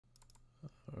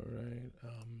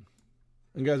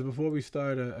And guys, before we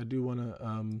start, I do want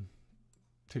to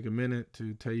take a minute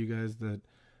to tell you guys that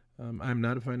I'm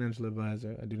not a financial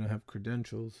advisor. I do not have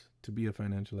credentials to be a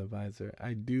financial advisor.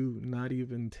 I do not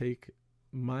even take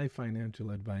my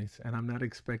financial advice, and I'm not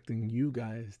expecting you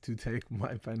guys to take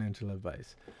my financial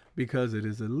advice because it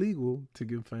is illegal to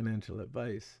give financial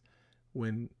advice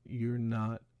when you're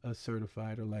not a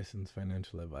certified or licensed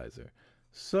financial advisor.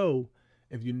 So,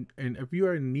 if you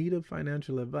are in need of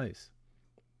financial advice,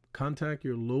 contact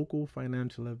your local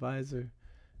financial advisor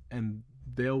and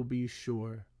they'll be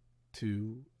sure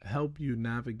to help you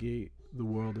navigate the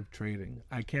world of trading.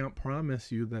 I can't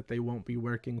promise you that they won't be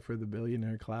working for the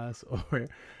billionaire class or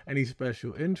any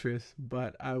special interest,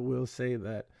 but I will say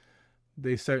that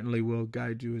they certainly will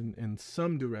guide you in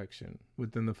some direction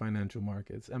within the financial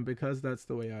markets. And because that's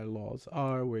the way our laws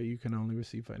are, where you can only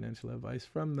receive financial advice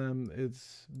from them,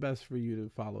 it's best for you to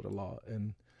follow the law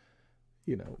and,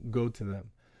 go to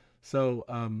them. So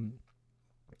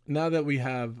now that we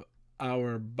have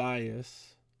our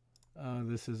bias,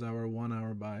 this is our 1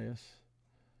 hour bias,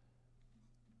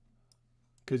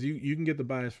 because you can get the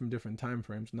bias from different time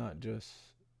frames, not just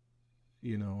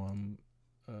you know um,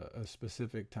 a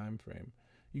specific time frame.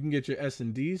 You can get your S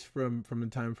and Ds from the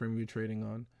time frame you're trading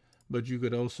on, but you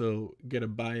could also get a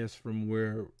bias from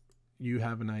where you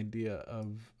have an idea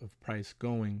of price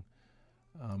going,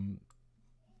 um,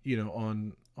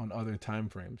 on other time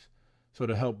frames. So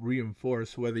to help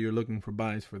reinforce whether you're looking for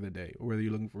buys for the day or whether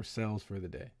you're looking for sells for the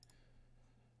day.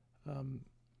 Um,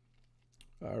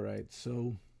 all right,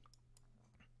 so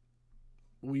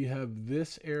we have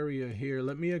this area here.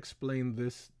 Let me explain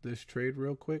this trade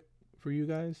real quick for you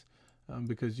guys,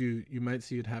 because you might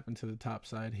see it happen to the top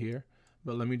side here.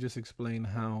 But let me just explain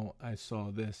how I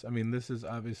saw this. I mean, this is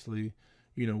obviously,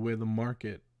 where the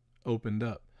market opened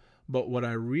up. But what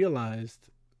I realized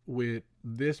with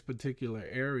this particular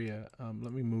area,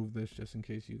 let me move this just in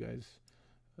case you guys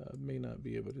may not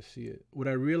be able to see it. What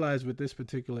I realized with this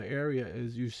particular area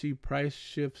is you see price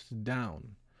shifts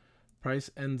down.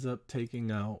 Price ends up taking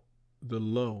out the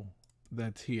low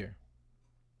that's here.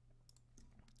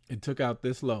 It took out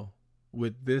this low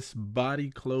with this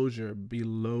body closure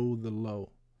below the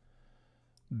low.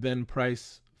 Then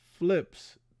price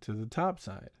flips to the top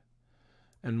side.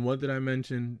 And what did I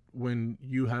mention when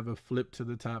you have a flip to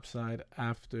the top side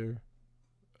after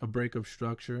a break of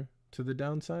structure to the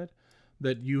downside?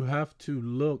 That you have to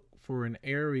look for an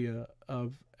area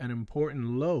of an important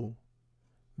low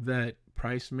that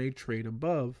price may trade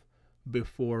above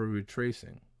before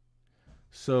retracing.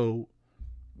 So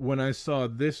when I saw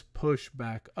this push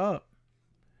back up,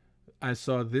 I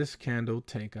saw this candle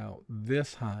take out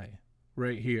this high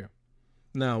right here.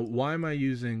 Now, why am I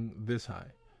using this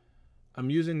high? I'm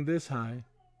using this high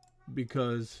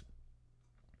because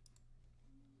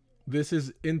this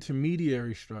is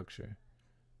intermediary structure.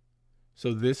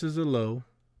 So this is a low.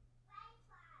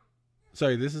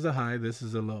 Sorry, this is a high, this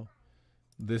is a low.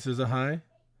 This is a high.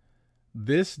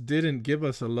 This didn't give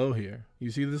us a low here.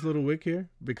 You see this little wick here?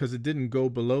 Because it didn't go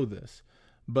below this.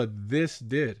 But this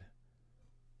did.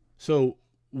 So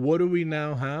what do we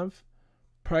now have?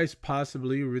 Price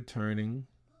possibly returning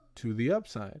to the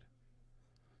upside.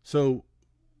 So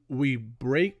we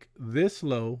break this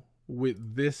low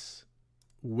with this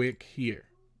wick here.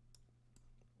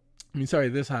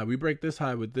 This high. We break this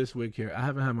high with this wick here. I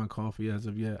haven't had my coffee as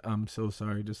of yet. I'm so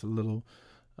sorry. Just a little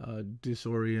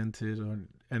disoriented,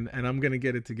 and I'm gonna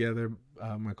get it together.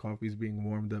 My coffee's being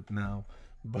warmed up now,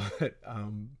 but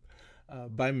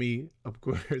by me, of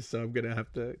course. So I'm gonna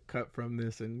have to cut from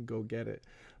this and go get it.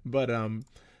 But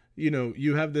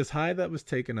you have this high that was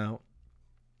taken out,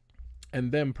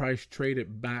 and then price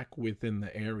traded back within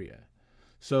the area.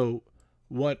 So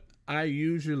what I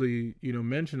usually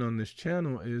mention on this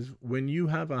channel is when you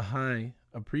have a high,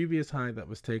 a previous high that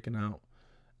was taken out,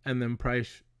 and then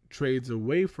price trades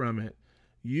away from it,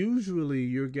 usually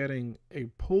you're getting a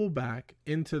pullback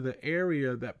into the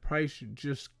area that price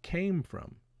just came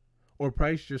from or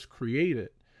price just created.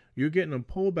 You're getting a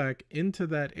pullback into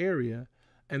that area,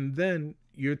 and then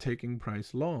you're taking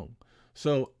price long.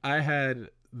 So I had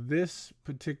this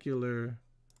particular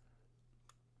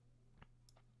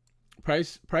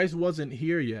price wasn't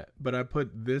here yet, but I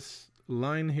put this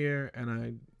line here and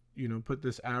I put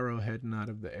this arrow heading out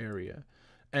of the area.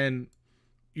 And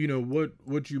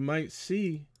what you might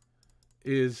see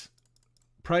is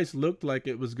price looked like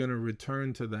it was going to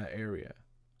return to that area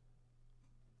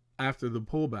after the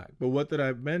pullback. But what did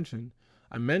I mention?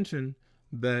 I mentioned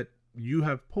that you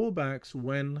have pullbacks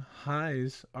when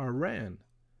highs are ran.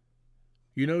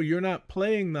 You're not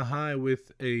playing the high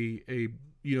with a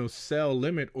sell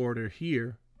limit order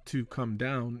here to come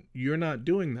down. You're not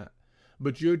doing that.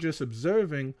 but you're just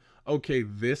observing, okay,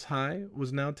 this high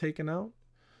was now taken out.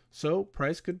 So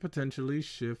price could potentially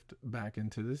shift back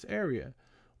into this area.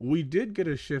 We did get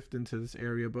a shift into this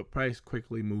area, but price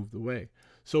quickly moved away.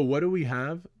 So what do we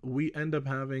have? We end up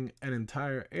having an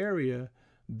entire area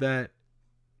that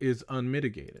is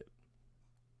unmitigated.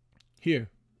 Here,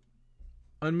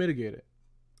 unmitigated.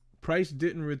 Price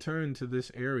didn't return to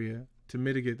this area to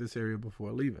mitigate this area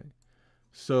before leaving.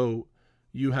 So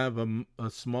you have a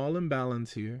small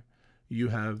imbalance here. You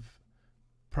have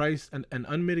price, an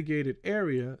unmitigated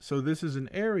area. So this is an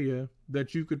area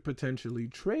that you could potentially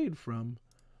trade from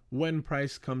when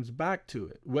price comes back to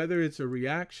it, whether it's a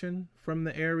reaction from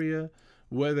the area,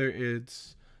 whether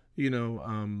it's,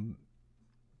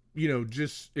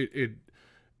 just it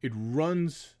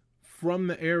runs from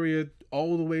the area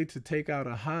all the way to take out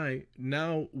a high.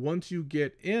 Now, once you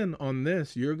get in on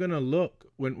this, you're going to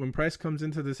look, when price comes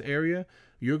into this area,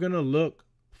 you're going to look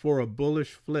for a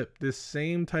bullish flip, this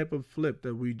same type of flip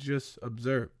that we just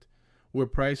observed, where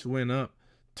price went up,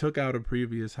 took out a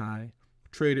previous high,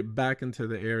 traded back into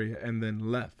the area, and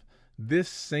then left. This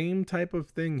same type of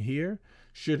thing here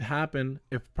should happen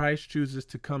if price chooses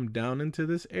to come down into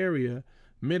this area,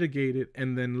 mitigate it,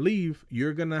 and then leave.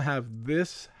 You're going to have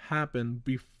this happen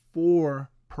before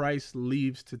price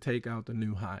leaves to take out the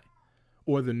new high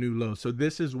or the new low. So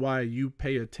this is why you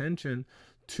pay attention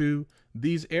to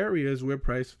these areas where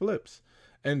price flips.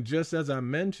 And just as I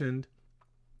mentioned,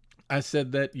 I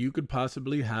said that you could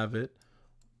possibly have it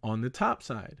on the top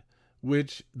side,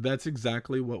 which that's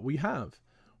exactly what we have.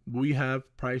 We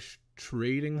have price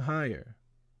trading higher.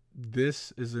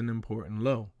 This is an important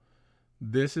low.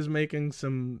 This is making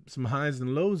some highs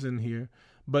and lows in here,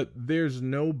 but there's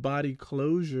no body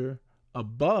closure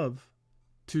above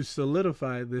to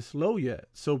solidify this low yet.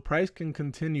 So price can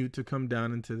continue to come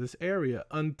down into this area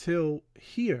until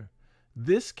here.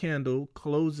 This candle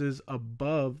closes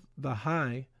above the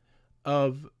high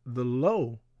of the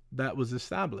low that was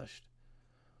established.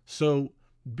 So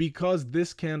because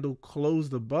this candle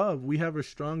closed above, we have a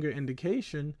stronger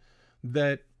indication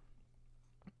that,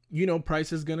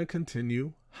 price is going to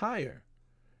continue higher.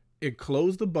 It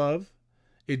closed above.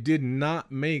 It did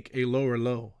not make a lower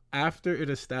low after it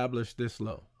established this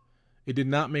low. It did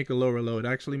not make a lower low. It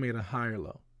actually made a higher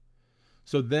low.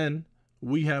 So then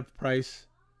we have price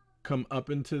come up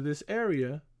into this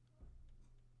area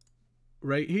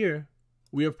right here.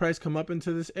 We have price come up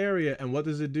into this area, and what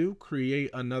does it do? Create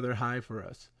another high for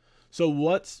us. So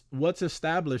what's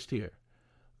established here?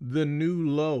 The new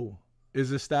low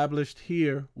is established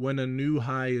here when a new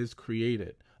high is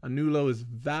created. A new low is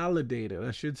validated,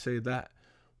 I should say that,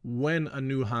 when a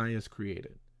new high is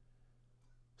created.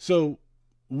 So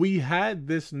we had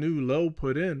this new low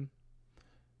put in,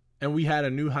 and we had a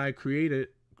new high created,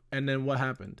 and then what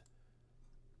happened?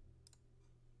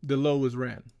 The low was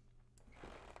ran.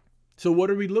 So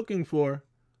what are we looking for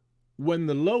when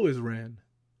the low is ran?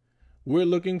 We're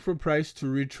looking for price to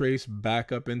retrace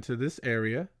back up into this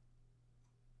area,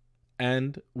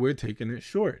 and we're taking it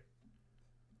short.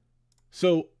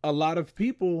 So a lot of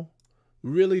people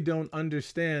really don't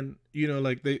understand,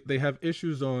 like they have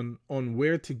issues on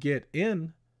where to get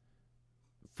in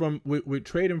from with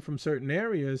trading from certain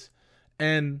areas,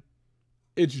 and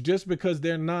it's just because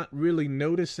they're not really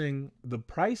noticing the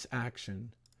price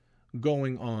action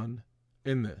going on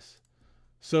in this.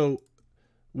 So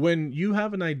when you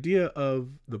have an idea of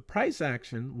the price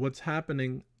action, what's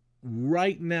happening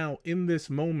right now in this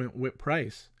moment with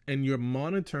price, and you're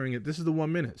monitoring it, this is the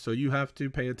 1 minute. So you have to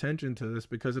pay attention to this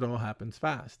because it all happens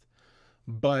fast.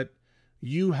 But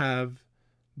you have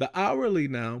the hourly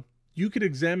now. You could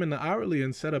examine the hourly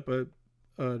and set up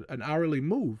an hourly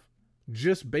move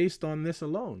just based on this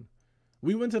alone.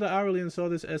 We went to the hourly and saw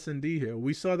this S&D here.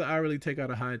 We saw the hourly take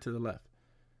out a high to the left.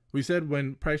 We said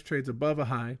when price trades above a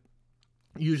high,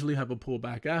 usually have a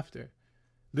pullback after.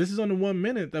 This is on the 1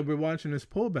 minute that we're watching this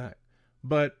pullback,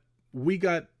 but we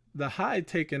got the high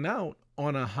taken out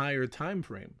on a higher time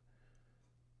frame.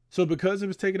 So because it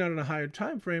was taken out on a higher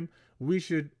time frame, we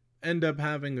should end up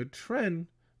having a trend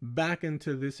back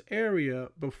into this area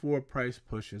before price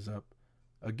pushes up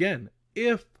again.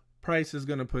 If price is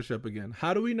going to push up again.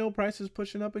 How do we know price is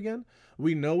pushing up again?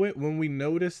 We know it when we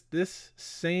notice this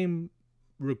same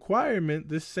requirement,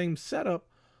 this same setup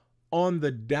on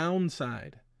the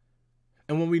downside.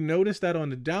 And when we notice that on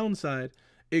the downside,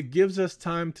 it gives us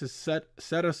time to set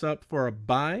us up for a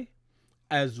buy,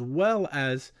 as well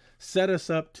as set us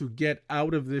up to get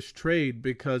out of this trade,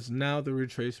 because now the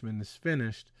retracement is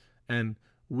finished and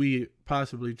we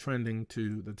possibly trending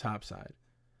to the top side.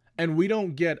 And we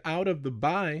don't get out of the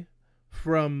buy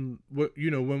from what,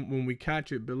 when we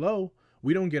catch it below,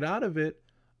 We don't get out of it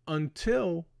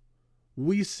until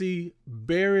we see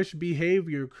bearish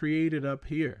behavior created up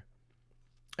here.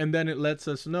 And then it lets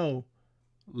us know,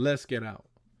 let's get out.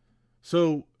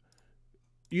 So,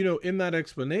 you know, in that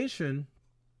explanation,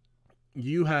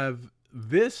 you have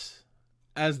this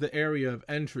as the area of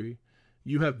entry.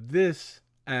 You have this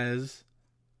as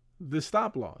the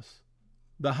stop loss,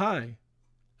 the high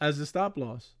as the stop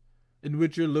loss in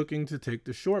which you're looking to take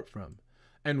the short from.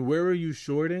 And where are you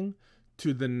shorting?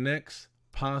 To the next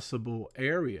possible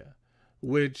area,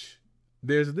 which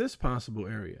there's this possible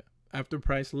area. After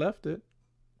price left it,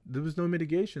 there was no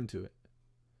mitigation to it.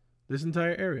 This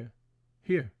entire area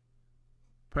here,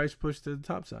 price pushed to the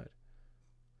top side.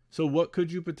 So what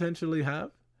could you potentially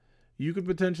have? You could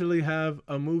potentially have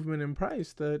a movement in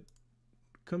price that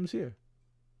comes here,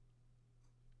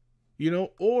 you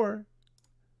know, or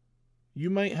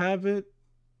you might have it,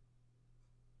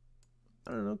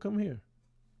 I don't know, come here.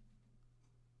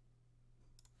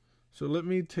 So let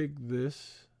me take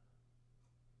this,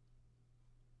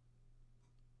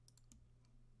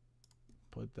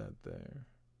 put that there.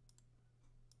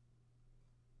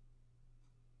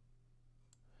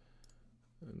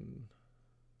 And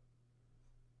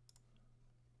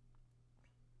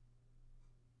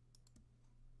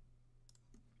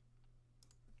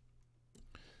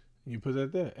you put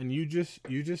that there, and you just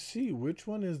see which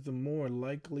one is the more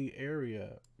likely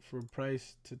area for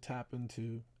price to tap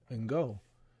into and go.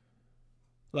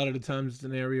 A lot of the times it's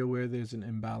an area where there's an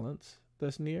imbalance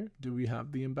that's near. Do we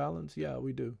have the imbalance? Yeah,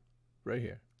 we do. Right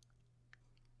here.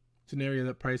 It's an area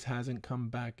that price hasn't come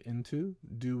back into.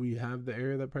 Do we have the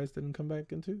area that price didn't come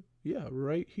back into? Yeah,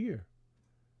 right here.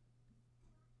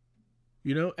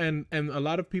 You know, and a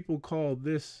lot of people call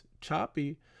this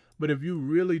choppy, but if you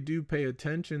really do pay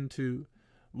attention to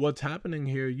what's happening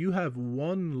here, you have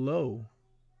one low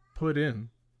put in,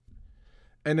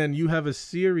 and then you have a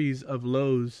series of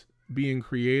lows being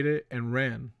created and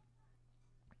ran.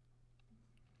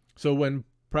 So when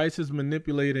price is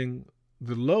manipulating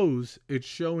the lows, it's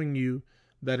showing you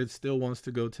that it still wants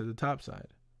to go to the top side.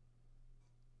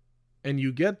 And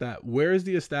you get that. Where is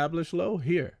the established low?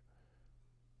 Here.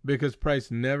 Because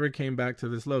price never came back to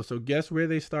this low. So guess where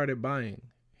they started buying?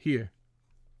 Here.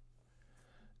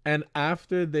 And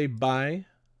after they buy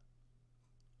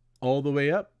all the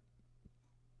way up,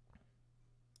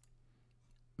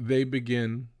 they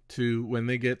begin to, when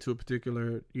they get to a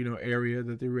particular, you know, area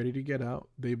that they're ready to get out,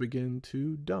 they begin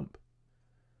to dump,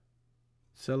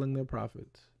 selling their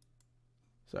profits.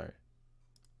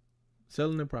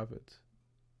 Selling their profits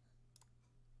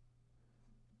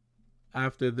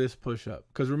after this push up.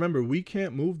 Because remember, we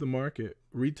can't move the market.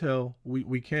 Retail,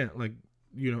 we can't. Like,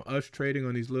 you know, us trading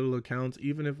on these little accounts,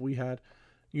 even if we had,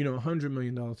 you know, $100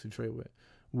 million to trade with,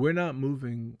 we're not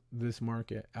moving this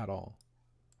market at all.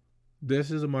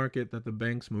 This is a market that the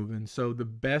banks move in. So the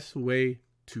best way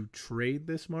to trade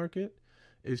this market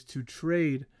is to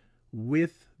trade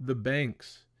with the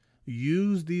banks.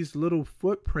 Use these little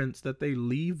footprints that they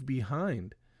leave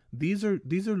behind. These are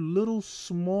little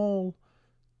small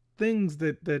things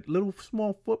that little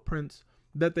small footprints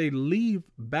that they leave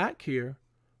back here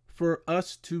for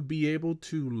us to be able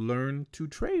to learn to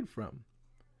trade from.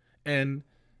 And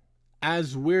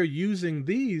as we're using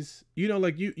these, you know,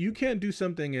 like you can't do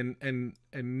something and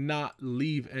not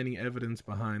leave any evidence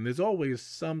behind. There's always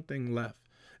something left.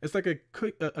 It's like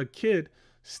a kid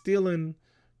stealing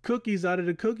cookies out of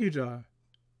the cookie jar.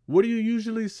 What do you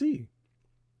usually see?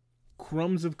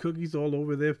 Crumbs of cookies all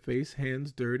over their face,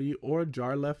 hands dirty, or a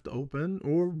jar left open,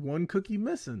 or one cookie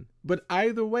missing. But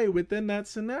either way, within that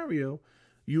scenario,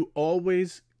 you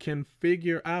always can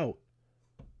figure out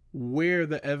where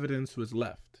the evidence was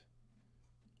left.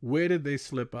 Where did they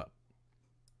slip up?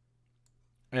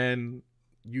 And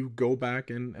you go back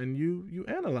and you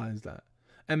analyze that.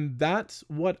 And that's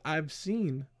what I've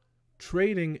seen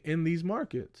trading in these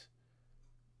markets.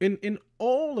 In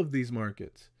all of these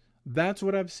markets, that's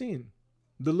what I've seen.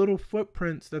 The little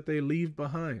footprints that they leave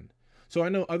behind. So I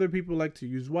know other people like to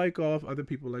use Wyckoff, other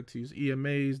people like to use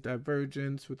EMAs,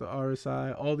 divergence with the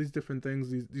RSI, all these different things,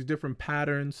 these different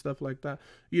patterns, stuff like that.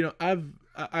 You know,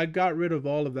 I got rid of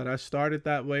all of that. I started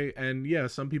that way, and yeah,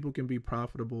 some people can be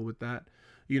profitable with that,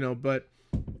 you know, but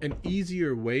an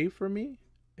easier way for me,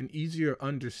 an easier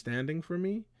understanding for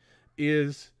me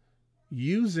is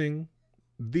using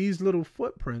these little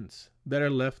footprints that are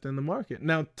left in the market.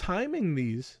 Now, timing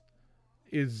these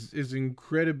is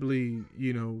incredibly,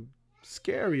 you know,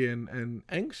 scary and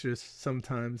anxious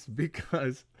sometimes,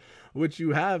 because what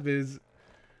you have is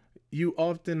you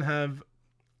often have,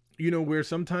 you know, where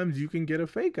sometimes you can get a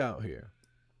fake out here.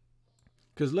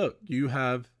 Because look, you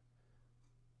have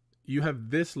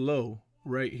this low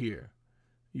right here.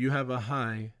 You have a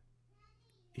high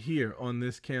here on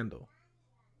this candle.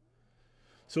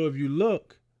 So if you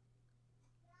look,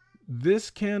 this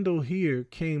candle here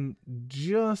came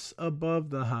just above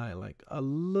the high, like a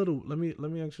little. Let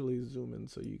me actually zoom in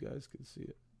so you guys can see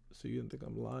it, so you don't think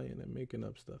I'm lying and making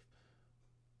up stuff.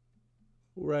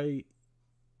 Right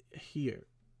here,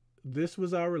 this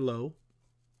was our low,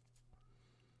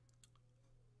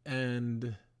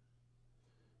 and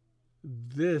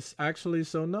this actually,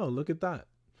 so no, look at that.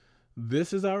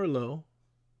 This is our low.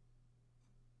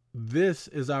 This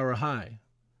is our high.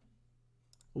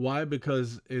 Why?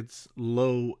 Because it's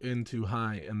low into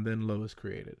high and then low is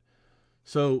created.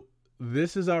 So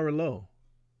this is our low.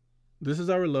 This is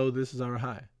our low. This is our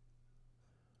high.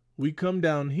 We come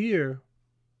down here,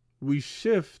 we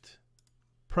shift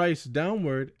price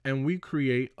downward, and we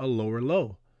create a lower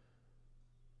low.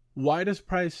 Why does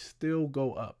price still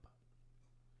go up?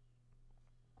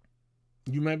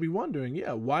 You might be wondering,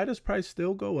 yeah, why does price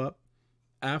still go up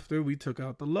after we took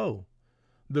out the low?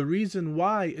 The reason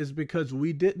why is because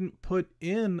we didn't put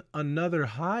in another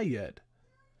high yet.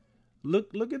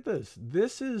 Look at this.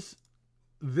 This is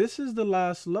the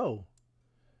last low.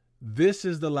 This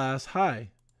is the last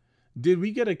high. Did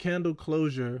we get a candle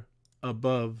closure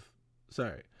above,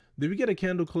 did we get a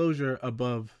candle closure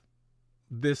above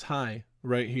this high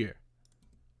right here?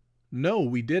 No,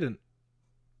 we didn't.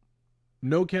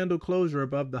 No candle closure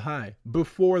above the high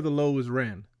before the low was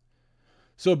ran.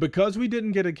 So because we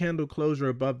didn't get a candle closure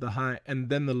above the high and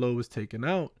then the low was taken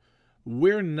out,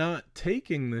 we're not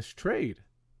taking this trade.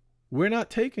 We're not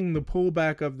taking the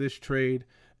pullback of this trade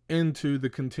into the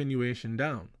continuation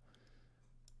down,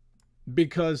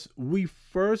 because we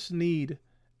first need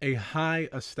a high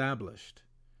established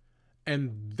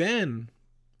and then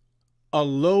a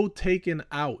low taken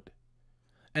out.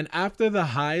 And after the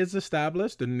high is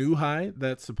established, the new high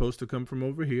that's supposed to come from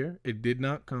over here, it did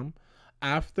not come.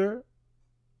 After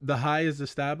the high is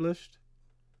established,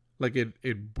 like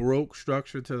it broke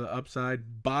structure to the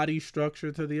upside, body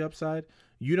structure to the upside,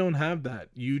 you don't have that.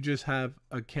 You just have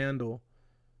a candle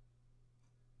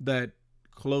that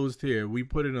closed here. We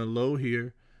put in a low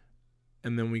here,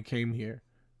 and then we came here.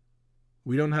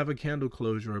 We don't have a candle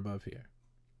closure above here,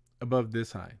 above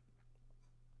this high.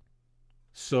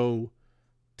 So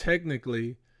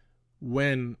technically,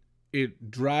 when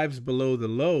it drives below the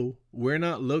low, we're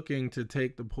not looking to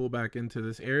take the pullback into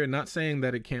this area. Not saying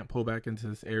that it can't pull back into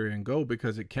this area and go,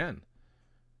 because it can.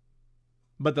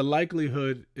 But the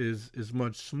likelihood is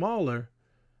much smaller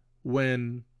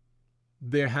when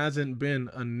there hasn't been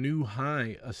a new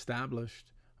high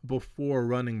established before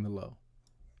running the low.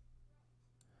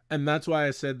 And that's why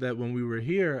I said that when we were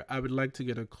here, I would like to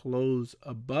get a close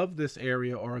above this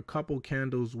area or a couple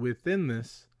candles within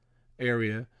this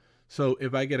area. So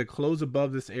if I get a close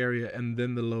above this area and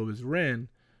then the low is ran,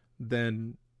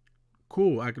 then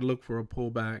cool, I could look for a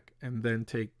pullback and then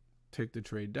take the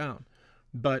trade down.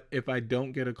 But if I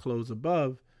don't get a close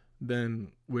above,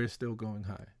 then we're still going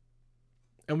high.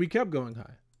 And we kept going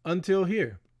high until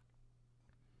here.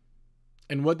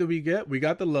 And what did we get? We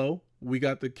got the low. We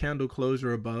got the candle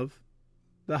closure above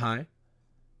the high.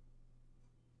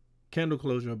 Candle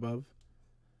closure above.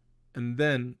 And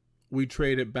then we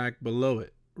traded back below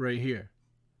it right here.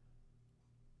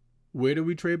 Where did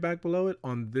we trade back below it?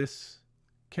 On this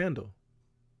candle.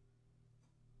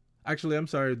 Actually, I'm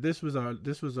sorry. This was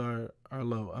our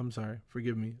low. I'm sorry.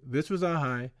 Forgive me. This was our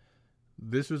high.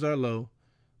 This was our low.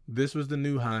 This was the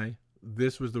new high.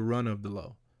 This was the run of the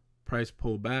low. Price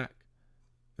pull back,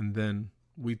 and then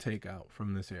we take out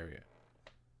from this area.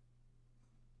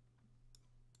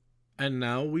 And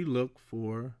now we look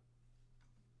for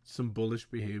some bullish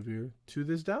behavior to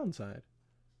this downside.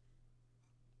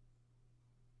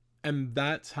 And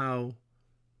that's how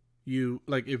you,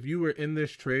 like, if you were in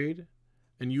this trade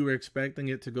and you were expecting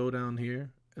it to go down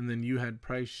here, and then you had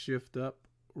price shift up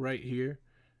right here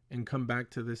and come back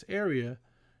to this area,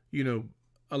 you know,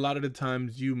 a lot of the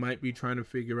times you might be trying to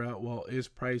figure out, well, is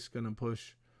price going to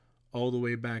push all the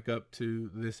way back up to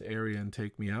this area and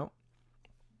take me out?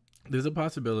 There's a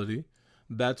possibility.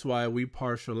 That's why we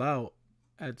partial out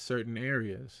at certain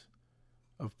areas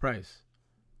of price.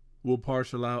 We'll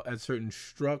partial out at certain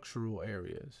structural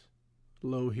areas.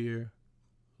 Low here,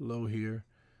 low here.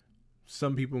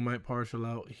 Some people might partial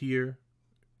out here,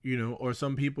 you know, or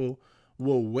some people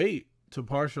will wait to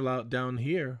partial out down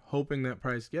here, hoping that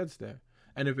price gets there.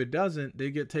 And if it doesn't, they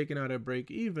get taken out at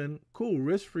break even. Cool,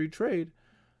 risk-free trade.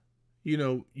 You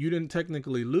know, you didn't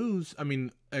technically lose, I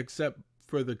mean, except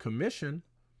for the commission,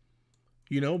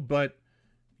 you know, but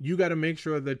you got to make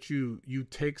sure that you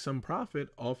take some profit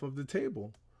off of the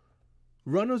table.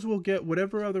 Runners will get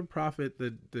whatever other profit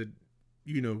that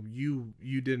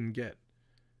you didn't get.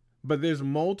 But there's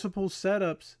multiple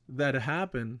setups that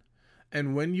happen,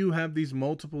 and when you have these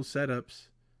multiple setups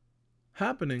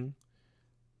happening,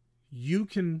 you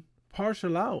can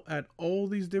partial out at all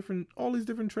these different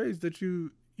trades that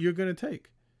you're going to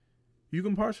take. You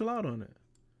can partial out on it.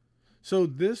 So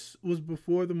this was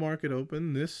before the market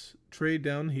opened. This trade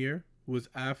down here was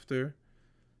after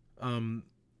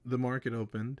the market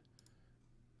opened.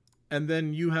 And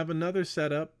then you have another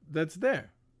setup that's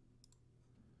there.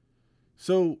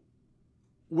 So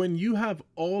when you have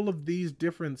all of these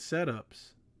different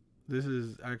setups, this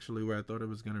is actually where I thought it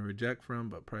was going to reject from,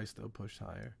 but price still pushed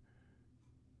higher.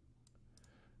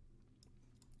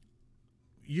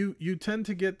 You tend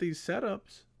to get these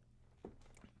setups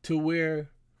to where,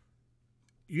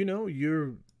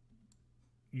 you're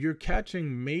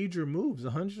catching major moves,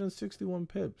 161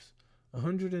 pips,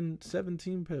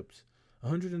 117 pips,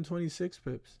 126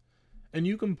 pips. And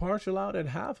you can partial out at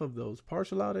half of those,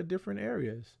 partial out at different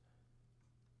areas.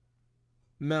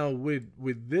 Now,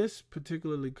 with this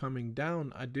particularly coming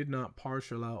down, I did not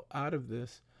partial out of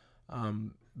this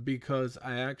because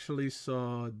I actually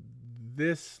saw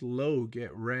this low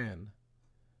get ran.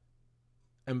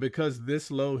 And because this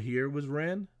low here was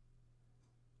ran,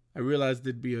 I realized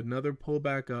there'd be another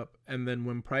pullback up. And then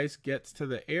when price gets to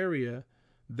the area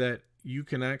that you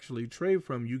can actually trade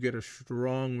from, you get a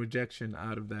strong rejection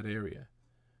out of that area.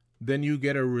 Then you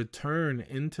get a return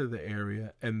into the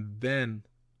area and then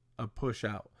a push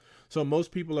out. So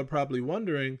most people are probably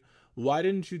wondering, why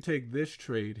didn't you take this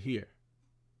trade here?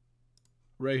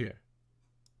 Right here.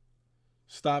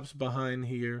 Stops behind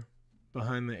here,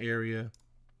 behind the area.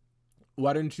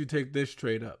 Why didn't you take this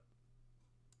trade up?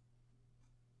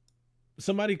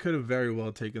 Somebody could have very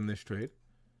well taken this trade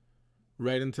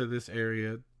right into this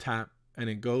area, tap, and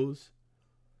it goes.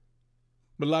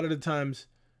 But a lot of the times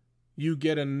you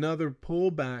get another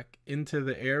pullback into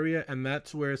the area, and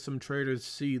that's where some traders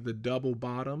see the double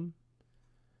bottom,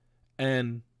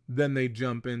 and then they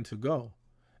jump in to go.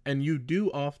 And you do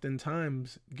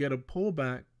oftentimes get a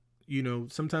pullback.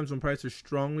 Sometimes when price is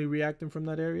strongly reacting from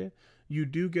that area, you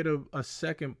do get a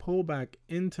second pullback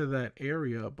into that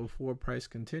area before price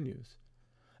continues.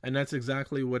 And that's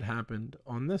exactly what happened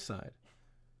on this side.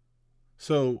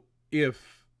 So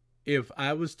if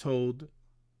I was told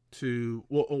to,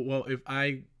 if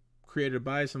I created a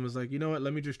bias and was like, you know what,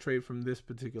 let me just trade from this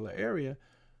particular area,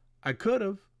 I could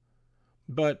have.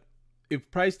 But if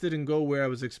price didn't go where I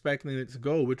was expecting it to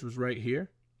go, which was right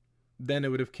here, then it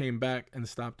would have came back and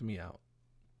stopped me out.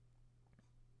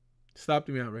 Stopped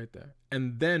me out right there.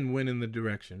 And then went in the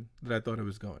direction that I thought it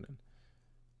was going in.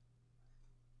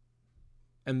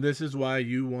 And this is why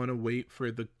you want to wait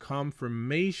for the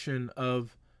confirmation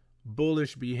of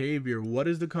bullish behavior. What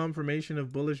is the confirmation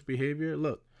of bullish behavior?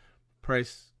 Look,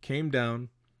 price came down,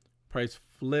 price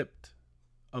flipped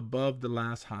above the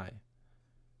last high,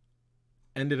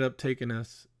 ended up taking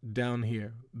us down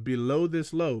here below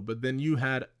this low, but then you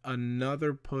had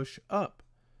another push up.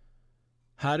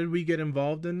 How did we get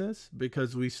involved in this?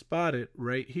 Because we spotted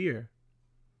right here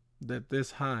that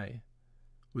this high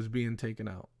was being taken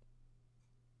out.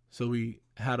 So we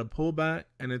had a pullback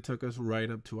and it took us right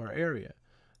up to our area.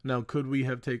 Now, could we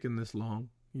have taken this long?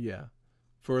 Yeah.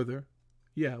 Further?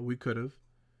 Yeah, we could have.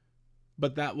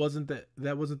 But that wasn't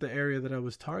the area that I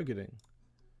was targeting.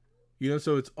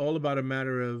 So it's all about a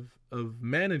matter of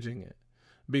managing it.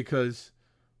 Because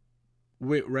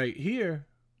with right here,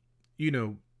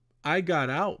 I got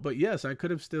out, but yes, I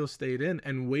could have still stayed in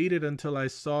and waited until I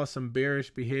saw some bearish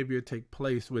behavior take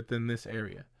place within this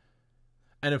area.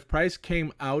 And if price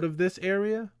came out of this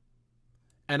area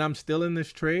and I'm still in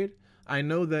this trade, I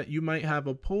know that you might have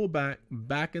a pullback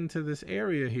back into this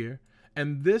area here.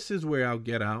 And this is where I'll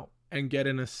get out and get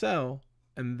in a sell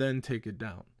and then take it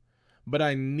down. But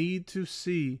I need to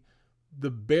see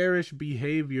the bearish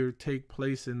behavior take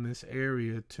place in this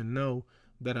area to know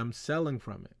that I'm selling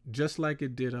from it, just like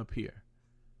it did up here.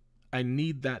 I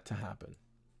need that to happen.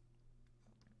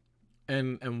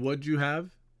 And what'd you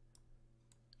have?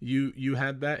 You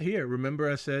had that here. Remember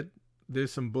I said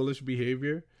there's some bullish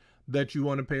behavior that you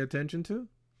want to pay attention to?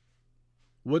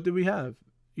 What do we have?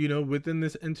 Within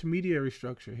this intermediary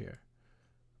structure here,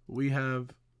 we have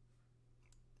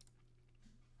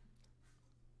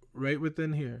right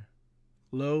within here,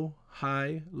 low,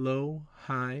 high, low,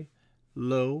 high,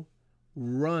 low,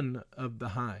 run of the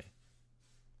high.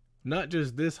 Not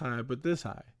just this high, but this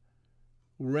high.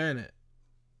 Ran it,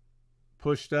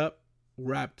 pushed up,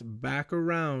 wrapped back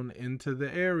around into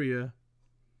the area,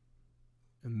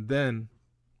 and then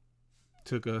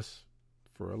took us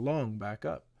for a long back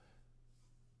up.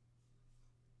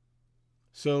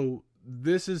 So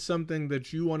this is something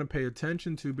that you want to pay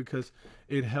attention to because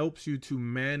it helps you to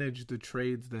manage the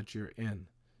trades that you're in.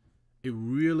 It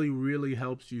really, really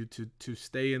helps you to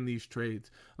stay in these trades.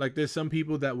 Like there's some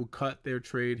people that will cut their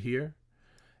trade here.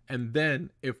 And then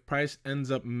if price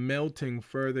ends up melting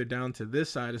further down to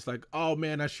this side, it's like, oh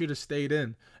man, I should have stayed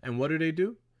in. And what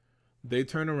do? They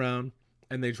turn around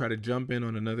and they try to jump in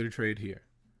on another trade here.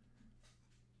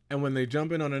 And when they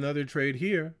jump in on another trade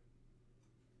here,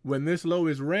 when this low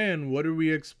is ran, what are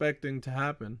we expecting to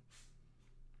happen?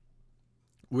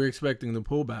 We're expecting the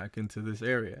pullback into this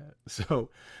area. So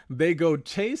they go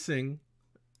chasing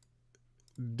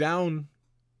down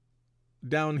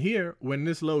here. When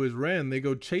this low is ran, they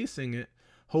go chasing it,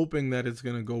 hoping that it's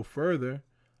going to go further.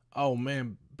 Oh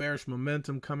man, bearish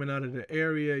momentum coming out of the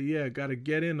area. Yeah, got to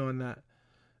get in on that.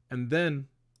 And then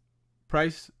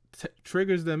price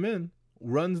triggers them in,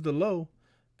 runs the low,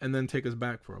 and then take us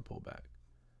back for a pullback.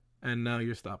 And now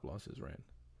your stop loss is ran.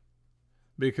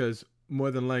 Because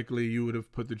more than likely you would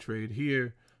have put the trade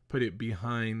here, put it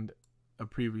behind a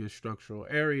previous structural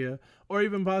area, or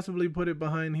even possibly put it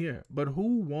behind here. But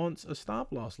who wants a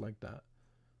stop loss like that?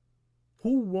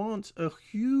 Who wants a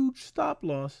huge stop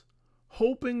loss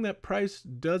hoping that price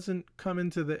doesn't come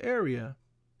into the area,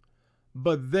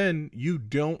 but then you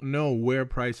don't know where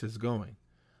price is going?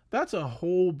 That's a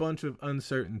whole bunch of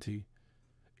uncertainty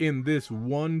in this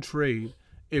one trade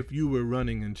if you were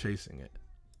running and chasing it.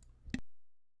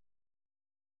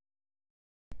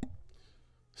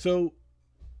 So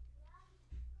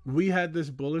we had this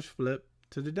bullish flip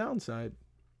to the downside,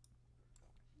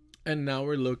 and now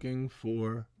we're looking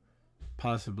for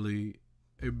possibly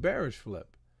a bearish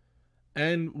flip,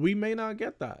 and we may not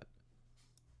get that.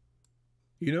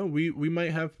 You know, we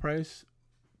might have price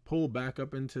pull back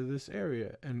up into this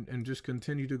area and just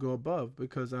continue to go above,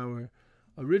 because our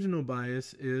original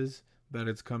bias is that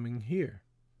it's coming here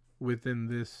within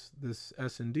this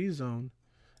S&D zone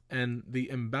and the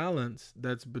imbalance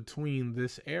that's between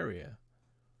this area.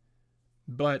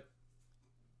 But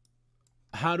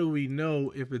how do we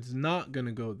know if it's not going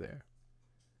to go there?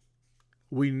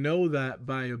 We know that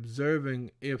by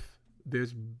observing if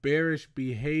there's bearish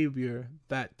behavior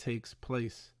that takes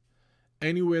place.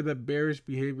 Anywhere that bearish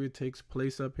behavior takes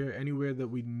place up here, anywhere that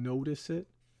we notice it,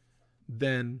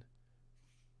 then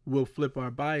we'll flip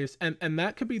our bias. And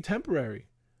that could be temporary.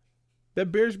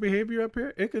 That bearish behavior up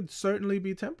here, it could certainly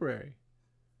be temporary.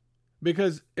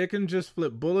 Because it can just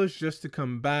flip bullish just to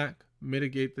come back,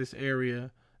 mitigate this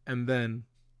area, and then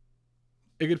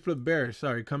it could flip bearish,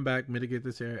 come back, mitigate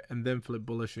this area, and then flip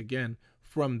bullish again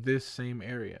from this same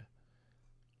area.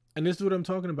 And this is what I'm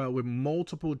talking about with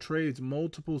multiple trades,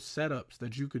 multiple setups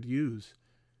that you could use.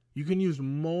 You can use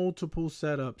multiple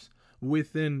setups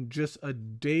within just a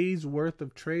day's worth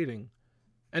of trading.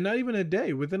 And not even a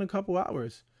day, within a couple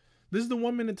hours. This is the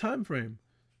 1 minute time frame.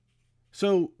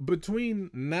 So between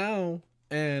now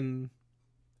and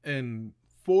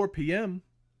 4 p.m.,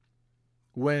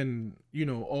 when, you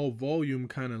know, all volume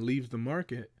kind of leaves the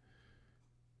market,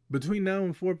 between now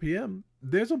and 4 p.m.,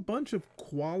 there's a bunch of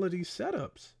quality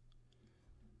setups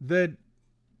that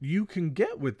you can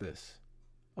get with this.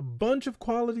 A bunch of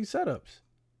quality setups.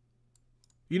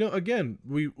 You know, again,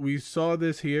 we saw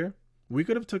this here. We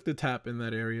could have took the tap in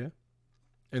that area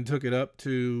and took it up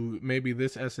to maybe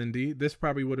this S&D. This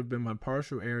probably would have been my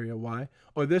partial area. Why?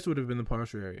 Or this would have been the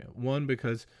partial area. One,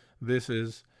 because this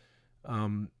is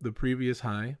the previous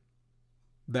high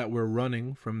that we're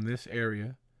running from this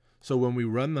area. So when we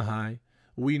run the high,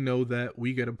 we know that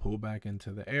we get a pullback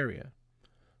into the area.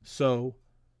 So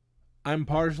I'm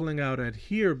partialing out at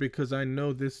here because I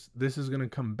know this is going to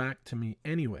come back to me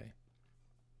anyway.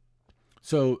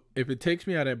 So if it takes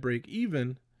me out at break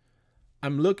even,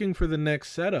 I'm looking for the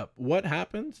next setup. What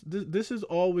happens? This is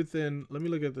all within, let me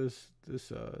look at this.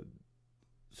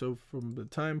 So from the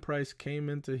time price came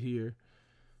into here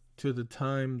to the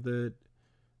time that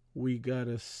we got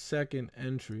a second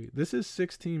entry, this is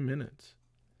 16 minutes.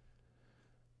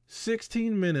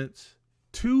 16 minutes,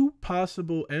 2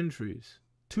 possible entries,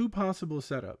 2 possible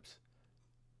setups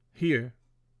here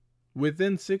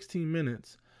within 16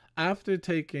 minutes after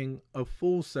taking a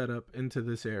full setup into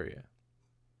this area.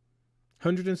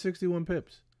 161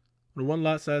 pips. On a 1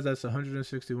 lot size, that's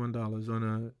 $161. On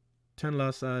a 10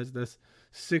 lot size, that's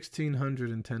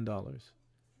 $1,610.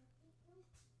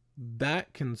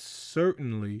 That can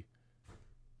certainly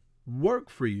work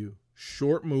for you.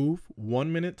 Short move,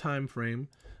 1 minute time frame.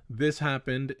 This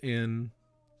happened in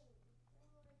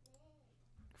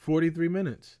 43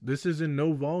 minutes. This is in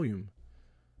no volume.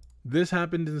 This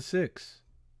happened in 6.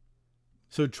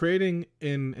 So trading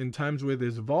in times where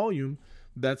there's volume,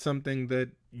 that's something that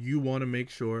you want to make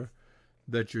sure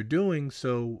that you're doing,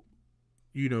 so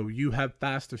you have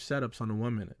faster setups on the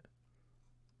 1 minute.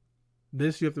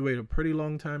 This you have to wait a pretty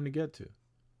long time to get to.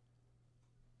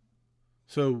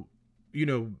 So,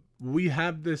 we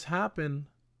have this happen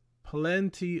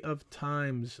plenty of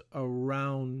times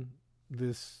around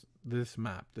this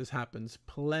map. This happens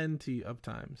plenty of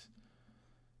times.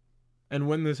 And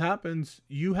when this happens,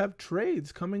 you have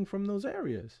trades coming from those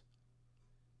areas.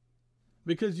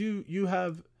 Because you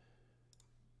have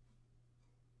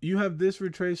this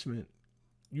retracement.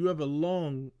 You have a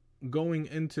long going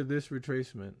into this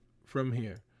retracement from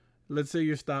here. Let's say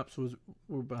your stops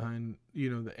were behind,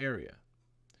 the area.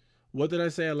 What did I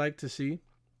say I like to see?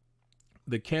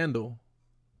 The candle.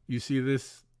 You see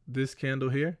this candle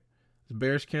here? This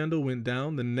bearish candle went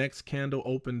down. The next candle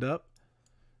opened up,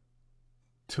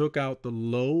 took out the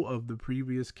low of the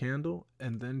previous candle,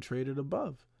 and then traded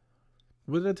above.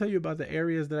 What did I tell you about the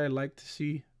areas that I like to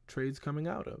see trades coming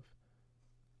out of?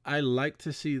 I like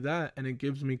to see that, and it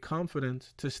gives me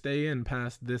confidence to stay in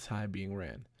past this high being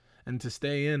ran, and to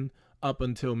stay in up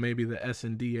until maybe the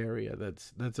S&D area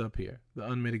that's up here, the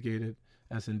unmitigated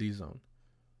S&D zone.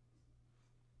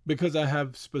 Because I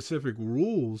have specific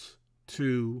rules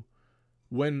to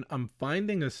when I'm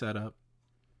finding a setup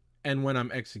and when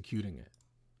I'm executing it.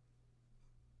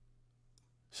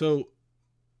 So,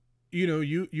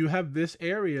 you have this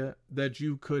area that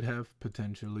you could have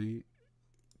potentially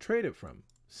traded from.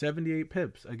 78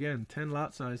 pips. Again, 10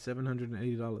 lot size,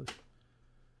 $780.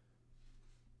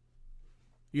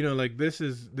 Like this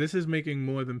is making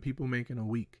more than people make in a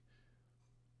week.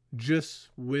 Just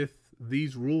with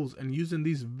these rules and using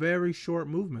these very short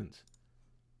movements.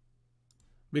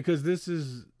 Because this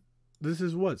is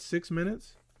what, 6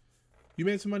 minutes? You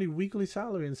made somebody weekly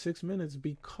salary in 6 minutes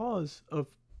because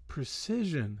of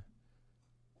precision.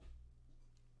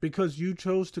 Because you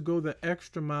chose to go the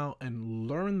extra mile and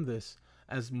learn this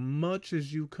as much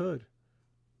as you could.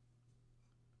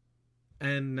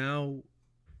 And now,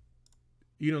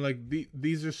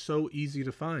 these are so easy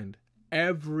to find.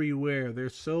 Everywhere. They're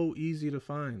so easy to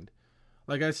find.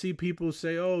 Like I see people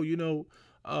say,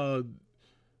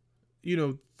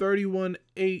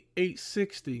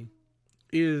 31.860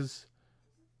 is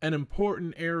an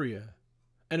important area.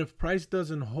 And if price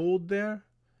doesn't hold there,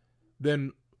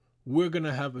 then we're going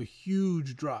to have a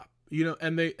huge drop.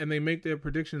 And they make their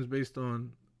predictions based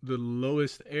on the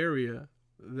lowest area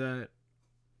that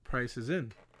price is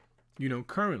in,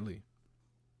 currently.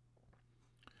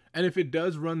 And if it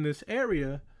does run this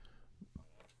area,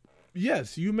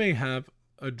 yes, you may have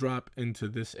a drop into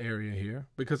this area here,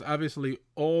 because obviously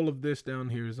all of this down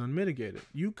here is unmitigated.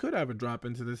 You could have a drop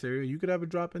into this area. You could have a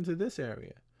drop into this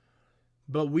area.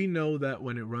 But we know that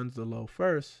when it runs the low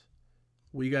first,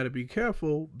 we got to be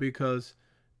careful, because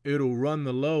it'll run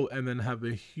the low and then have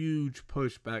a huge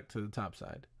push back to the top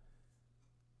side.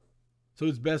 So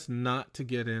it's best not to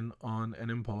get in on an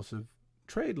impulsive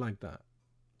trade like that.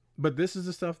 But this is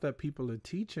the stuff that people are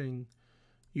teaching,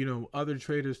 other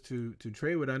traders to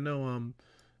trade with. I know,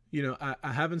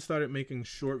 I haven't started making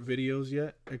short videos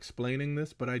yet explaining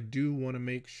this, but I do want to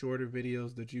make shorter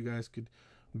videos that you guys could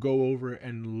go over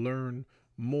and learn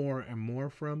more and more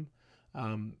from,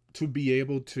 to be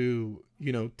able to,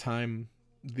 time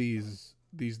these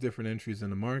different entries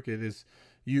in the market. Is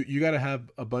you got to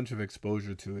have a bunch of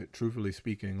exposure to it, truthfully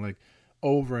speaking, like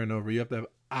over and over. You have to have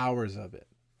hours of it.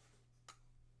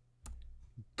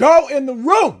 Go in the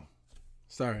room.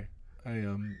 Sorry, I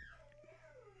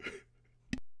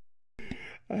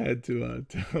had to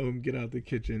tell him get out the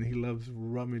kitchen. He loves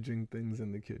rummaging things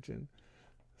in the kitchen,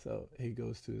 so he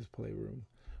goes to his playroom.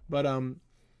 But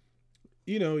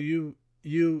you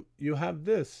have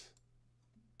this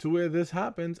to where this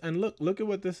happens, and look at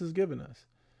what this has given us.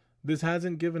 This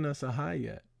hasn't given us a high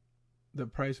yet. The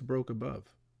price broke above.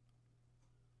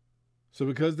 So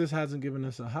because this hasn't given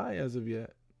us a high as of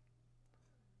yet,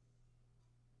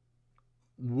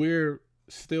 we're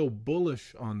still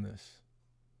bullish on this.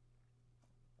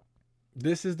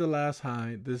 This is the last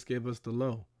high. This gave us the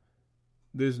low.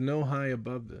 There's no high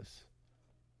above this.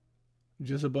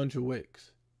 Just a bunch of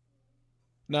wicks.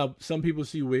 Now, some people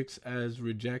see wicks as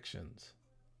rejections,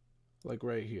 like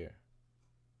right here.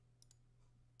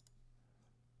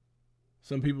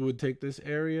 Some people would take this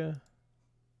area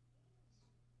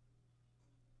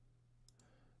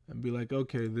and be like,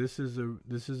 okay, this is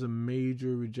a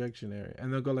major rejection area.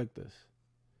 And they'll go like this.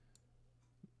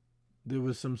 There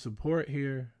was some support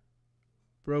here,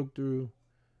 broke through,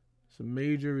 some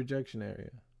major rejection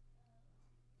area.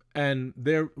 And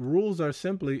their rules are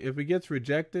simply, if it gets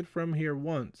rejected from here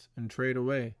once and trade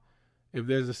away, if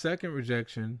there's a second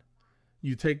rejection,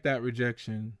 you take that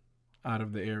rejection out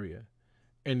of the area.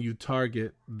 and you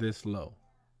target this low.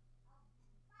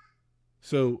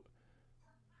 So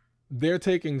they're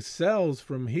taking sells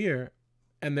from here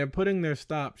and they're putting their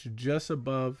stops just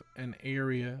above an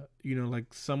area,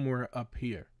 like somewhere up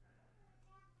here.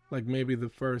 Like maybe the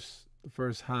first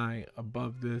high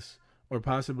above this, or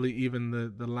possibly even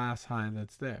the last high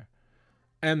that's there.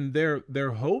 And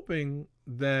they're hoping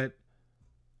that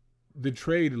the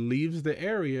trade leaves the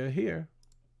area here.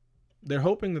 They're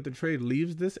hoping that the trade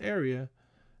leaves this area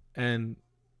and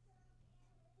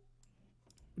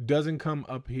doesn't come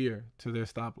up here to their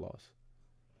stop loss.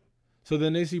 So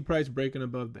then they see price breaking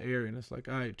above the area, and it's like,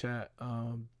 all right, chat,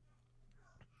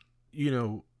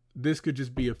 this could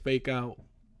just be a fake out.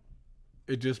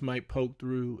 It just might poke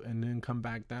through and then come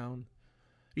back down.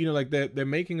 Like they're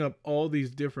making up all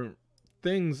these different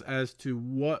things as to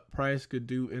what price could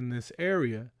do in this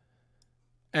area.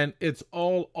 And it's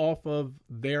all off of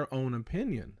their own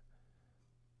opinion.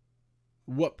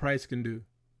 What price can do.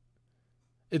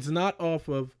 It's not off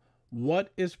of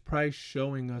what is price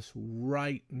showing us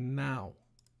right now.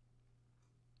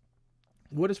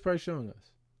 What is price showing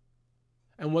us?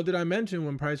 And what did I mention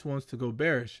when price wants to go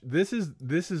bearish? This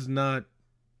is not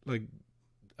like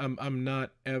I'm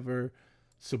not ever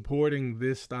supporting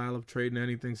this style of trade and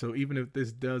anything. So even if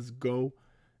this does go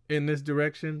in this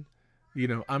direction,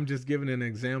 I'm just giving an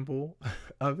example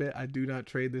of it. I do not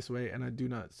trade this way, and I do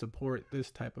not support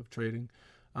this type of trading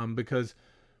because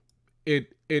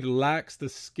it lacks the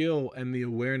skill and the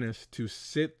awareness to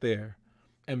sit there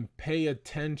and pay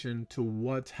attention to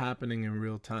what's happening in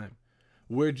real time.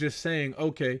 We're just saying,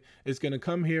 okay, it's going to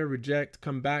come here, reject,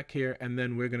 come back here, and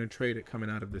then we're going to trade it coming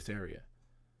out of this area.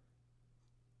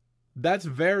 That's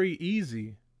very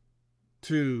easy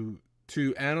to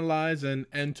analyze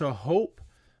and to hope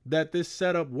that this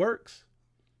setup works.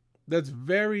 That's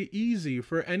very easy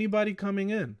for anybody coming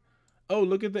in. Oh,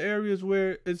 look at the areas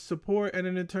where it's support and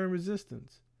in turn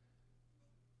resistance.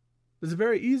 It's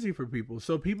very easy for people.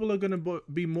 So people are going to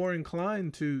be more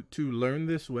inclined to learn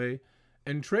this way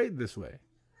and trade this way.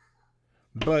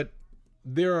 But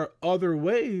there are other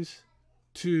ways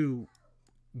to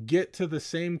get to the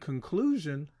same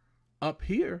conclusion up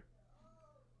here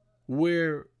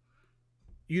where,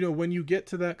 when you get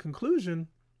to that conclusion,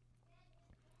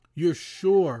 you're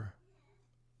sure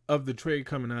of the trade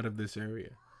coming out of this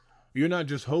area. You're not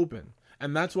just hoping.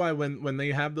 And that's why when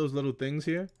they have those little things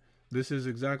here, this is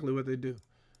exactly what they do.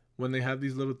 When they have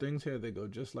these little things here, they go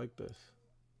just like this.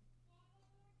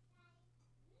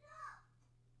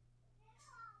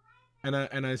 And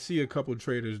I see a couple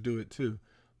traders do it too.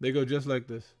 They go just like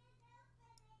this.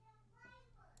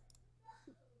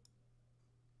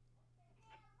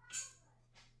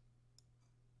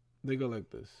 They go like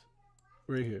this.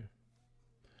 Right here.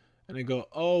 And they go,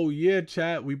 oh yeah,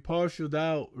 chat, we partialed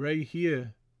out right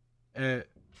here at,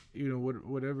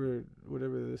 whatever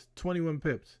this, 21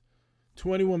 pips.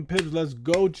 21 pips, let's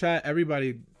go, chat.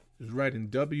 Everybody is writing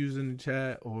W's in the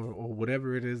chat or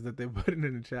whatever it is that they're putting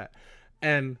in the chat.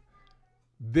 And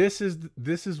this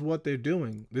is what they're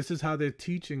doing. This is how they're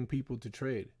teaching people to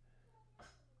trade.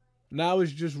 Now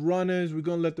it's just runners. We're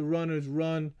going to let the runners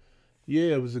run.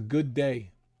 Yeah, it was a good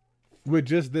day. With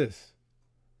just this.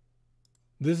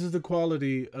 This is the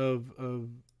quality of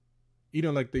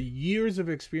like the years of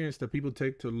experience that people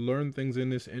take to learn things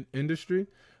in this industry.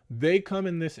 They come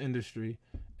in this industry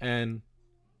and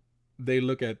they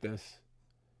look at this.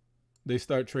 They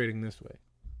start trading this way.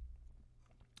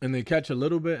 And they catch a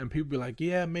little bit and people be like,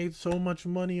 yeah, I made so much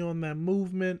money on that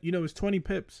movement. It's 20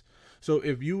 pips. So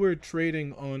if you were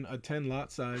trading on a 10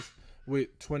 lot size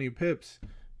with 20 pips,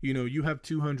 you have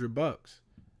 $200.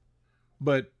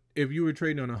 But if you were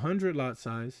trading on a 100 lot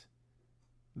size,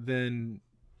 then,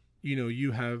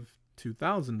 you have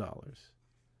 $2,000.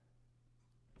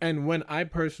 And when I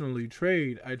personally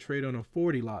trade, I trade on a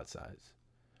 40 lot size.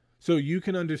 So you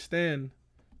can understand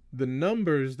the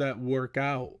numbers that work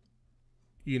out,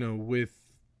 with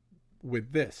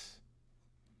this.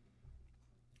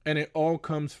 And it all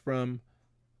comes from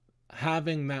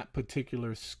having that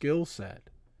particular skill set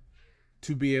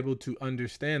to be able to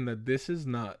understand that this is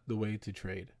not the way to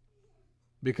trade.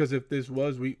 Because if this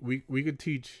was, we could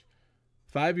teach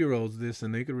 5-year-olds this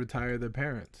and they could retire their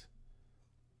parents.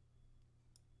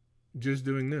 Just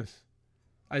doing this.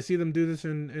 I see them do this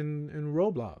in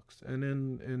Roblox and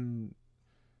in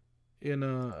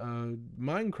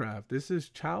Minecraft. This is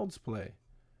child's play.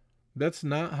 That's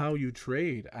not how you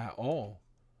trade at all.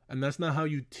 And that's not how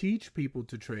you teach people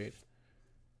to trade.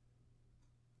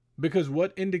 Because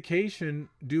what indication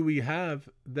do we have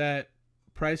that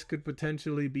price could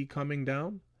potentially be coming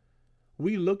down?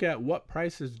 We look at what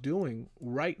price is doing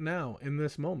right now in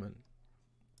this moment.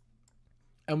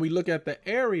 and we look at the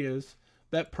areas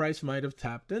that price might have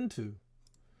tapped into.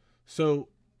 So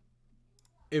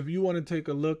if you want to take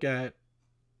a look at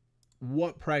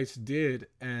what price did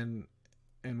and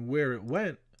where it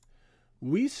went,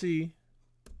 we see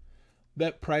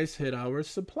that price hit our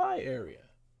supply area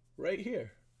right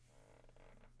here.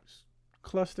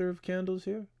 Cluster of candles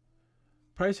here.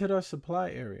 Price hit our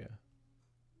supply area.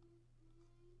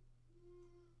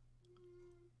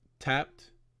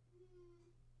 Tapped,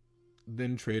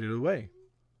 then traded away.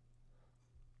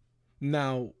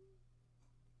 Now,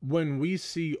 when we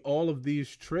see all of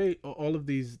these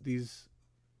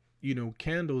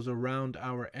candles around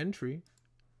our entry,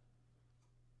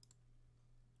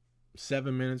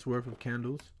 7 minutes worth of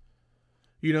candles,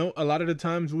 a lot of the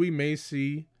times we may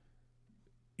see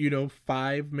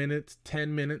 5 minutes,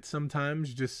 10 minutes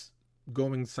sometimes just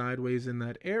going sideways in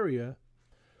that area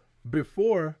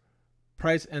before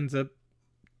price ends up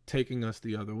taking us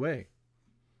the other way.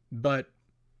 But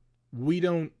we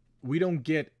don't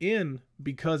get in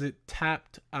because it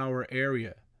tapped our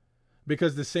area.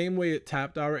 Because the same way it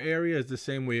tapped our area is the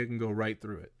same way it can go right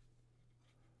through it.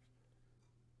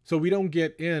 So we don't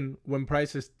get in when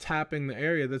price is tapping the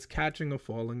area that's catching a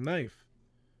falling knife.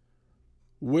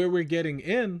 Where we're getting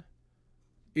in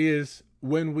is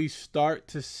when we start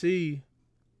to see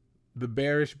the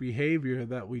bearish behavior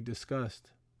that we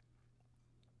discussed.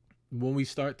 When we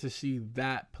start to see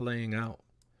that playing out.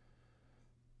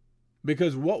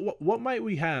 Because what might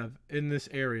we have in this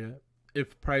area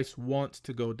if price wants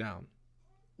to go down?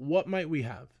 What might we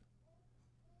have?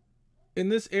 In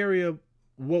this area,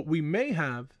 what we may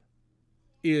have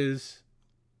is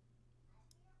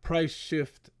price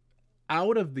shift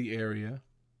out of the area.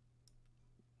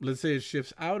 Let's say it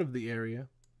shifts out of the area,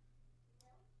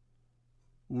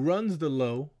 runs the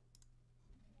low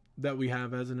that we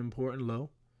have as an important low.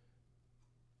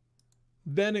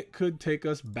 Then it could take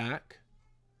us back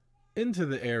into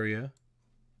the area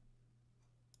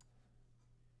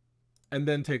and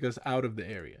then take us out of the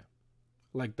area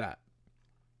like that.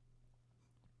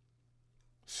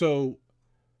 So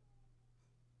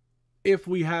if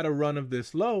we had a run of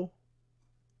this low,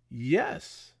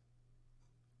 yes,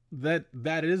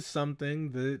 that is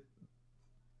something that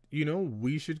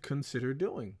we should consider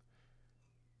doing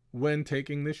when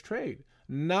taking this trade.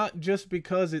 Not just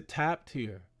because it tapped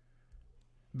here,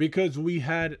 because we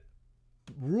had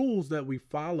rules that we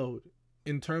followed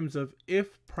in terms of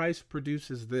if price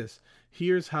produces this,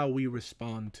 here's how we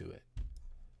respond to it.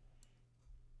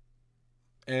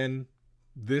 And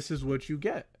this is what you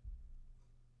get.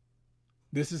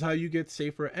 This is how you get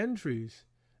safer entries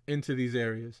into these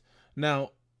areas.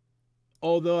 Now,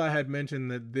 although I had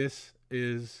mentioned that this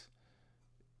is,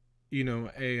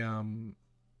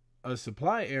 a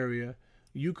supply area,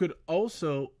 you could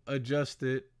also adjust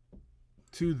it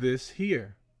to this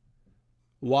here.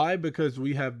 Why? Because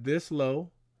we have this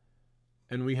low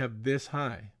and we have this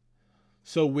high.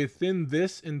 So within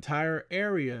this entire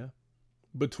area,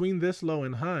 between this low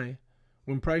and high,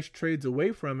 when price trades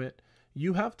away from it,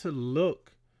 you have to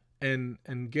look and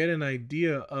get an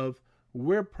idea of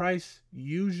where price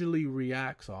usually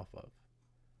reacts off of.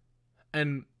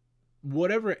 And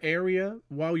whatever area,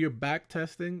 while you're back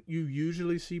testing, you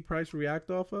usually see price react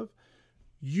off of,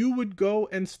 you would go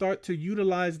and start to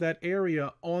utilize that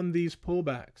area on these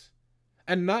pullbacks.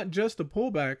 And not just the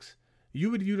pullbacks, you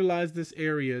would utilize this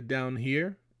area down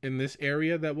here, in this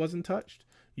area that wasn't touched.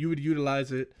 You would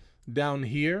utilize it down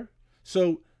here.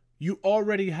 So you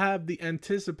already have the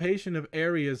anticipation of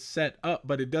areas set up,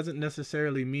 but it doesn't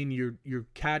necessarily mean you're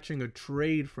catching a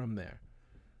trade from there.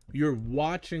 You're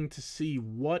watching to see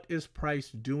what is price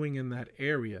doing in that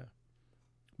area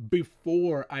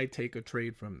before I take a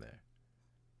trade from there.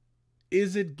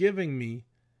 Is it giving me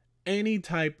any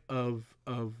type of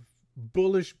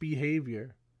bullish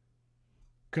behavior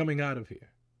coming out of here?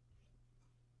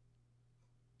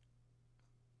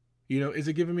 Is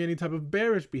it giving me any type of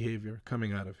bearish behavior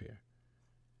coming out of here?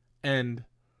 And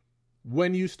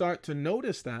when you start to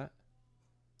notice that,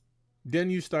 then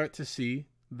you start to see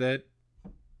that,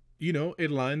 it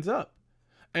lines up.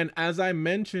 And as I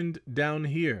mentioned down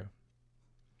here,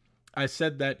 I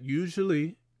said that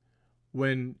usually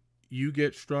when you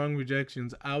get strong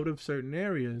rejections out of certain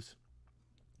areas,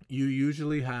 you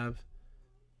usually have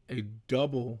a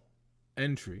double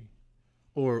entry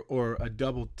or a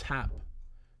double tap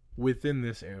within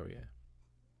this area.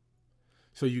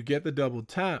 So you get the double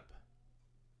tap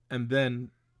and then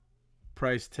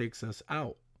price takes us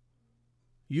out.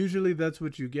 Usually that's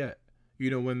what you get.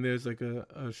 When there's like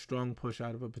a strong push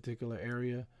out of a particular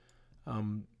area.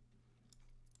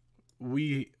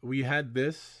 We had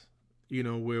this,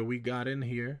 where we got in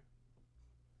here,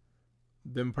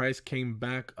 Then price came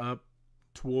back up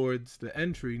towards the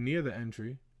entry, near the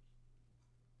entry.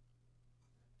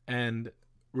 And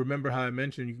remember how I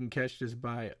mentioned you can catch this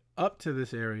buy up to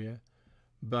this area,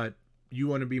 but you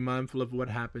want to be mindful of what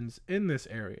happens in this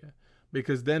area.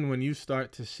 Because then when you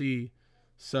start to see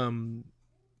some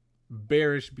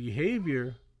bearish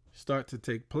behavior start to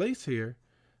take place here,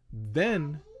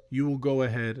 then you will go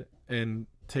ahead and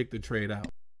take the trade out.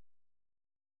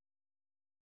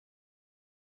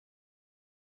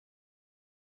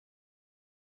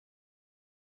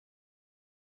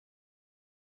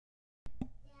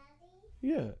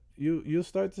 Yeah, you'll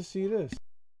start to see this.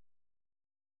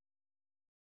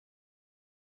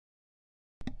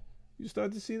 You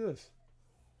start to see this.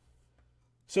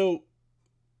 So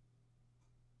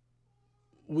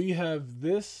we have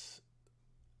this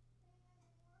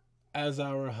as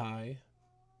our high.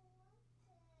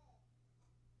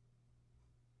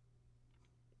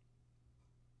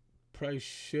 Price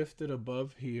shifted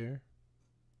above here.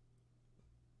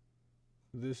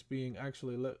 This being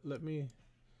actually let me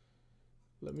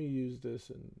use this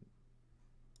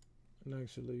and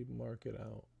actually mark it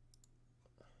out.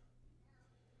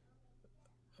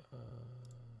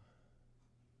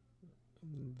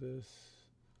 This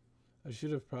I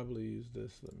should have probably used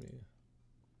this. Let me.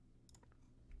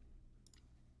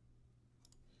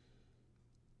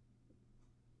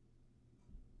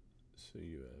 So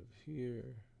you have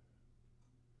here.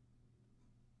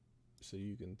 So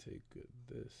you can take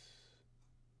this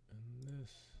and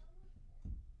this.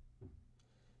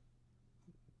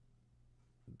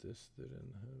 This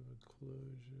didn't have a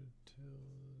closure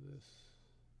till this.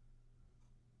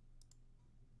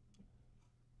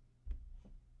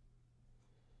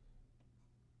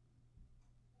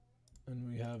 And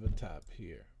we have a tap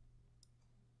here.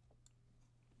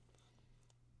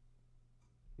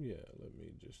 Yeah, let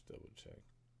me just double check.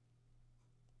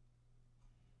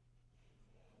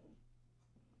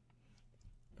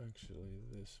 Actually,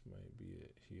 this might be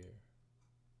it here.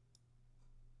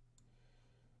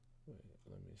 Wait,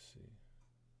 let me see.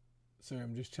 Sorry,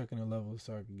 I'm just checking the levels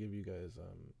so I can give you guys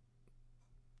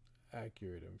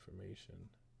accurate information.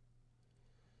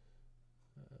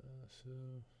 So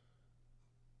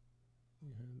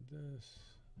you had this.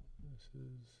 This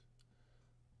is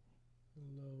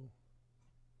the low.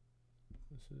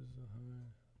 This is the high.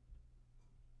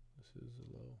 This is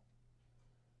the low.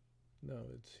 No,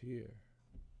 it's here.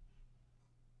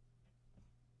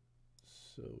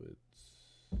 So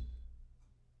it's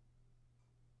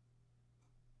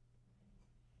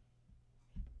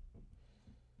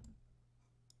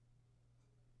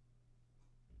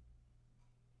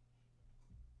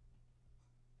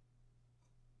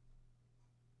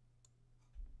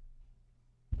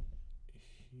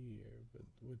here, but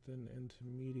within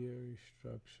intermediary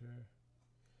structure.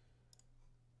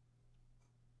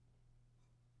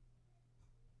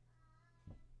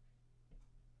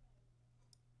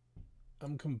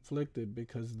 I'm conflicted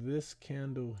because this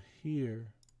candle here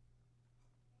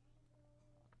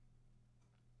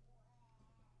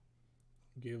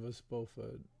gave us both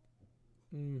a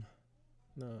no,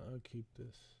 I'll keep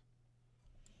this.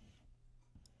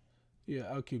 Yeah,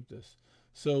 I'll keep this.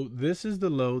 So this is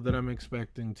the low that I'm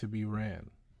expecting to be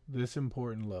ran. This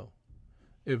important low.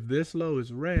 If this low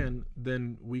is ran,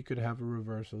 then we could have a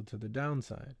reversal to the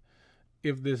downside.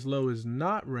 If this low is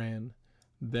not ran,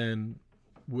 then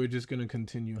we're just going to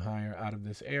continue higher out of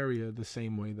this area the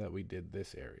same way that we did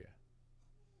this area.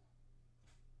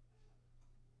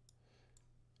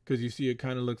 Because you see it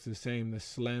kind of looks the same. The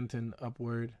slanting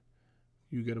upward,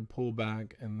 you get a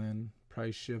pullback and then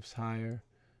price shifts higher.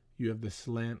 You have the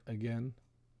slant again,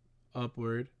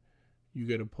 upward. You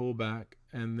get a pullback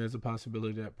and there's a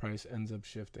possibility that price ends up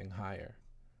shifting higher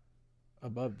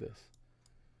above this.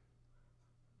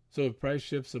 So if price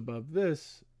shifts above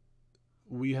this,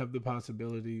 we have the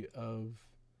possibility of,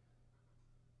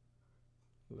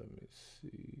 let me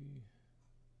see.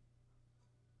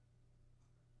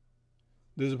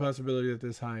 There's a possibility that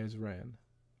this high is ran.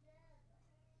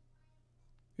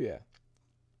 Yeah.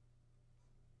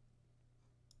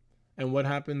 And what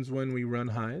happens when we run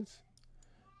highs?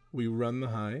 We run the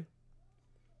high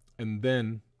and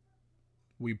then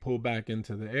we pull back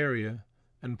into the area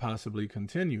and possibly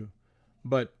continue.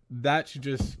 But that's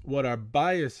just what our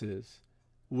bias is.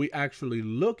 We actually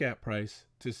look at price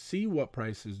to see what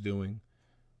price is doing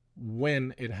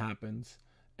when it happens,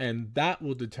 and that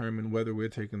will determine whether we're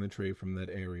taking the trade from that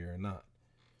area or not.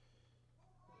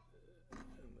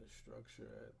 And the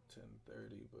structure at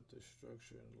 10:30, but the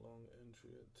structure in long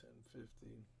entry at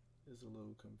 10:50 is a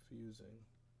little confusing.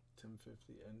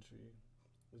 10:50 entry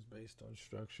is based on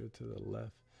structure to the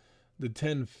left. the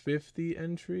 1050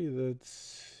 entry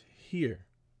that's here.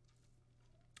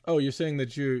 Oh, you're saying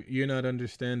that you're not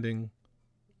understanding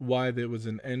why there was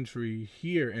an entry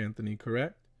here, Anthony,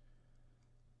 correct?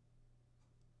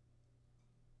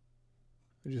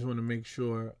 I just want to make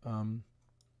sure,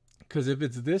 because if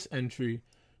it's this entry,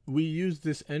 we use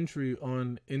this entry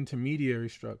on intermediary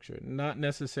structure, not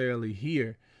necessarily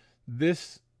here.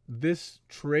 This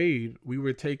trade we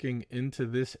were taking into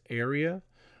this area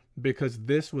because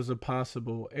this was a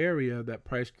possible area that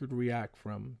price could react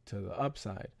from to the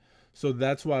upside. So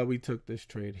that's why we took this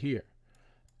trade here.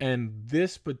 And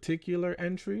this particular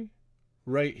entry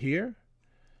right here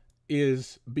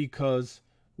is because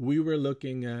we were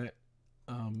looking at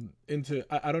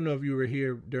I don't know if you were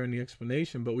here during the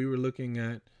explanation, but we were looking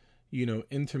at,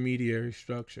 intermediary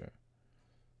structure.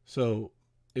 So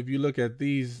if you look at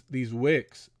these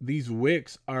wicks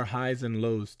are highs and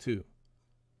lows too.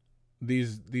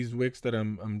 These wicks that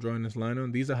I'm drawing this line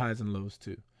on, these are highs and lows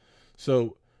too.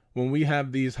 So when we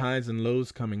have these highs and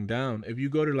lows coming down, if you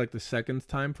go to like the seconds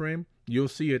time frame, you'll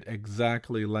see it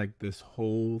exactly like this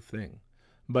whole thing.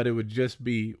 But it would just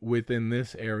be within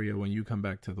this area when you come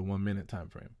back to the 1 minute time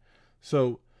frame.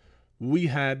 So we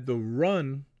had the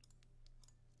run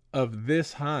of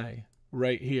this high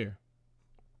right here.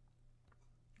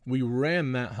 We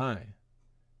ran that high,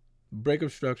 break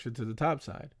of structure to the top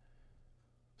side.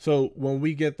 So when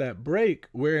we get that break,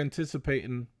 we're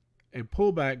anticipating a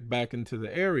pullback back into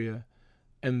the area,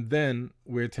 and then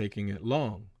we're taking it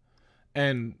long.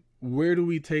 And where do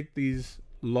we take these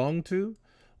long to?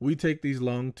 We take these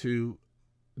longs to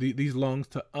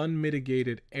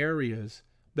unmitigated areas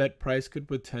that price could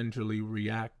potentially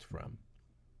react from.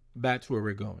 That's where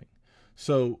we're going.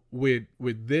 So with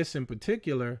this in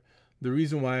particular, the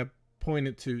reason why I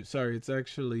pointed to, it's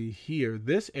actually here,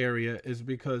 this area, is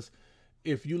because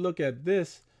if you look at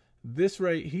this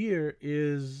right here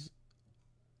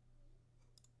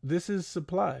this is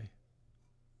supply.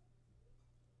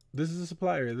 This is a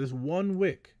supply area. This one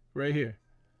wick right here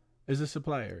is a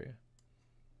supply area.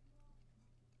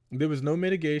 There was no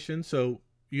mitigation, so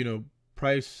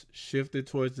price shifted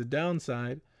towards the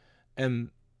downside, and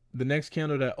the next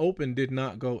candle that opened did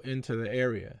not go into the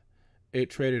area. It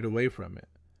traded away from it.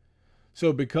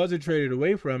 So because it traded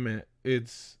away from it,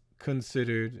 it's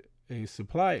considered a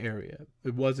supply area.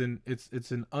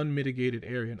 It's an unmitigated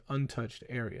area, an untouched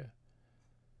area.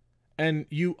 And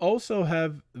you also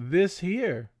have this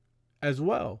here as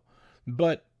well,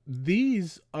 but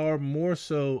these are more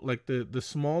so like the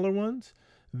smaller ones.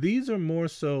 These are more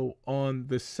so on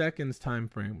the seconds time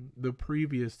frame, the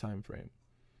previous time frame,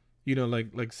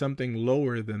 like something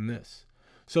lower than this.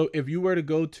 So if you were to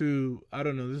go to, I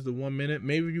don't know, this is the 1 minute,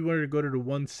 maybe if you were to go to the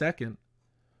 1 second,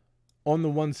 on the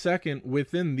 1 second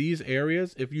within these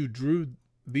areas, if you drew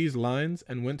these lines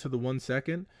and went to the 1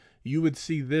 second, you would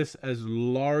see this as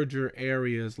larger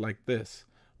areas like this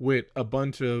with a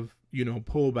bunch of,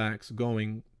 pullbacks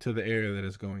going to the area that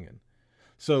it's going in.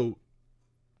 So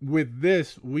with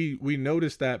this, we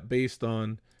noticed that based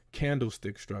on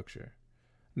candlestick structure,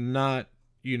 not,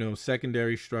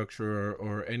 secondary structure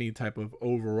or any type of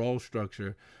overall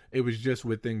structure. It was just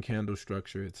within candle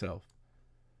structure itself.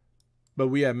 But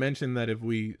we had mentioned that if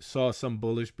we saw some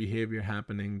bullish behavior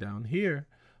happening down here,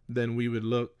 then we would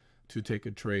look to take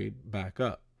a trade back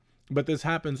up. But this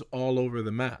happens all over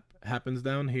the map. Happens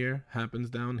down here, happens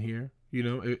down here.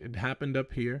 It happened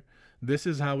up here. This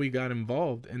is how we got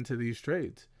involved into these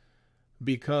trades,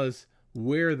 because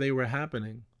where they were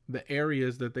happening, the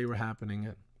areas that they were happening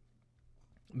in.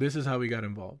 This is how we got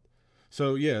involved.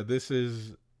 So yeah,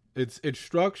 it's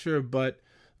structure, but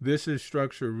this is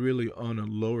structure really on a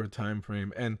lower time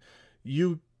frame, and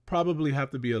you probably have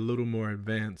to be a little more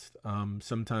advanced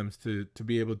sometimes to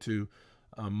be able to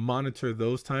monitor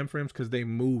those time frames, because they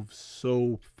move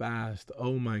so fast.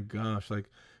 Oh my gosh, like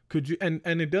could you and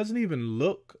it doesn't even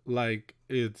look like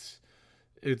it's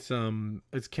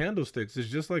candlesticks. It's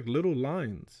just like little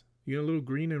lines, little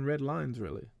green and red lines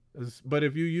really. But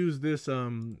if you use this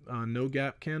no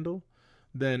gap candle,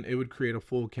 then it would create a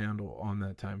full candle on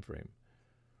that time frame.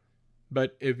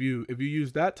 But if you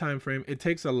use that time frame, it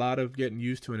takes a lot of getting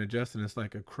used to and adjusting. It's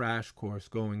like a crash course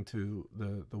going to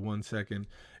the 1 second.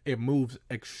 It moves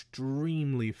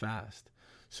extremely fast.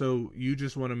 So you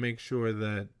just want to make sure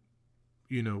that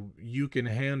you can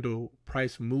handle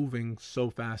price moving so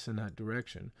fast in that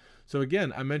direction. So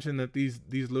again, I mentioned that these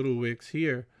little wicks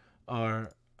here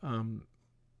are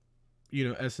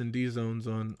S&D zones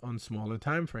on smaller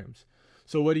time frames.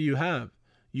 So what do you have?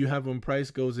 You have when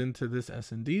price goes into this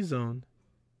S&D zone,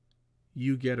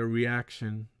 you get a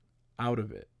reaction out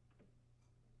of it.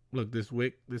 Look,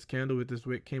 this candle with this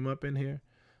wick came up in here.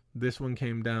 This one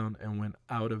came down and went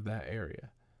out of that area.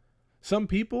 Some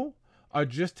people are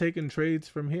just taking trades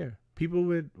from here. People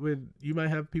with you might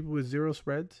have people with zero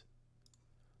spreads.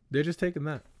 They're just taking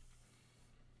that.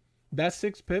 That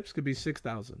 6 pips could be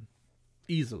 6,000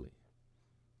 easily.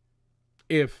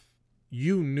 If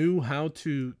you knew how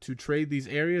to trade these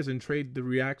areas and trade the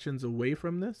reactions away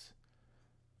from this,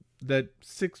 that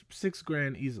six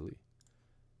grand easily.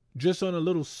 Just on a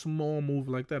little small move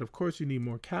like that. Of course, you need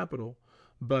more capital,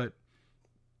 but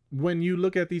when you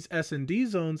look at these S&D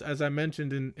zones, as I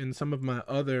mentioned in some of my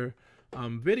other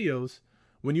videos,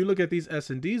 when you look at these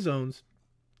S&D zones,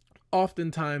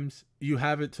 oftentimes you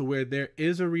have it to where there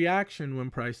is a reaction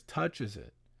when price touches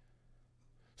it.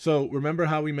 So remember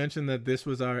how we mentioned that this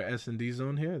was our S&D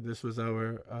zone here? This was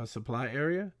our supply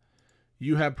area.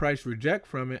 You have price reject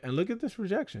from it, and look at this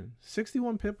rejection,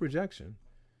 61 pip rejection.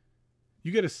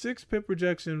 You get a 6 pip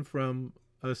rejection from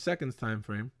a seconds time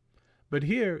frame, but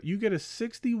here you get a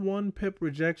 61 pip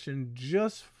rejection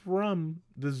just from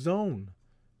the zone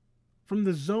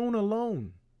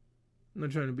alone. I'm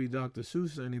not trying to be Dr.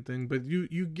 Seuss or anything, but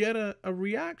you get a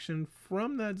reaction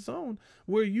from that zone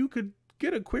where you could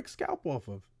get a quick scalp off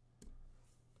of.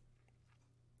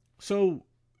 So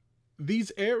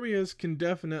these areas can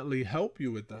definitely help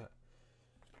you with that.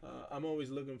 I'm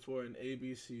always looking for an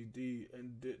ABCD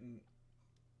and didn't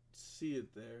see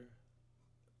it there.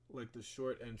 Like the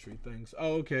short entry things.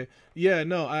 Oh, okay. Yeah,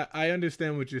 no, I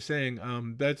understand what you're saying.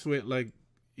 That's what, like,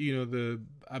 you know,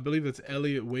 I believe it's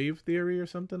Elliott wave theory or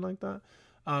something like that.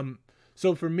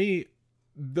 So for me,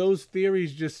 those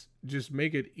theories just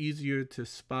make it easier to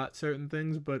spot certain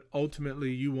things, but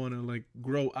ultimately you want to like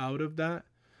grow out of that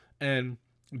and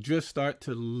just start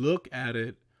to look at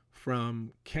it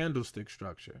from candlestick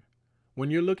structure.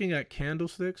 When you're looking at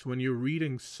candlesticks, when you're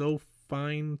reading so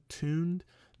fine-tuned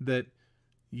that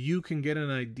you can get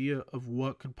an idea of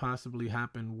what could possibly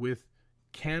happen with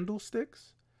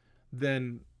candlesticks,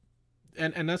 then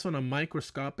and that's on a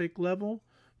microscopic level,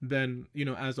 then, you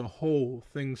know, as a whole,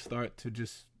 things start to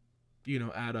just, you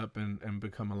know, add up and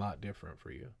become a lot different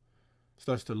for you.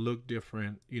 Starts to look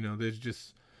different. You know, there's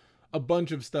just a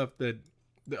bunch of stuff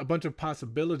a bunch of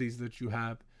possibilities that you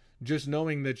have, just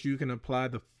knowing that you can apply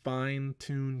the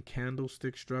fine-tuned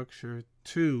candlestick structure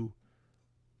to,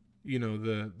 you know,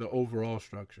 the overall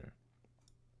structure.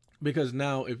 Because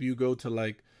now if you go to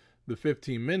like the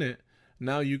 15-minute,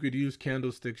 now you could use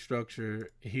candlestick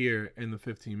structure here in the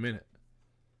 15-minute.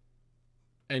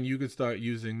 And you could start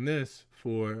using this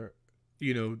for,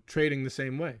 you know, trading the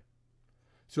same way.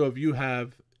 So if you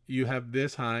have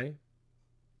this high,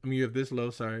 you have this low,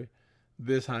 sorry,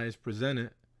 this high is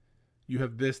presented, you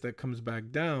have this that comes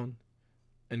back down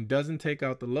and doesn't take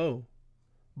out the low,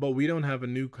 but we don't have a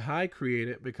new high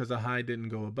created because a high didn't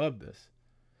go above this.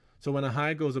 So when a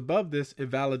high goes above this, it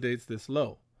validates this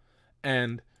low.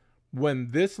 And when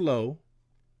this low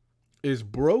is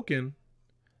broken,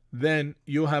 then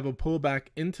you'll have a pullback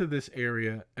into this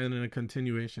area and then a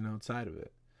continuation outside of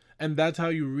it. And that's how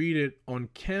you read it on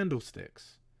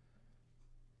candlesticks.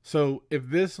 So if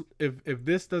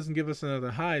this doesn't give us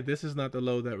another high, this is not the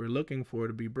low that we're looking for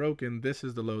to be broken. This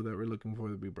is the low that we're looking for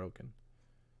to be broken.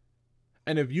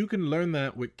 And if you can learn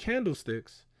that with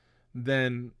candlesticks,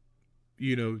 then,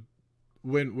 you know,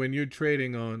 when you're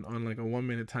trading on like a 1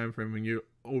 minute time frame and you're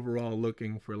overall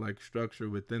looking for like structure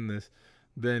within this,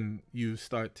 then you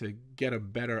start to get a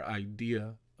better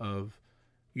idea of,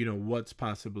 you know, what's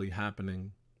possibly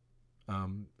happening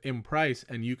in price,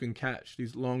 and you can catch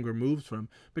these longer moves from,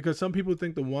 because some people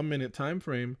think the 1 minute time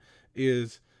frame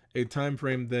is a time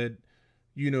frame that,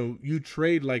 you know, you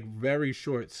trade like very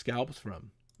short scalps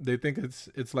from. They think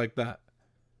it's like that.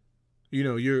 You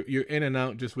know, you're in and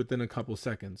out just within a couple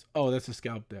seconds. Oh, that's a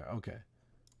scalp there. Okay.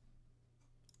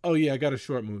 Oh yeah, I got a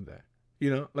short move there.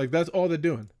 You know, like that's all they're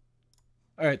doing.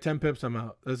 All right, 10 pips, I'm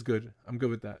out. That's good. I'm good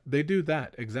with that. They do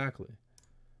that exactly.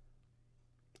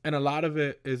 And a lot of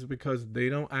it is because they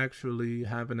don't actually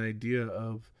have an idea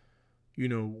of, you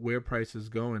know, where price is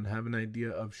going, have an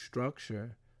idea of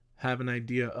structure, have an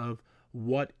idea of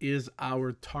what is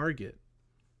our target.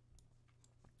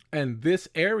 And this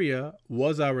area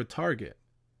was our target.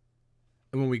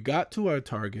 And when we got to our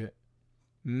target,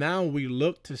 now we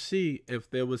look to see if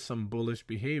there was some bullish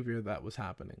behavior that was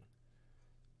happening.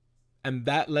 And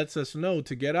that lets us know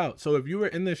to get out. So if you were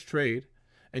in this trade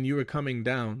and you were coming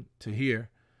down to here,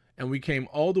 and we came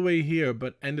all the way here,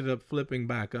 but ended up flipping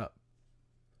back up,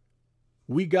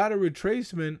 we got a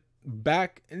retracement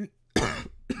back in.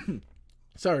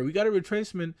 Sorry, we got a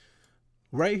retracement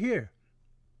right here.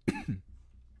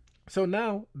 So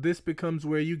now this becomes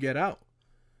where you get out.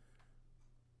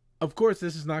 Of course,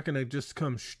 this is not going to just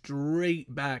come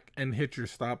straight back and hit your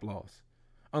stop loss.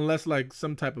 Unless like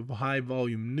some type of high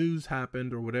volume news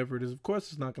happened or whatever it is. Of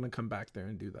course, it's not going to come back there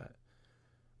and do that.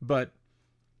 But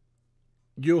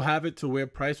you'll have it to where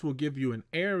price will give you an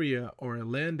area or a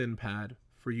landing pad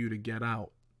for you to get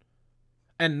out.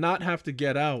 And not have to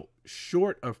get out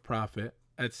short of profit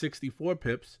at 64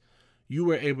 pips. You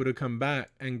were able to come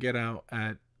back and get out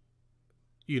at,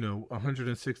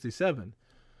 167.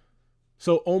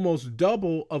 So almost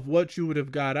double of what you would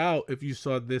have got out if you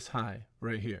saw this high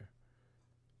right here.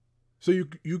 So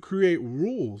you create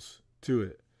rules to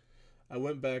it. I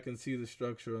went back and see the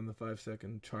structure on the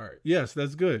 5-second chart. Yes,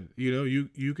 that's good.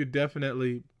 You could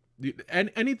definitely,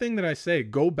 and anything that I say,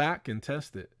 go back and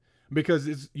test it,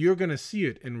 because you're going to see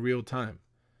it in real time.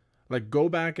 Like, go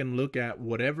back and look at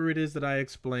whatever it is that I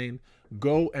explain,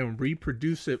 go and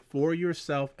reproduce it for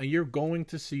yourself, and you're going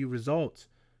to see results.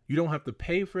 You don't have to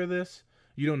pay for this.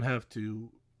 You don't have to,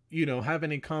 have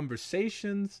any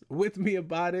conversations with me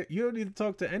about it. You don't need to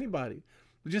talk to anybody.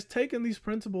 Just taking these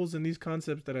principles and these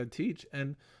concepts that I teach,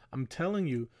 and I'm telling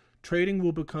you, trading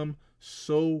will become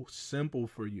so simple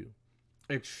for you.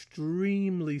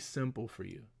 Extremely simple for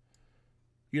you.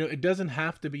 It doesn't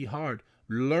have to be hard.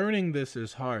 Learning this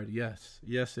is hard. Yes,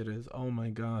 it is. Oh my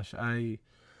gosh. I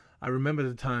remember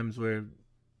the times where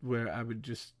I would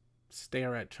just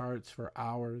stare at charts for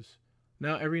hours.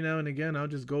 Now, every now and again, I'll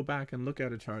just go back and look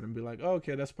at a chart and be like, oh,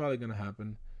 okay, that's probably going to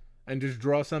happen. And just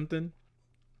draw something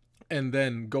and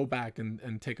then go back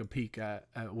and take a peek at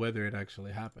whether it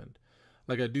actually happened.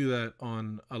 Like, I do that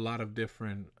on a lot of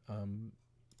different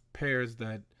pairs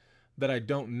that I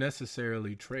don't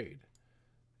necessarily trade.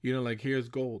 Like here's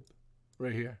gold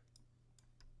right here.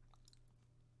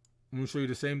 I'm going to show you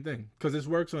the same thing, because this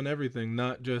works on everything,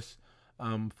 not just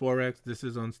Forex. This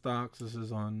is on stocks. This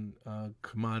is on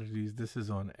commodities. This is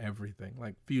on everything,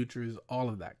 like futures, all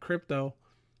of that. Crypto,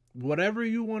 whatever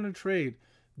you want to trade,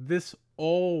 this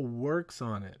all works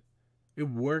on it. It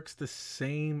works the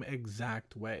same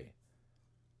exact way.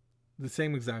 The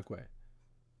same exact way.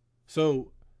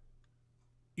 So,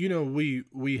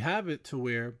 we have it to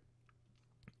where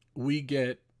we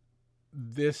get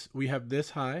this, we have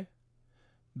this high,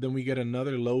 then we get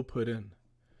another low put in.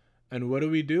 And what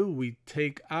do? We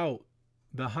take out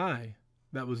the high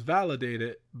that was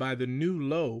validated by the new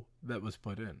low that was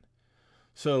put in.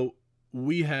 So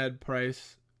we had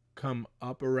price come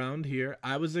up around here.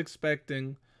 I was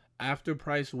expecting, after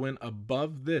price went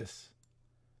above this,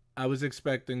 I was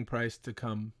expecting price to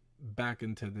come back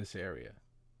into this area.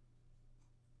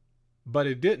 But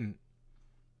it didn't.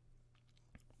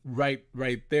 Right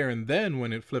there and then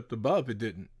when it flipped above, it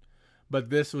didn't. But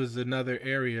this was another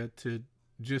area to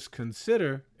just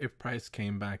consider if price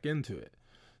came back into it.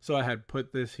 So I had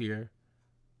put this here,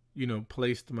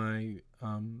 placed my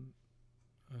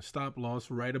stop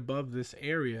loss right above this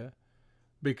area,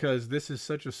 because this is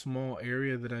such a small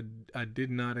area that I did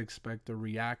not expect a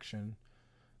reaction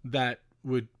that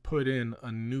would put in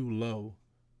a new low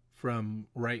from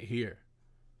right here.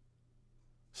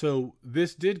 So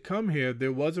this did come here.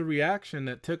 There was a reaction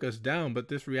that took us down, but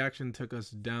this reaction took us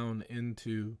down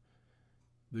into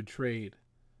the trade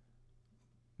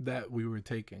that we were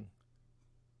taking.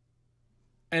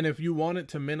 And if you wanted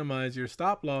to minimize your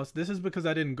stop loss, this is because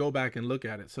I didn't go back and look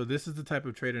at it. So this is the type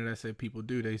of trading that I say people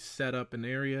do. They set up an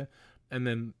area and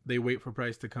then they wait for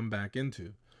price to come back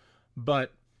into.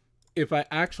 But if I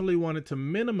actually wanted to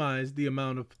minimize the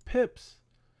amount of pips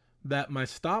that my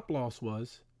stop loss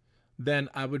was, then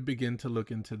I would begin to look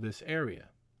into this area.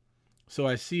 So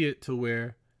I see it to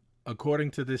where, according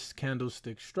to this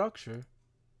candlestick structure,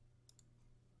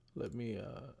 let me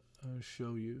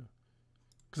show you,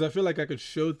 because I feel like I could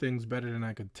show things better than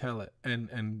I could tell it,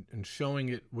 and showing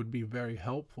it would be very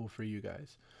helpful for you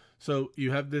guys. So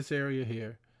you have this area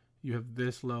here, you have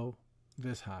this low,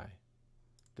 this high,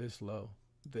 this low,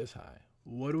 this high.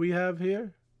 What do we have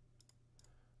here?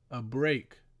 A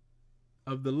break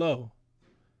of the low.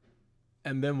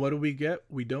 And then what do we get?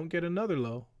 We don't get another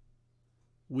low.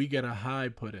 We get a high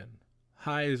put in.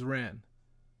 High is ran.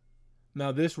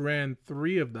 Now this ran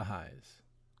 3 of the highs.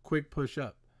 Quick push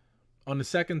up. On the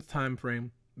second time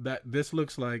frame, this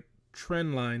looks like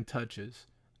trend line touches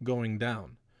going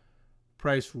down.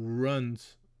 Price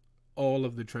runs all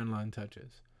of the trend line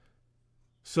touches.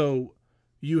 So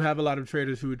you have a lot of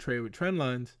traders who would trade with trend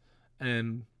lines,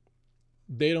 and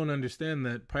they don't understand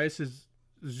that price is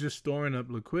just storing up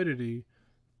liquidity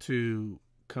to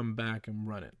come back and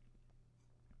run it.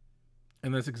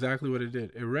 And that's exactly what it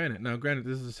did. It ran it. Now, granted,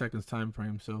 this is the second time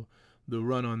frame, so the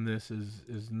run on this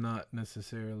is not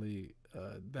necessarily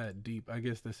that deep. I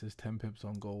guess this is 10 pips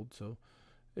on gold, so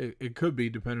It could be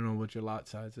depending on what your lot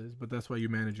size is, but that's why you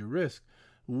manage your risk.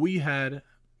 We had,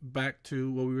 back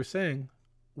to what we were saying,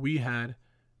 we had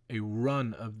a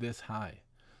run of this high.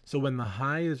 So when the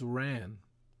high is ran,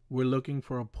 we're looking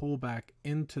for a pullback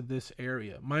into this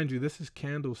area. Mind you, this is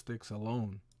candlesticks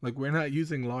alone. Like, we're not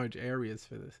using large areas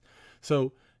for this.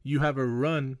 So you have a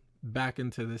run back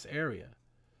into this area.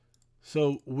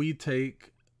 So we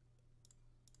take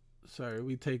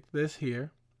this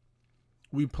here.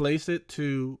 We place it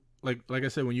to, like I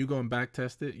said, when you go and back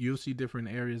test it, you'll see different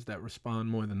areas that respond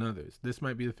more than others. This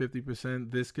might be the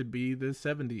 50%. This could be the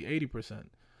 70, 80%.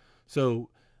 So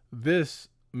this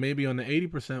maybe on the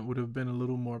 80% would have been a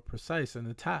little more precise in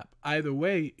the tap. Either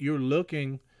way, you're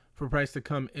looking for price to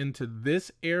come into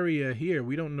this area here.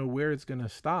 We don't know where it's going to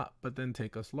stop, but then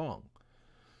take us long.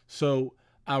 So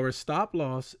our stop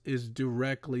loss is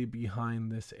directly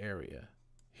behind this area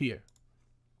here.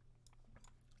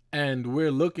 And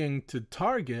we're looking to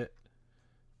target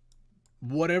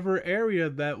whatever area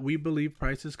that we believe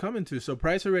price is coming to. So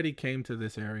price already came to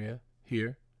this area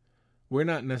here. We're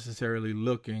not necessarily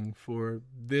looking for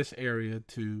this area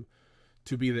to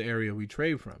be the area we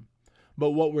trade from.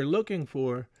 But what we're looking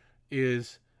for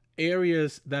is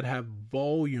areas that have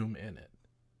volume in it.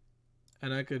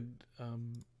 And I could,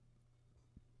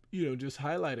 just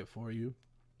highlight it for you.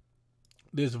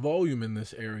 There's volume in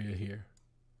this area here.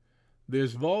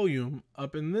 There's volume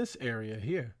up in this area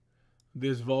here.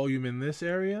 There's volume in this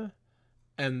area.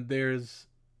 And there's,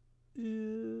 I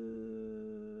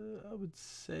would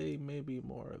say maybe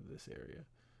more of this area.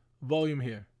 Volume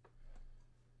here.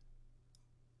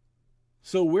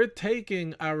 So we're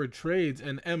taking our trades,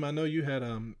 and Em, I know you had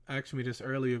asked me this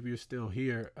earlier if you're still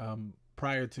here,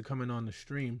 prior to coming on the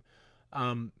stream.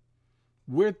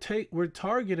 We're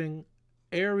targeting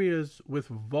areas with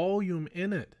volume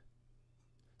in it.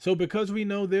 So because we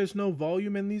know there's no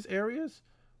volume in these areas,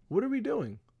 what are we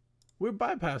doing? We're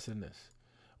bypassing this.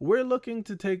 We're looking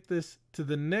to take this to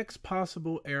the next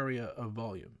possible area of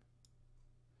volume.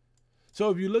 So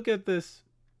if you look at this,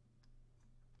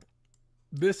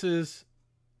 this is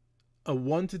a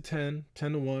 1 to 10,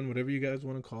 10 to 1, whatever you guys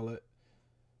want to call it.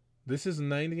 This is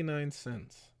 99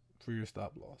 cents for your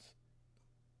stop loss.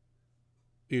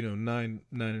 You know,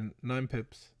 9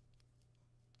 pips.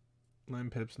 9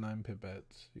 pips, 9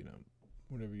 pipettes,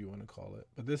 whatever you want to call it.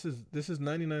 But this is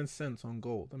 99 cents on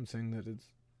gold. I'm saying that it's,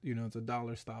 it's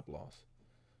 $1 stop loss.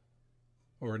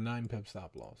 Or a 9 pip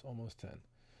stop loss, almost 10.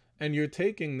 And you're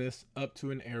taking this up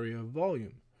to an area of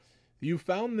volume. You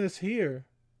found this here,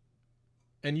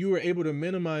 and you were able to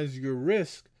minimize your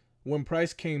risk when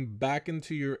price came back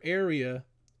into your area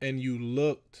and you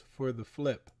looked for the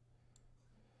flip.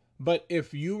 But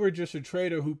if you were just a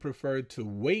trader who preferred to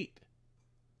wait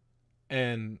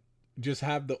and just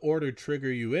have the order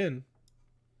trigger you in,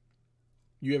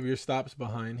 you have your stops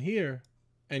behind here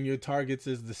and your targets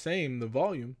is the same, the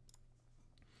volume.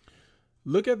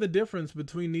 Look at the difference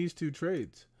between these two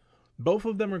trades. Both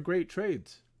of them are great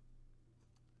trades.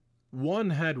 One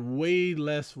had way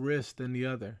less risk than the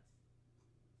other.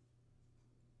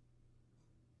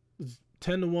 It's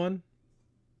 10 to 1.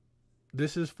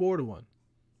 This is 4 to 1.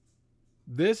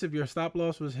 This, if your stop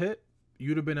loss was hit,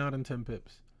 you'd have been out in 10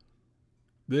 pips.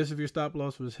 This, if your stop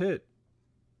loss was hit,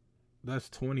 that's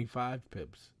 25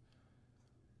 pips.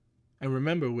 And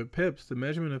remember, with pips, the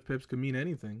measurement of pips could mean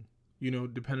anything,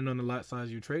 depending on the lot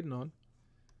size you're trading on.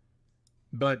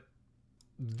 But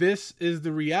this is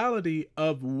the reality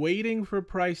of waiting for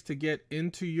price to get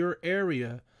into your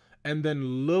area and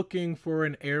then looking for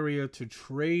an area to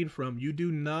trade from. You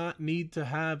do not need to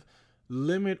have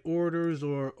limit orders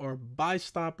or buy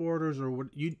stop orders, or what.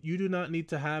 You do not need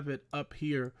to have it up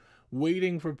here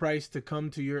waiting for price to come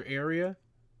to your area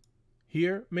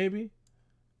here maybe,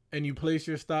 and you place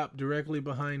your stop directly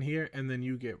behind here, and then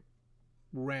you get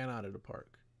ran out of the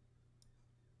park.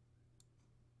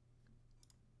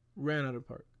 Ran out of the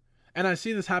park. And I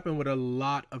see this happen with a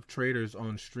lot of traders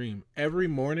on stream. Every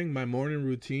morning, my morning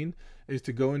routine is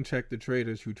to go and check the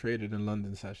traders who traded in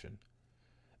London session.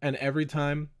 And every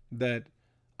time that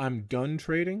I'm done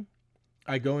trading,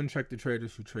 I go and check the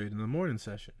traders who trade in the morning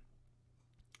session.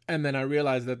 And then I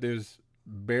realize that there's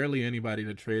barely anybody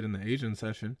to trade in the Asian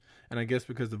session. And I guess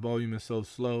because the volume is so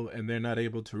slow and they're not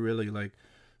able to really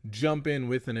jump in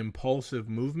with an impulsive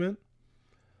movement.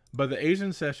 But the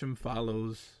Asian session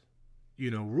follows,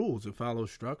 rules. It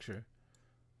follows structure.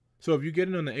 So if you get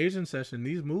in on the Asian session,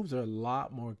 these moves are a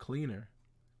lot more cleaner.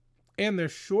 And they're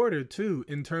shorter too,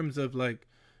 in terms of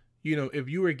if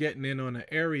you were getting in on an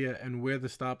area and where the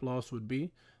stop loss would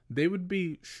be, they would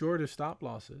be shorter stop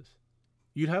losses.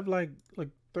 You'd have like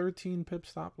 13 pip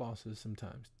stop losses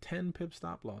sometimes, 10 pip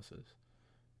stop losses.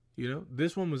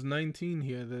 This one was 19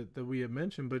 here that we had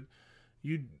mentioned, but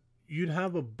you'd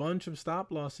have a bunch of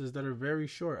stop losses that are very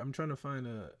short. I'm trying to find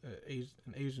an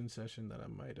Asian session that I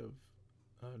might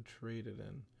have traded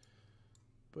in,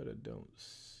 but I don't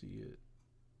see it.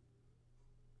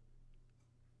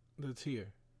 That's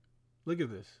here. Look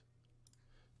at this.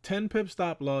 10 pip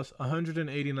stop loss,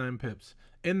 189 pips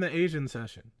in the Asian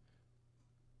session.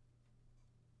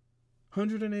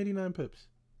 189 pips.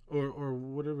 Or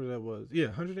whatever that was. Yeah,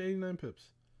 189 pips.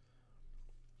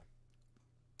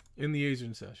 In the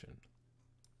Asian session.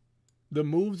 The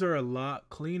moves are a lot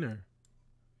cleaner.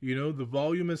 The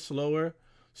volume is slower.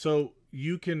 So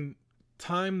you can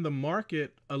time the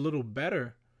market a little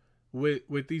better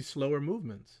with these slower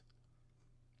movements.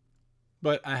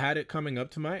 But I had it coming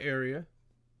up to my area,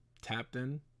 tapped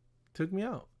in, took me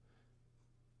out.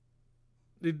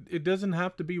 It doesn't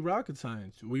have to be rocket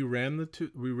science. We ran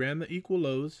the equal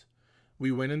lows.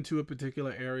 We went into a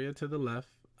particular area to the left.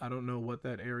 I don't know what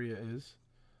that area is.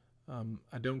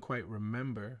 I don't quite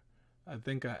remember. I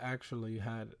think I actually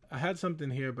had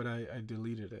something here, but I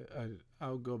deleted it.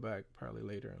 I'll go back probably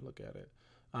later and look at it.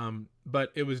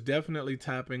 But it was definitely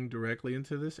tapping directly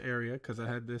into this area because I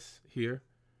had this here,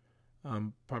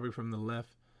 probably from the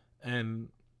left, and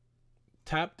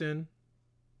tapped in.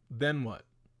 Then what?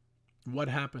 What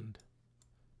happened?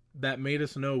 That made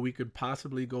us know we could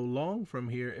possibly go long from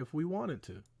here if we wanted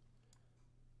to.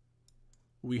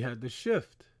 We had the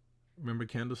shift. Remember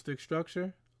candlestick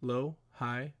structure? Low,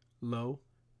 high, low,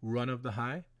 run of the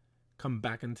high, come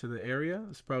back into the area.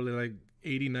 It's probably like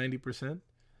 80-90%,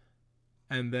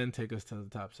 and then take us to the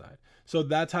top side. So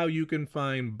that's how you can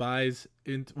find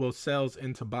sells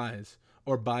into buys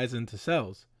or buys into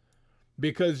sells,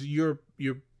 because you're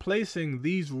placing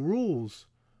these rules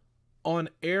on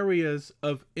areas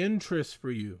of interest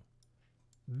for you.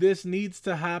 This needs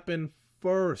to happen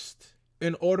first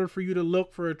in order for you to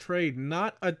look for a trade,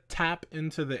 not a tap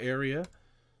into the area.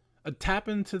 A tap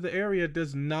into the area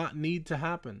does not need to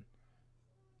happen.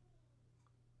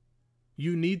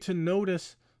 You need to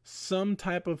notice some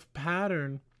type of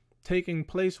pattern taking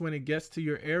place when it gets to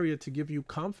your area to give you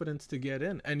confidence to get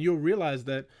in. And you'll realize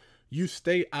that you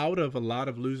stay out of a lot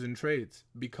of losing trades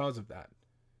because of that.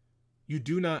 You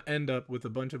do not end up with a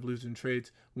bunch of losing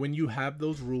trades when you have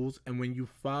those rules and when you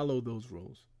follow those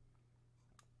rules.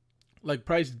 Like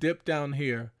price dipped down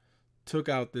here, took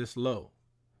out this low,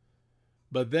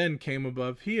 but then came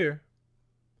above here.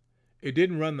 It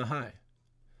didn't run the high.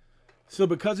 So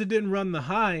because it didn't run the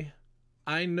high,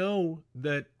 I know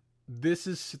that this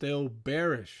is still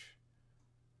bearish.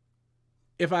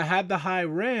 If I had the high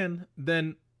ran,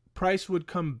 then price would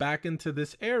come back into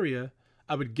this area.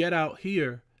 I would get out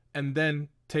here and then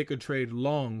take a trade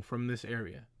long from this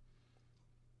area.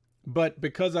 But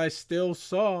because I still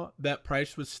saw that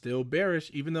price was still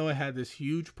bearish, even though it had this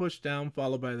huge push down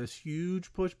followed by this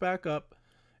huge push back up,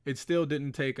 it still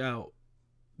didn't take out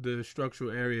the structural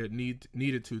area it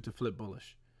needed to flip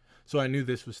bullish. So I knew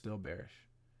this was still bearish.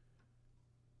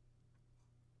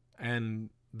 And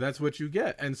that's what you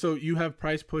get. And so you have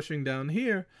price pushing down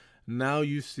here. Now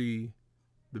you see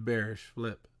the bearish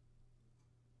flip.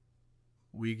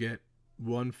 We get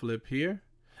one flip here.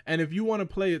 And if you want to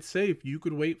play it safe, you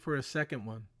could wait for a second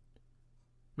one.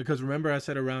 Because remember I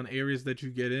said around areas that you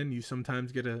get in, you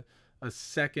sometimes get a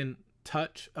second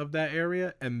touch of that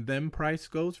area and then price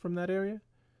goes from that area.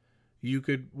 You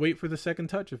could wait for the second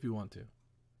touch if you want to.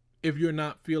 If you're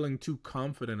not feeling too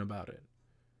confident about it,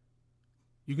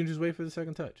 you can just wait for the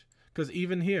second touch. Because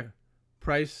even here,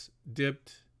 price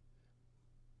dipped.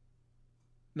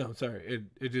 No, sorry.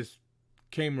 It just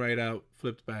came right out,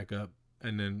 flipped back up,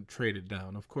 and then traded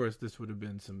down. Of course, this would have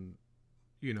been some,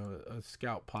 a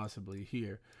scalp possibly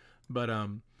here. But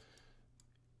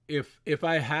if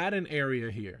I had an area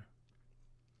here,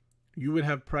 you would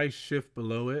have price shift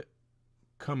below it,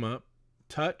 come up,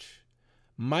 touch,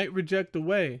 might reject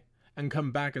away, and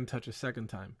come back and touch a second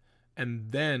time,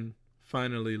 and then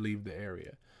finally leave the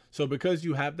area. So because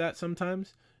you have that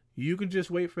sometimes, you can just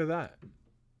wait for that.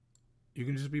 You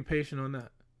can just be patient on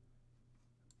that.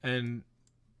 And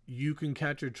you can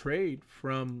catch a trade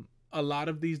from a lot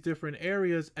of these different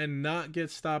areas and not get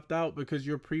stopped out because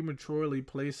you're prematurely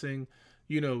placing,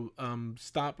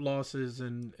 stop losses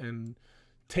and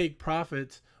take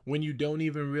profits when you don't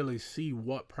even really see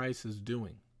what price is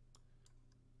doing.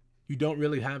 You don't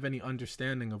really have any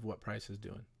understanding of what price is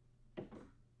doing.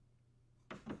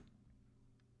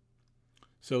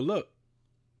 So look,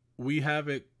 we have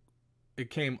it. It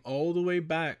came all the way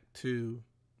back to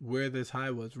where this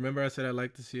high was. Remember I said I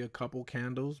like to see a couple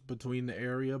candles between the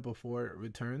area before it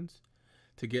returns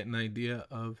to get an idea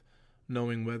of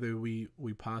knowing whether we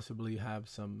possibly have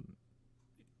some,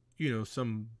 you know,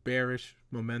 some bearish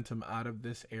momentum out of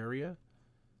this area.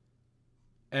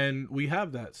 And we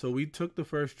have that. So we took the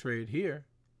first trade here,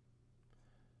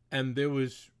 and there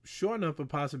was sure enough a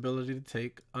possibility to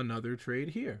take another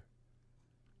trade here.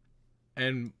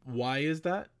 And why is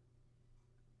that?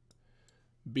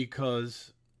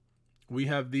 Because we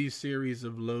have these series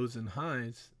of lows and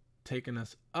highs taking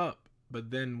us up,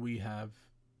 but then we have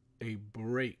a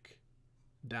break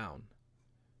down.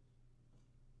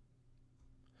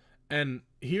 And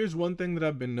here's one thing that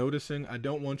I've been noticing. I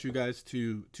don't want you guys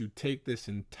to take this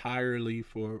entirely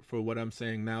for what I'm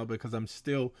saying now, because I'm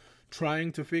still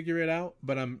trying to figure it out,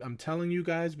 but I'm telling you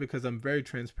guys because I'm very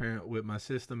transparent with my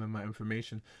system and my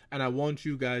information, and I want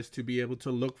you guys to be able to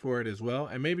look for it as well.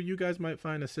 And maybe you guys might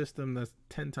find a system that's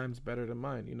 10 times better than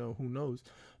mine, you know, who knows.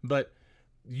 But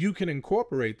you can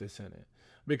incorporate this in it,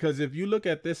 because if you look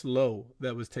at this low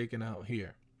that was taken out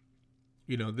here,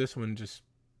 you know, this one just,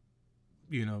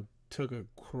 you know, took a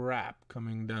crap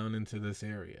coming down into this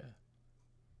area,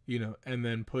 you know, and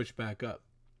then push back up.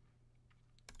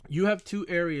 You have two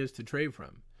areas to trade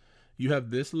from. You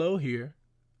have this low here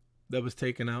that was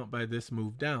taken out by this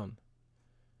move down.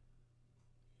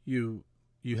 You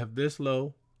have this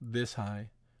low, this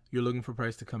high. You're looking for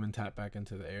price to come and tap back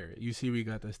into the area. You see we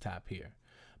got this tap here.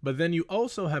 But then you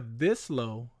also have this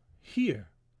low here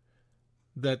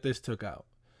that this took out.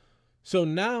 So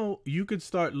now you could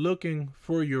start looking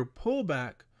for your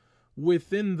pullback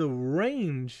within the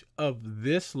range of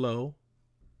this low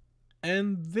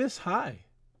and this high,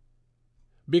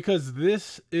 because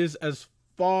this is as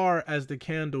far as the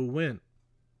candle went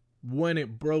when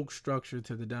it broke structure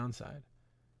to the downside.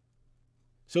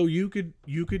 So you could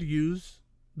use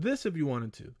this if you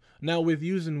wanted to. Now with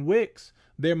using wicks,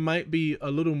 there might be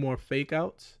a little more fake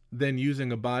outs than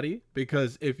using a body,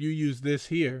 because if you use this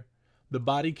here, the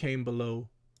body came below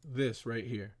this right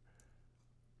here.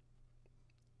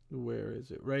 Where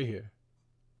is it? Right here.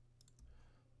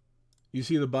 You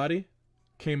see the body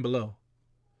came below.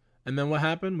 And then what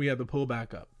happened? We had the pull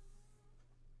back up.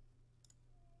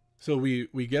 So we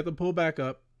get the pull back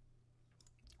up.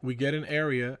 We get an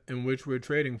area in which we're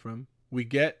trading from. We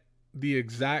get the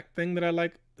exact thing that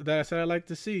I said I like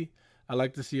to see. I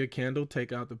like to see a candle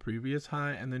take out the previous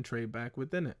high and then trade back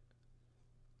within it.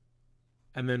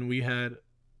 And then we had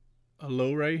a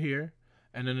low right here,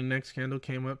 and then the next candle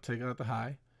came up, take out the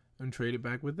high, and traded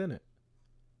back within it.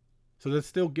 So that's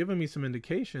still giving me some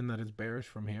indication that it's bearish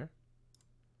from here.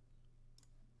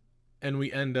 And we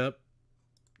end up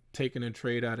taking a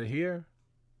trade out of here,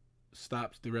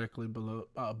 stops directly below,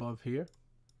 above here.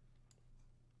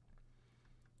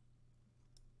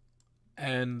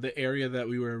 And the area that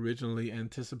we were originally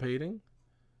anticipating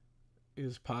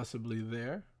is possibly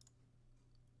there.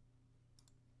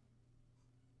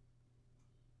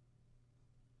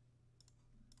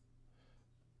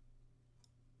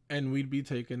 And we'd be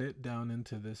taking it down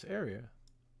into this area,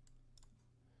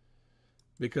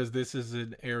 because this is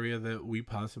an area that we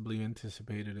possibly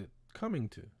anticipated it coming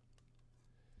to.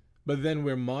 But then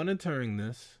we're monitoring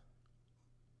this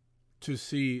to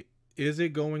see, is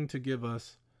it going to give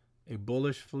us a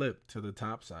bullish flip to the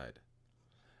top side?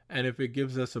 And if it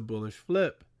gives us a bullish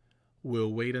flip,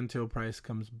 we'll wait until price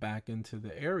comes back into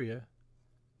the area,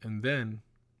 and then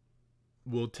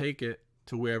we'll take it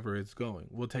to wherever it's going.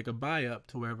 We'll take a buy up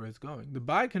to wherever it's going. The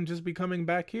buy can just be coming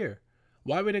back here.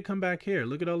 Why would it come back here?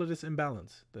 Look at all of this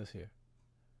imbalance that's here.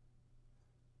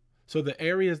 So the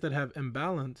areas that have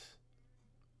imbalance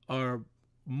are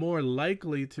more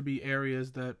likely to be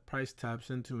areas that price taps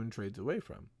into and trades away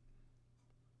from.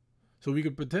 So we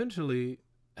could potentially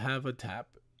have a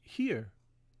tap here,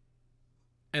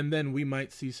 and then we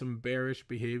might see some bearish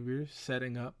behavior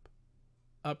setting up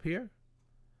here,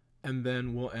 and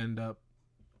then we'll end up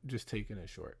just taking it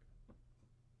short.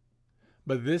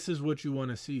 But this is what you want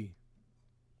to see.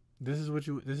 This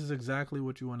is exactly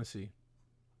what you want to see.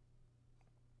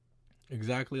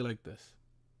 Exactly like this.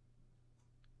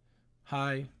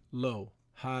 High, low,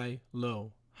 high,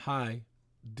 low, high,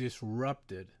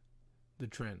 disrupted the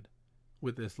trend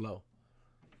with this low.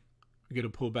 We get a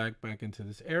pull back into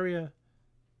this area,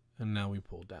 and now we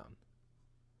pull down.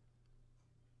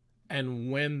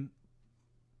 And when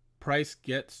price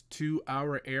gets to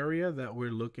our area that we're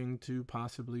looking to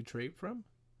possibly trade from,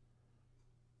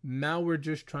 now we're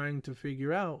just trying to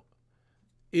figure out,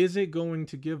 is it going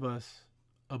to give us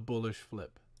a bullish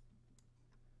flip?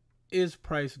 Is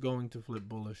price going to flip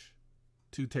bullish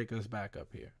to take us back up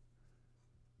here?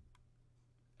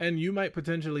 And you might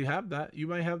potentially have that. You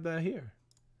might have that here.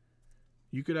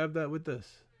 You could have that with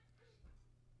this.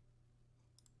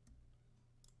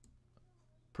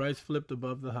 price flipped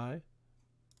above the high,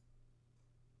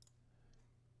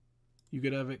 you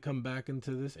could have it come back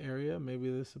into this area,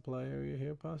 maybe this supply area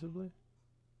here possibly.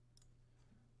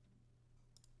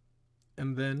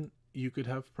 And then you could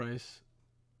have price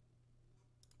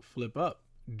flip up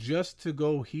just to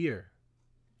go here.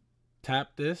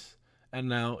 Tap this, and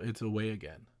now it's away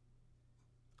again.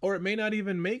 Or it may not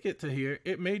even make it to here.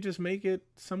 It may just make it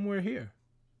somewhere here,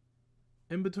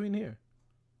 in between here.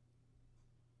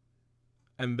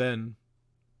 And then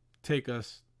take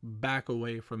us back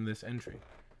away from this entry.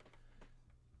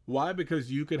 Why?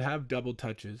 Because you could have double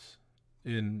touches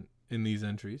in these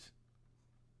entries.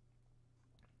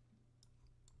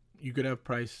 You could have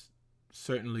price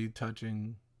certainly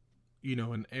touching, you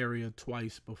know, an area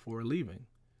twice before leaving.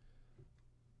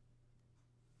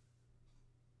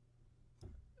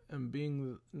 And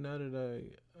being, now that I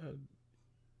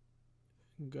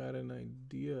got an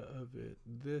idea of it,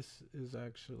 this is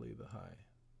actually the high.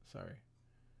 Sorry.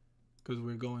 Because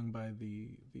we're going by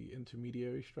the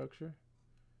intermediary structure.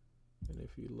 And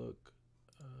if you look,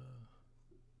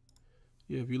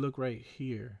 yeah, if you look right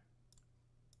here,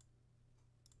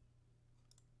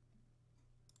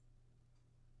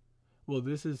 well,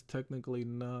 this is technically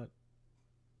not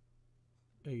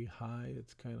a high.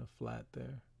 It's kind of flat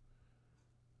there.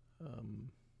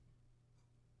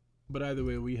 But either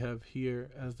way, we have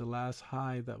here as the last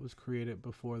high that was created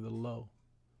before the low.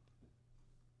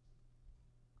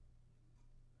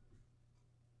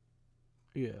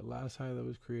 Yeah, last high that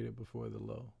was created before the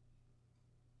low.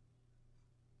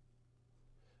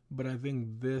 But I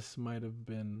think this might have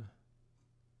been,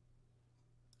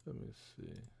 let me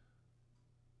see.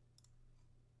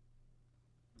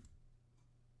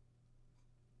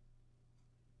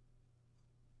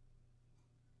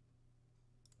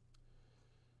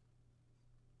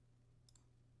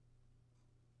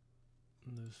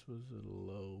 This was a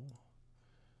low.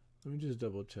 Let me just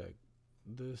double check.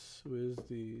 This was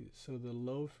so the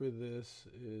low for this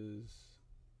is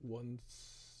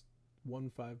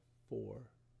 154.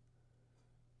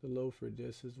 The low for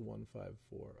this is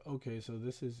 154. Okay, so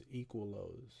this is equal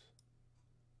lows.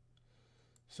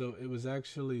 So it was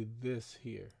actually this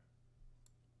here.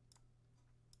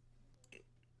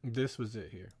 This was it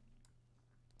here.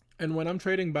 And when I'm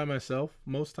trading by myself,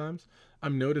 most times,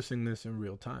 I'm noticing this in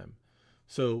real time.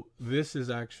 So this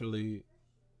is actually,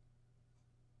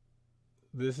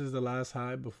 this is the last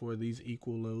high before these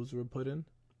equal lows were put in,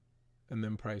 and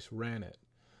then price ran it.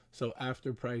 So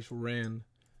after price ran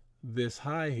this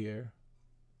high here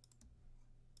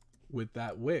with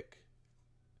that wick,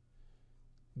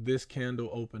 this candle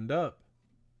opened up,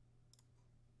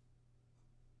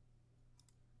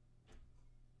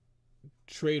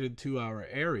 traded to our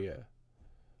area.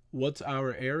 What's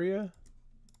our area?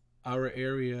 Our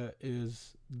area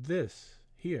is this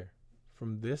here,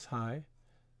 from this high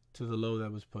to the low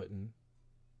that was put in,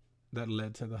 that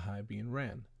led to the high being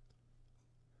ran.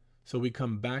 So we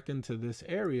come back into this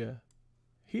area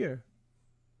here,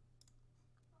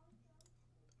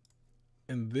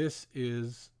 and this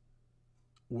is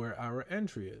where our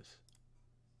entry is.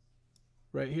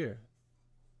 Right here.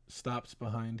 Stops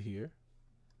behind here.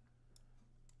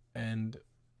 And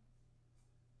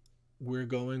we're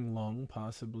going long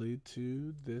possibly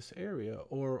to this area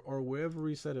or wherever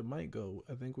we said it might go.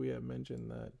 I think we had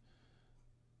mentioned that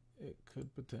it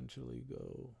could potentially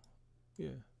go,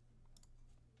 yeah,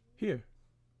 here.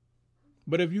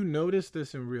 But if you notice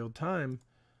this in real time,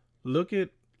 look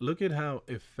at how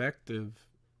effective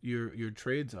your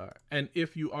trades are. And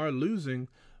if you are losing,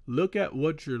 look at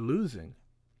what you're losing.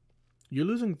 You're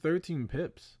losing 13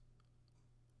 pips.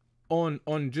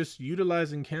 On just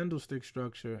utilizing candlestick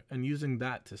structure and using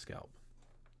that to scalp.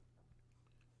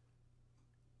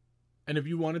 And if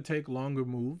you want to take longer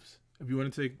moves, if you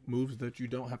want to take moves that you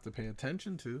don't have to pay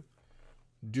attention to,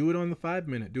 do it on the 5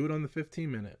 minute, do it on the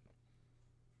 15 minute.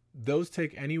 Those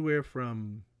take anywhere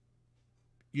from,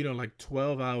 you know, like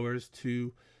 12 hours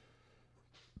to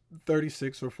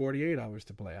 36 or 48 hours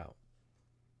to play out.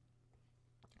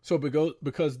 So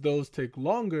because those take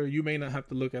longer, you may not have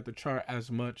to look at the chart as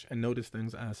much and notice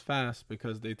things as fast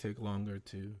because they take longer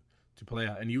to play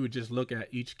out. And you would just look at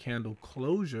each candle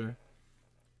closure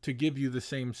to give you the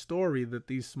same story that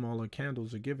these smaller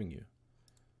candles are giving you.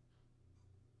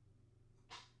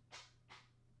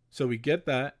 So we get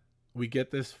that. We get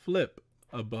this flip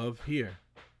above here.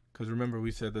 Because remember,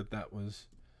 we said that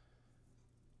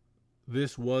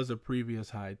this was a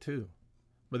previous high too.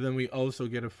 But then we also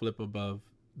get a flip above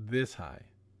this high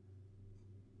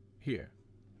here.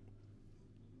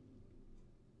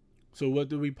 So what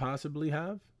do we possibly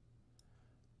have?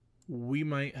 We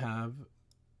might have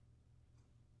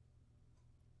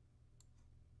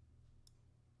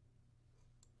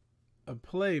a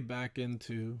play back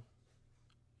into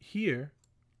here,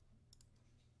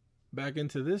 back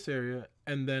into this area,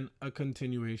 and then a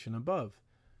continuation above.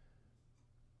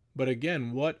 But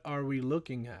again, what are we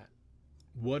looking at?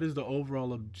 What is the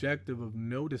overall objective of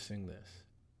noticing this?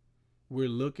 We're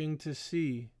looking to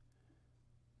see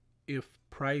if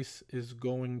price is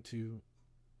going to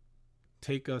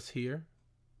take us here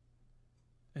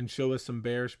and show us some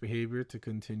bearish behavior to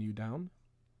continue down,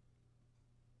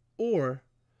 or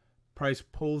price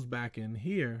pulls back in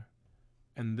here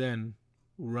and then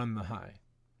run the high.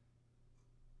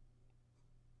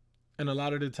 And a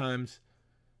lot of the times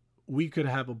we could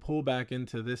have a pullback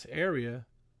into this area,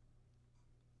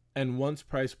 and once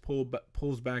price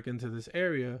pulls back into this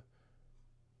area,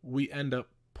 we end up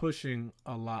pushing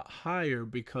a lot higher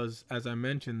because, as I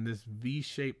mentioned, this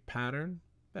V-shaped pattern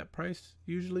that price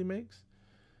usually makes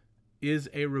is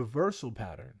a reversal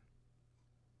pattern.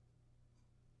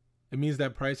 It means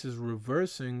that price is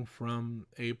reversing from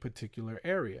a particular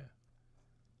area.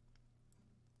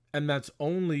 And that's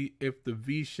only if the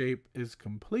V shape is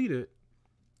completed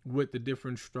with the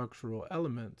different structural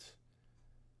elements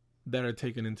that are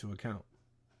taken into account.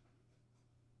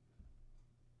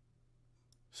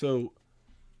 So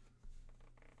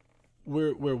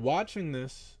we're watching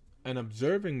this and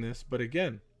observing this, but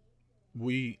again,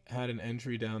 we had an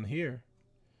entry down here,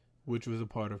 which was a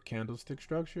part of candlestick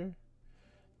structure.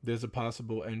 There's a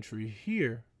possible entry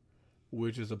here,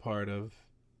 which is a part of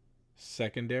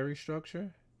secondary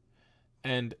structure.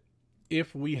 And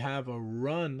if we have a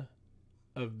run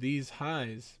of these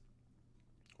highs,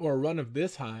 or a run of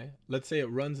this high, let's say it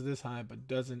runs this high but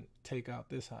doesn't take out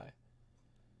this high,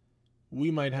 we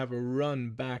might have a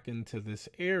run back into this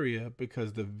area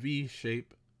because the V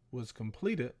shape was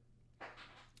completed,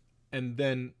 and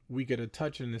then we get a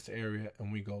touch in this area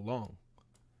and we go long.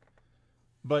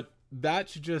 But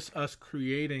that's just us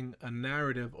creating a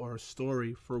narrative or a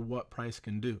story for what price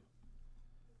can do.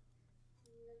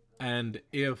 And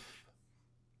if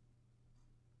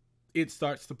it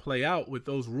starts to play out with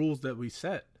those rules that we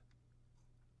set,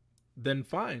 then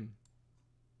fine.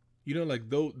 You know, like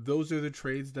those are the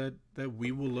trades that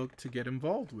we will look to get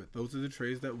involved with. Those are the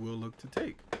trades that we'll look to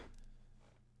take.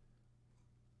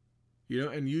 You know,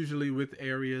 and usually with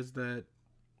areas that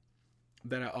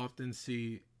I often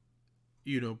see,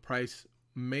 you know, price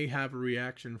may have a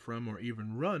reaction from or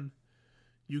even run,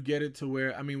 you get it to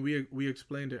where, I mean, we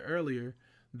explained it earlier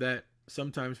that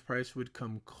sometimes price would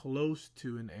come close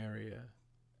to an area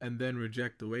and then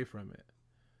reject away from it.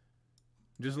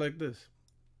 Just like this.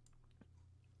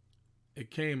 It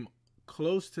came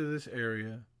close to this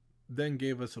area, then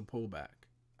gave us a pullback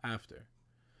after.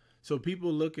 So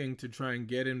people looking to try and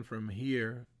get in from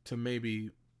here to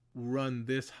maybe run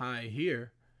this high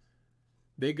here,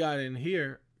 they got in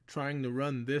here trying to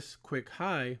run this quick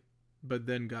high, but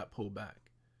then got pulled back.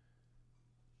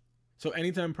 So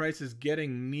anytime price is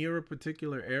getting near a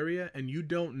particular area and you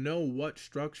don't know what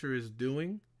structure is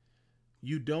doing,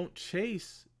 you don't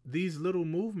chase these little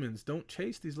movements. Don't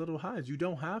chase these little highs. You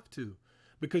don't have to,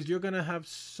 because you're going to have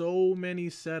so many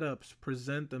setups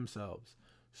present themselves.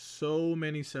 So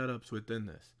many setups within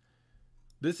this.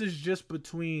 This is just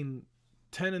between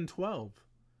 10 and 12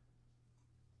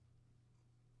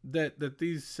 that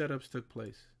these setups took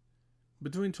place.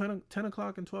 Between 10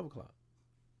 o'clock and 12 o'clock.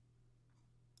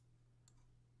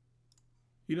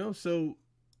 You know, so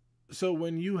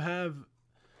when you have,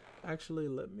 actually,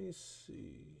 let me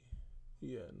see.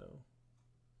 Yeah, no.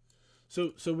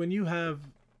 So when you have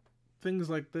things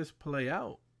like this play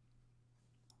out,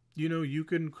 you know, you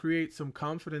can create some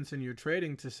confidence in your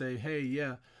trading to say, hey,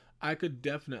 yeah, I could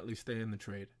definitely stay in the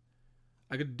trade.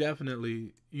 I could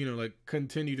definitely, you know, like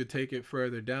continue to take it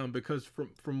further down, because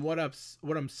from what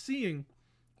I'm seeing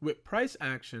with price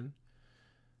action,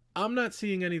 I'm not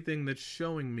seeing anything that's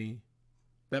showing me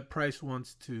that price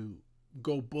wants to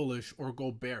go bullish or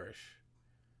go bearish.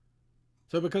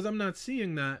 So because I'm not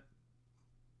seeing that,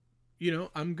 you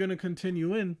know, I'm going to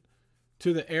continue in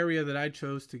to the area that I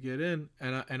chose to get in,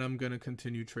 and I'm going to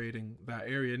continue trading that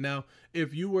area. Now,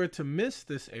 if you were to miss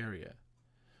this area,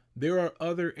 there are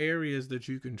other areas that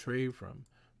you can trade from.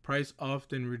 Price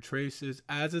often retraces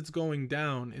as it's going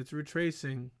down, it's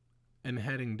retracing and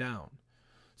heading down.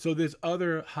 So there's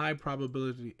other high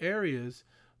probability areas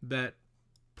that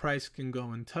price can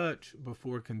go and touch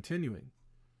before continuing.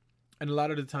 And a lot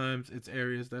of the times it's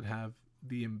areas that have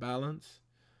the imbalance,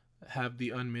 have the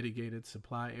unmitigated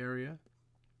supply area.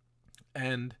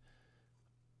 And,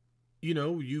 you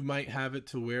know, you might have it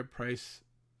to where price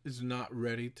is not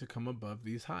ready to come above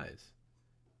these highs.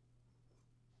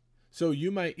 So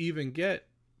you might even get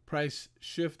price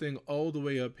shifting all the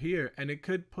way up here, and it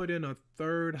could put in a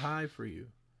third high for you.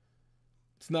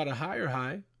 It's not a higher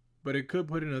high, but it could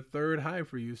put in a third high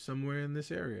for you somewhere in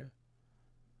this area,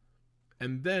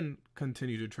 and then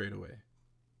continue to trade away.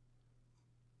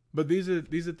 But these are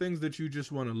things that you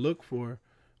just want to look for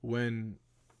when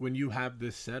you have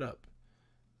this setup,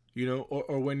 you know,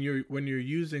 or when you're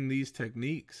using these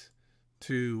techniques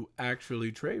to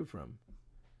actually trade from.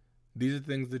 These are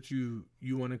things that you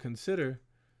want to consider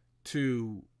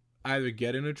to either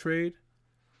get in a trade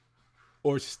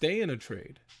or stay in a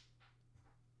trade.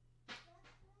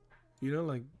 You know,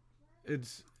 like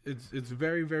it's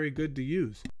very, very good to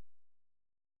use.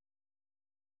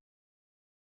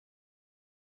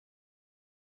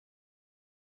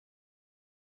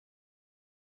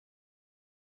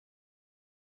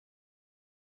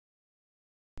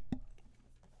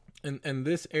 And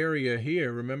this area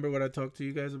here, remember what I talked to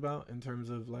you guys about in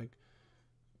terms of, like,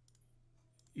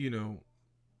 you know,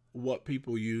 what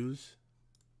people use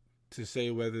to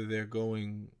say whether they're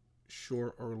going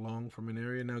short or long from an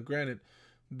area. Now, granted,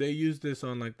 they use this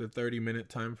on like the 30-minute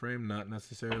time frame, not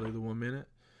necessarily the 1 minute,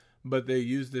 but they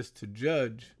use this to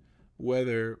judge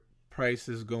whether price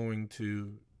is going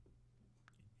to,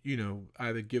 you know,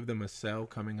 either give them a sell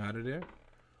coming out of there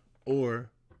or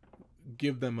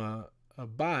give them a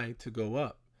buy to go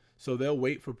up. So they'll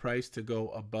wait for price to go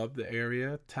above the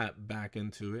area, tap back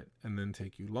into it, and then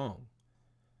take you long.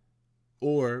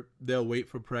 Or they'll wait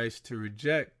for price to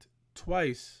reject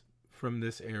twice from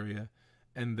this area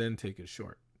and then take it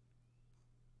short.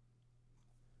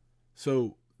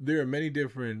 So there are many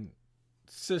different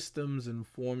systems and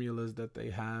formulas that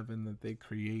they have and that they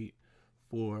create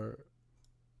for,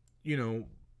 you know,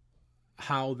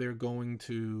 how they're going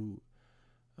to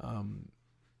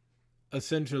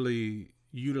essentially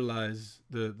utilize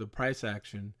the price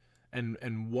action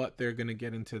and what they're going to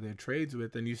get into their trades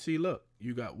with. And you see, look,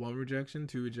 you got 1 rejection,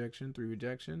 2 rejection, 3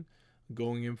 rejection,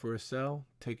 going in for a sell,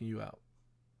 taking you out,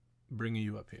 bringing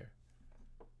you up here.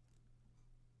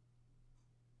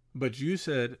 But you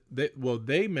said that, well,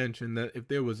 they mentioned that if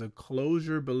there was a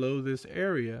closure below this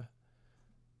area,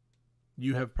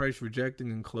 you have price rejecting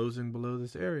and closing below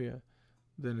this area,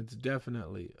 then it's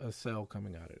definitely a sell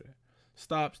coming out of there.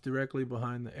 Stops directly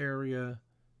behind the area.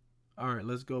 All right,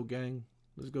 let's go, gang.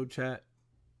 Let's go, chat.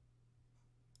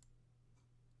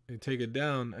 They take it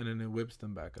down, and then it whips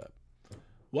them back up.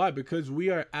 Why? Because we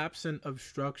are absent of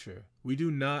structure. We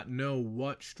do not know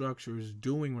what structure is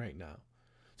doing right now.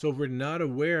 So if we're not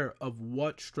aware of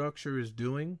what structure is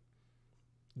doing,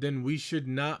 then we should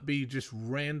not be just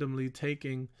randomly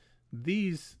taking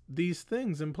these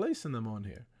things and placing them on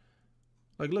here.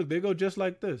 Like, look, they go just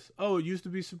like this. Oh, it used to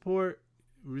be support,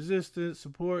 resistance,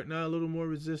 support, now a little more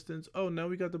resistance. Oh, now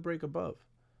we got the break above.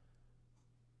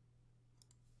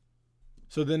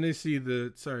 So then they see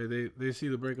the, they see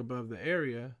the break above the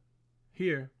area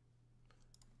here,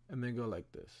 and then go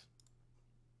like this.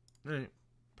 All right,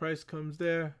 price comes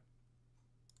there.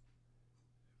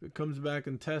 If it comes back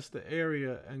and tests the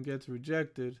area and gets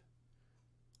rejected,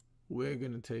 we're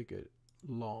going to take it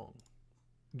long,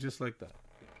 just like that.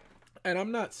 And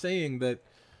I'm not saying that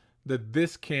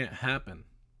this can't happen,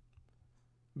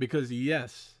 because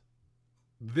yes,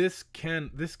 this can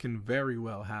very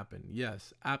well happen.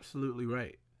 Yes, absolutely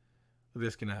right.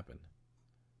 This can happen.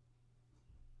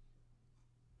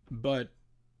 But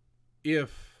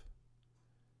if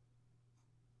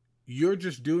you're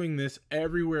just doing this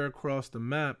everywhere across the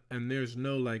map and there's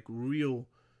no like real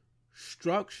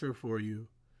structure for you,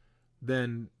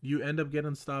 then you end up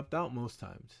getting stopped out most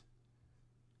times.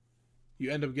 You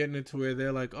end up getting it to where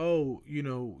they're like, oh, you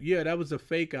know, yeah, that was a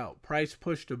fake out. Price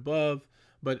pushed above,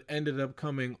 but ended up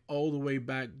coming all the way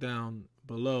back down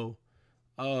below.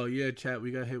 Oh, yeah, chat, we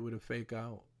got hit with a fake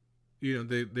out. You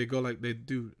know, they go like, they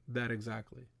do that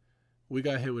exactly. We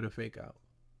got hit with a fake out.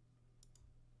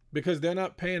 Because they're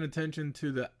not paying attention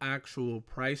to the actual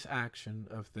price action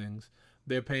of things.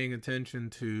 They're paying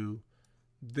attention to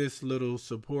this little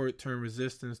support, turn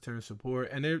resistance, turn support.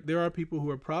 And there are people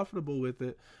who are profitable with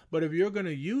it. But if you're going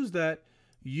to use that,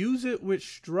 use it with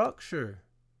structure.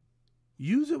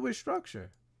 Use it with structure.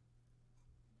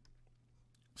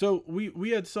 So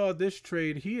we had saw this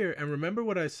trade here. And remember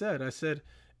what I said. I said,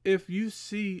 if you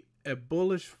see a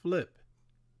bullish flip,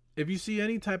 if you see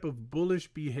any type of bullish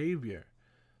behavior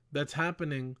that's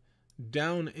happening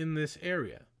down in this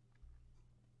area,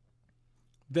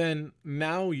 then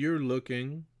now you're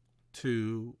looking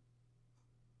to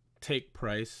take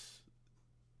price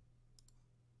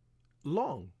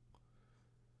long.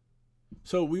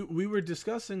 So we were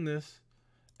discussing this,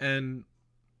 and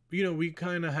you know, we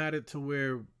kind of had it to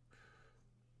where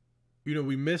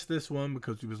we missed this one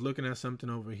because we was looking at something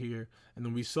over here, and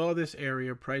then we saw this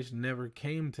area, price never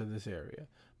came to this area.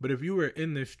 But if you were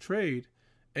in this trade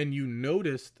and you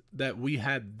noticed that we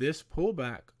had this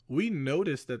pullback, we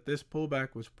noticed that this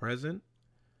pullback was present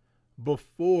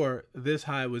before this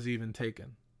high was even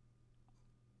taken.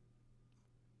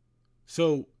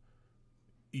 So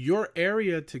your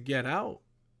area to get out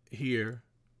here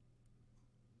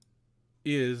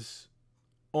is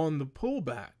on the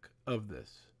pullback of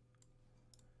this.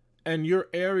 And your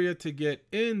area to get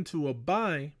into a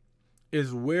buy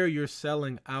is where you're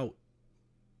selling out.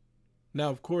 Now,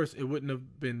 of course, it wouldn't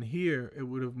have been here. It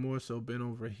would have more so been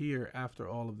over here after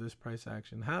all of this price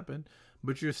action happened.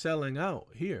 But you're selling out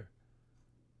here.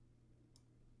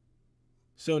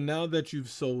 So now that you've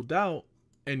sold out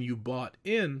and you bought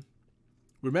in,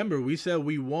 remember, we said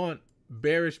we want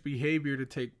bearish behavior to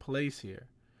take place here.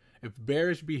 If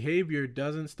bearish behavior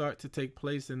doesn't start to take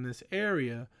place in this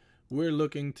area, we're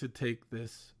looking to take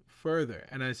this further.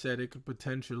 And I said it could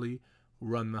potentially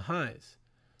run the highs.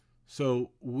 So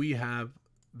we have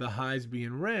the highs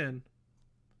being ran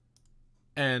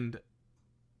and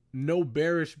no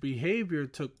bearish behavior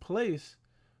took place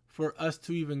for us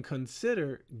to even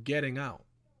consider getting out.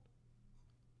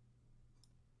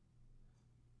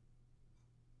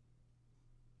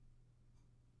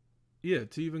 Yeah,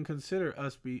 to even consider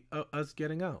us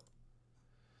getting out.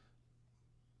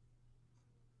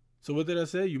 So what did I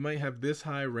say? You might have this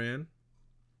high ran,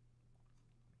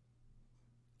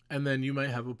 and then you might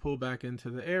have a pullback into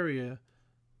the area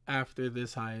after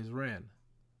this high is ran,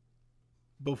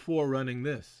 before running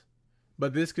this.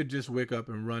 But this could just wake up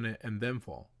and run it and then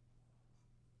fall.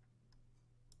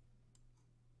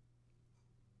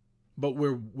 But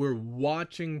we're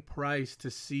watching price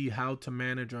to see how to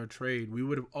manage our trade. We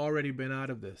would have already been out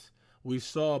of this. We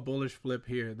saw a bullish flip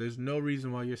here. There's no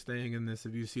reason why you're staying in this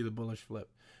if you see the bullish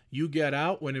flip. You get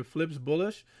out when it flips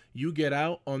bullish, you get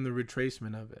out on the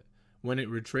retracement of it. When it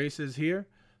retraces here,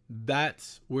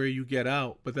 that's where you get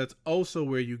out, but that's also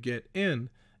where you get in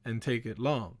and take it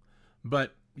long.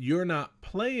 But you're not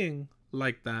playing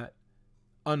like that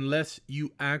unless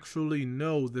you actually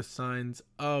know the signs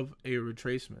of a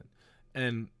retracement.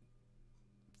 And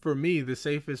for me, the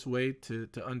safest way to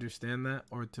understand that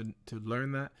or to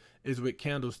learn that is with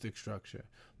candlestick structure.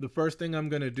 The first thing I'm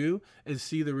going to do is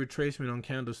see the retracement on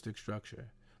candlestick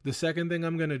structure. The second thing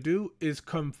I'm going to do is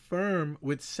confirm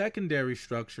with secondary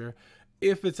structure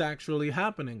if it's actually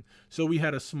happening. So we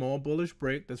had a small bullish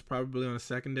break that's probably on a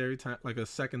secondary time, like a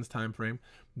seconds time frame.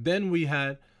 Then we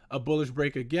had a bullish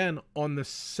break again on the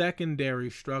secondary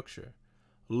structure.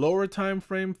 Lower time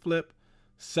frame flip,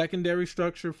 secondary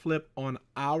structure flip on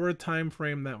our time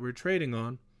frame that we're trading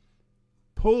on.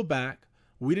 Pullback.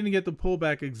 We didn't get the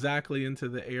pullback exactly into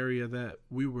the area that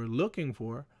we were looking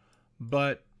for,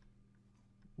 but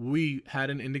we had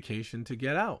an indication to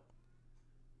get out.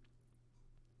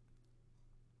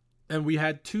 And we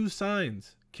had two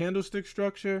signs, candlestick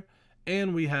structure,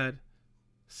 and we had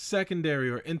secondary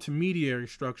or intermediary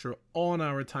structure on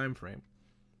our time frame.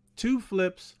 Two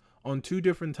flips on two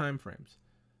different time frames,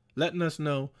 letting us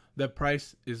know that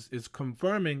price is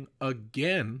confirming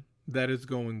again that it's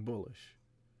going bullish.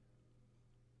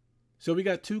 So we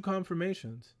got two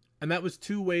confirmations, and that was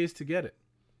two ways to get it.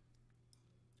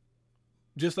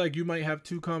 Just like you might have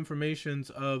two confirmations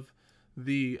of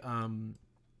the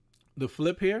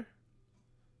flip here,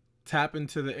 tap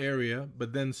into the area,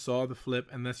 but then saw the flip,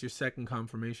 and that's your second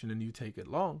confirmation, and you take it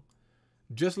long.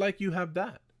 Just like you have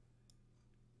that,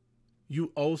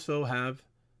 you also have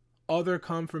other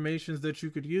confirmations that you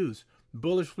could use.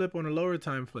 Bullish flip on a lower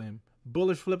time frame,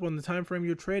 bullish flip on the time frame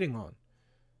you're trading on,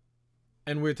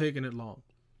 and we're taking it long.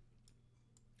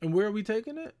 And where are we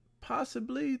taking it?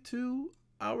 Possibly to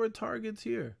our targets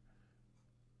here.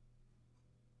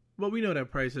 But we know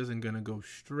that price isn't going to go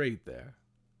straight there.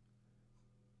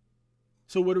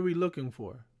 So what are we looking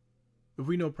for? If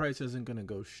we know price isn't going to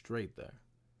go straight there.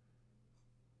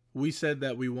 We said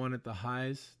that we wanted the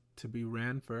highs to be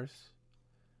ran first.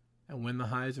 And when the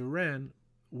highs are ran,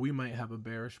 we might have a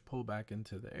bearish pullback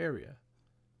into the area.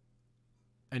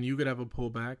 And you could have a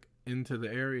pullback into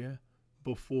the area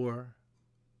before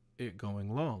it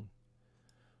going long.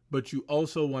 But you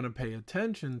also want to pay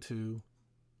attention to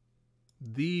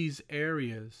these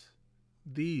areas.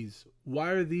 Why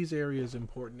are these areas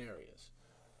important areas?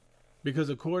 Because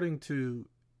according to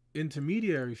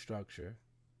intermediary structure,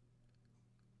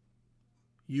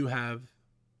 you have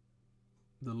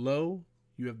the low,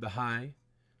 you have the high,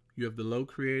 you have the low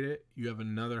created, you have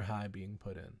another high being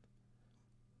put in.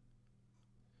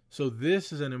 So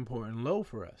this is an important low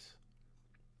for us.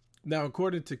 Now,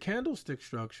 according to candlestick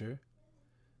structure,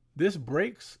 This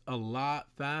breaks a lot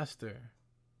faster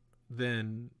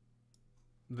than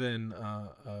than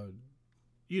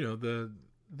you know,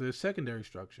 the secondary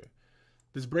structure.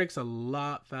 This breaks a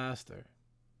lot faster.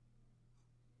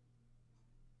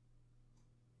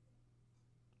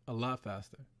 A lot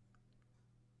faster.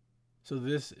 So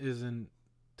this isn't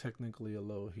technically a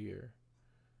low here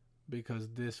because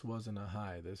this wasn't a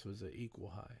high. This was an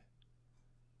equal high.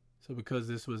 So because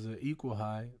this was an equal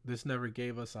high, this never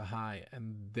gave us a high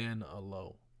and then a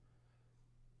low.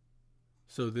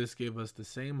 So this gave us the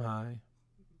same high,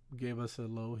 gave us a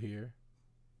low here.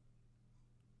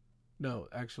 No,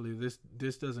 actually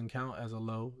this doesn't count as a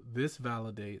low. This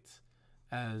validates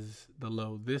as the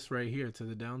low, this right here to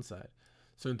the downside.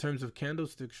 So in terms of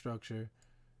candlestick structure,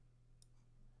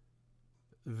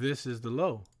 this is the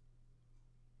low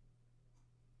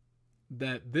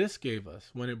that this gave us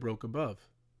when it broke above.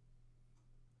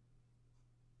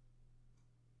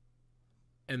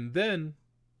 And then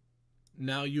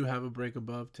now you have a break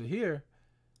above to here.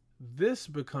 This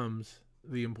becomes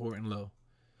the important low.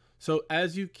 So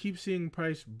as you keep seeing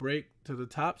price break to the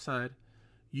top side,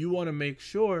 you want to make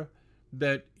sure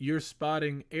that you're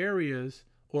spotting areas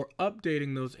or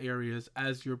updating those areas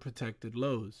as your protected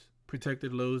lows.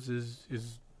 Protected lows is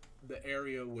the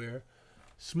area where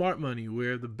smart money,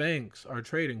 where the banks are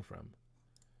trading from.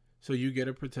 So you get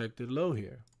a protected low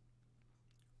here,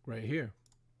 right here.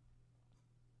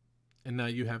 And now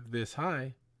you have this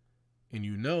high, and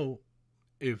you know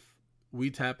if we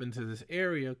tap into this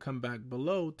area, come back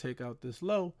below, take out this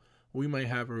low, we might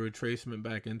have a retracement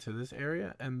back into this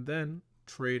area and then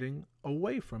trading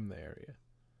away from the area.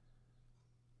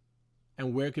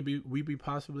 And where could we be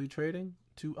possibly trading?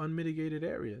 To unmitigated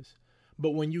areas.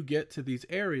 But when you get to these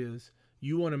areas,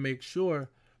 you want to make sure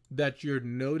that you're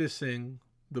noticing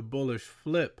the bullish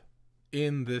flip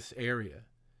in this area.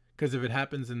 Because if it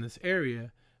happens in this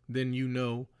area, then you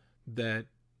know that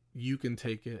you can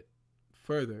take it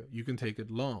further. You can take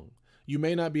it long. You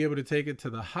may not be able to take it to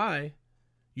the high.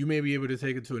 You may be able to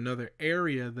take it to another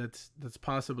area that's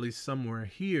possibly somewhere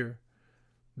here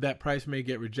that price may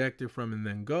get rejected from and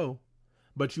then go.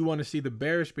 But you want to see the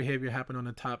bearish behavior happen on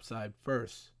the top side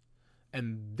first.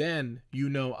 And then you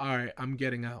know, all right, I'm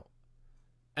getting out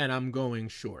and I'm going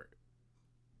short.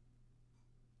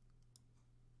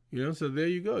 You know, so there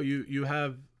you go. You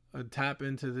have a tap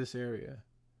into this area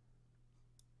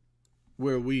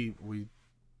where we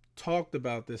talked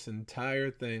about this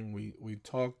entire thing. We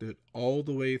talked it all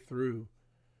the way through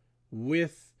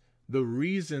with the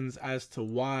reasons as to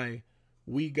why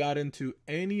we got into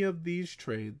any of these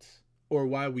trades, or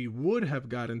why we would have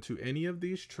got into any of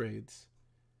these trades,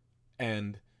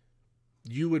 and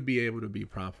you would be able to be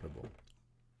profitable.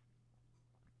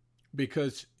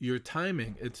 Because your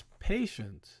timing, it's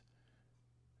patience.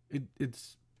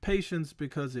 It's patience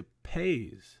because it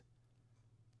pays.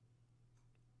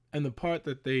 And the part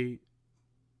that they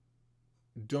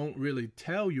don't really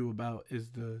tell you about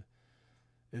is the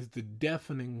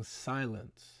deafening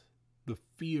silence, the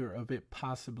fear of it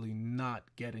possibly not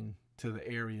getting to the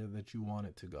area that you want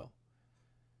it to go.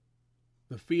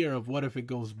 The fear of what if it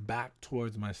goes back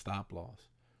towards my stop loss.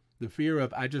 The fear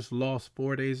of I just lost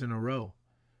 4 days in a row.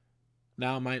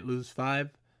 Now I might lose 5.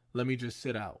 Let me just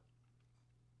sit out.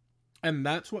 And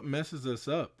that's what messes us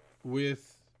up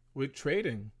with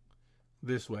trading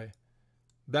this way.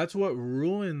 That's what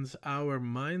ruins our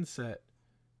mindset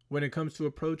when it comes to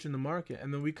approaching the market.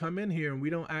 And then we come in here and we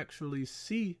don't actually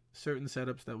see certain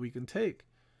setups that we can take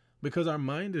because our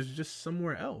mind is just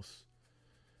somewhere else.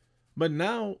 But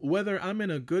now, whether I'm in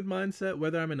a good mindset,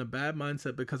 whether I'm in a bad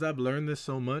mindset, because I've learned this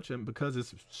so much and because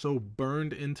it's so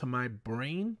burned into my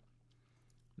brain,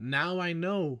 now I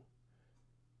know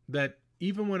that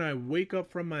even when I wake up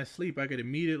from my sleep, I could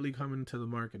immediately come into the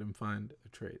market and find a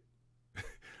trade.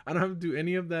 I don't have to do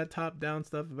any of that top-down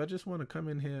stuff. If I just want to come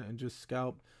in here and just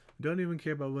scalp, don't even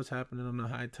care about what's happening on the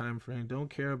high time frame, don't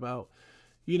care about,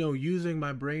 using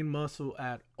my brain muscle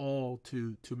at all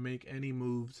to make any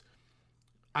moves,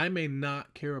 I may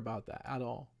not care about that at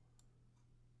all.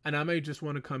 And I may just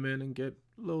want to come in and get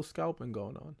a little scalping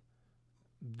going on.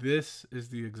 This is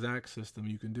the exact system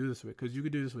you can do this with, because you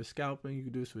could do this with scalping, you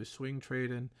could do this with swing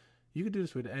trading, you could do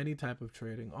this with any type of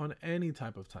trading on any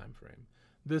type of time frame.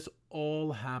 This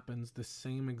all happens the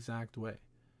same exact way.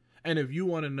 And if you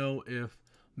want to know if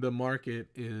the market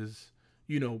is,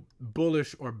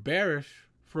 bullish or bearish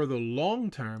for the long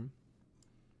term,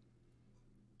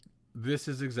 this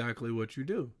is exactly what you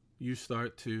do. You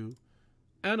start to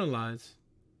analyze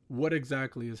what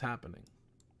exactly is happening.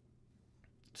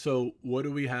 So what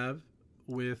do we have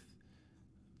with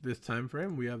this time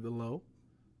frame? We have the low.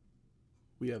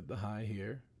 We have the high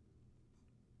here.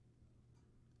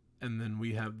 And then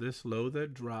we have this low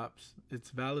that drops. It's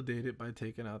validated by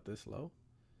taking out this low.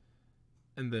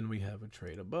 And then we have a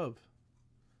trade above.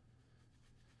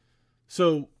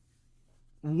 So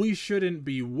we shouldn't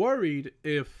be worried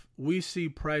if we see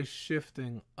price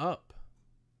shifting up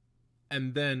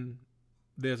and then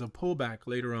there's a pullback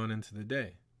later on into the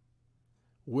day.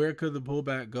 Where could the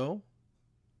pullback go?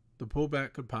 The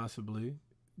pullback could possibly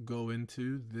go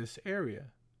into this area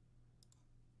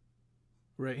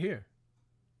right here.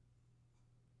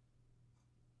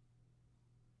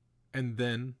 And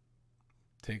then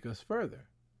take us further.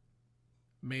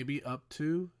 Maybe up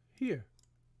to here.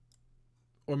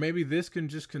 Or maybe this can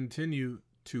just continue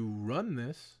to run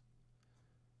this,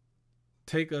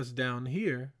 take us down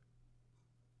here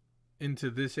into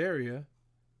this area.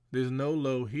 There's no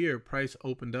low here. Price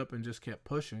opened up and just kept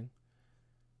pushing.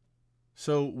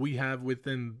 So we have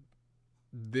within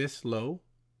this low,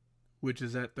 which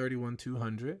is at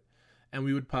 31,200, and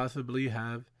we would possibly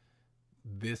have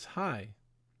this high,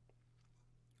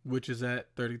 which is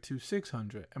at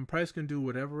 32,600. And price can do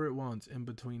whatever it wants in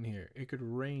between here. It could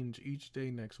range each day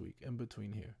next week in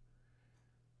between here.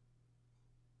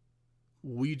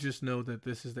 We just know that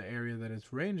this is the area that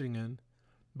it's ranging in.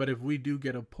 But if we do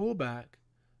get a pullback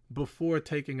before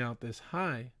taking out this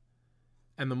high,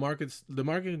 and the market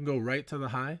can go right to the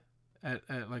high at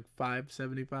like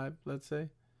 575, let's say,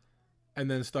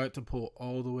 and then start to pull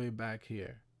all the way back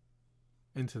here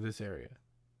into this area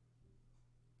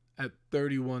at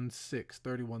 31.6,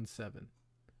 31.7. And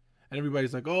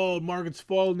everybody's like, oh, the market's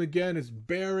falling again. It's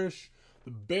bearish.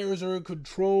 The bears are in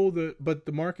control. But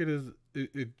the market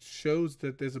it shows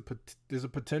that there's a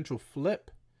potential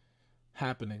flip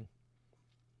happening.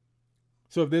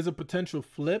 So if there's a potential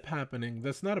flip happening,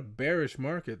 that's not a bearish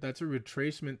market. That's a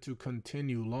retracement to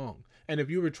continue long. And if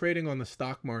you were trading on the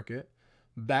stock market,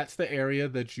 that's the area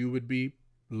that you would be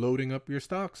loading up your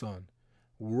stocks on.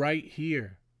 Right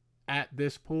here at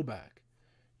this pullback.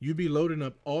 You'd be loading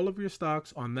up all of your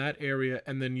stocks on that area,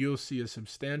 and then you'll see a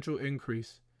substantial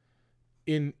increase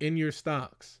in your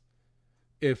stocks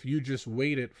if you just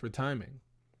waited for timing.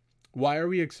 Why are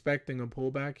we expecting a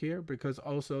pullback here? Because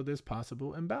also there's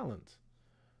possible imbalance.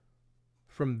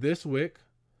 From this wick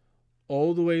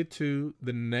all the way to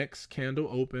the next candle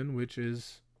open, which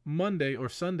is Monday or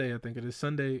Sunday, I think it is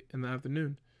Sunday in the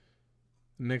afternoon.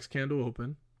 Next candle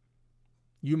open.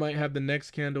 You might have the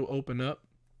next candle open up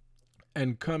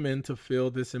and come in to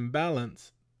fill this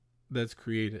imbalance that's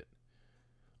created.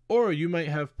 Or you might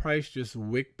have price just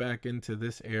wick back into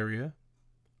this area,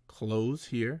 close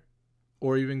here,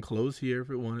 or even close here if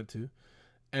it wanted to.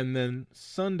 And then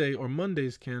Sunday or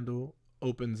Monday's candle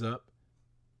opens up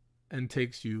and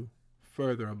takes you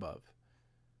further above.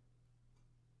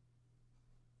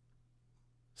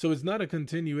 So it's not a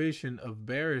continuation of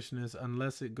bearishness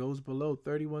unless it goes below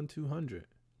 31,200.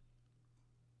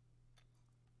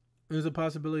 There's a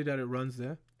possibility that it runs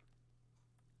there.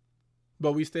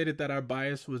 But we stated that our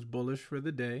bias was bullish for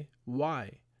the day.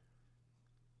 Why?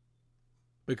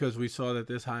 Because we saw that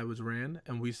this high was ran,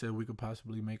 and we said we could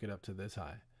possibly make it up to this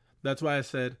high. That's why I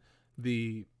said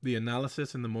the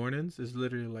analysis in the mornings is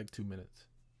literally like 2 minutes.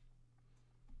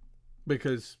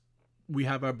 Because we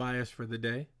have our bias for the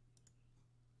day,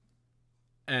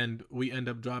 and we end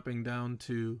up dropping down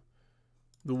to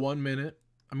the 1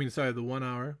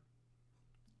 hour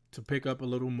to pick up a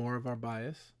little more of our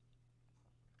bias.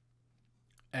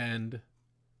 And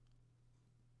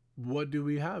what do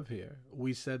we have here?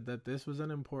 We said that this was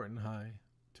an important high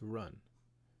to run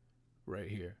right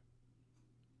here.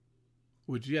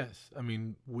 Which, yes, I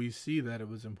mean, we see that it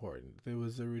was important. There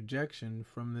was a rejection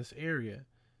from this area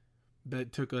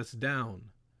that took us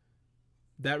down.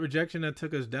 That rejection that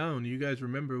took us down, you guys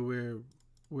remember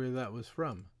where that was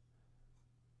from,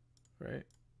 right?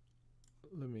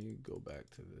 Let me go back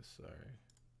to this, sorry.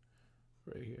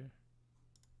 Right here.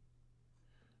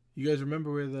 You guys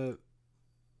remember where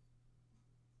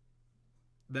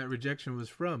that rejection was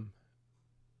from?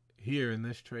 Here in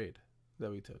this trade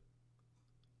that we took.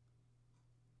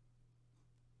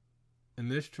 In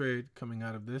this trade coming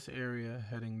out of this area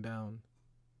heading down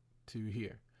to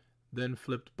here. Then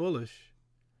flipped bullish,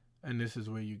 and this is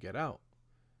where you get out.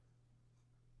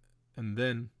 And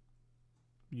then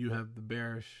you have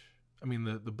the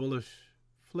the bullish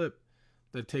flip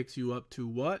that takes you up to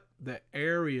what? The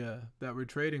area that we're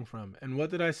trading from. And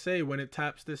what did I say when it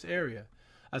taps this area?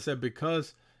 I said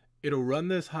because it'll run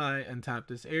this high and tap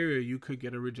this area, you could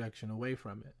get a rejection away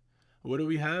from it. What do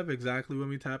we have exactly when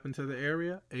we tap into the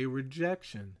area? A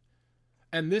rejection.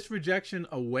 And this rejection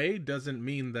away doesn't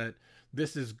mean that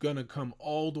this is going to come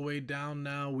all the way down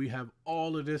now. We have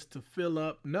all of this to fill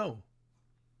up. No.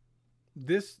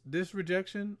 This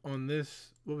rejection on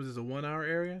this, what was this, a 1 hour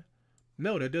area?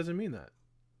 No, that doesn't mean that.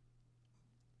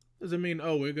 Doesn't mean,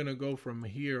 oh, we're gonna go from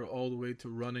here all the way to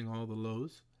running all the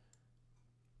lows.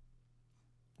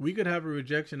 We could have a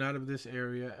rejection out of this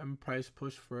area and price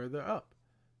push further up.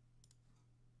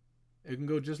 It can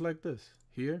go just like this.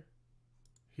 Here,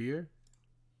 here.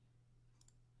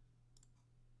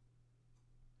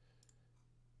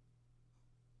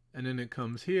 And then it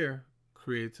comes here,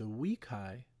 creates a weak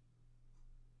high,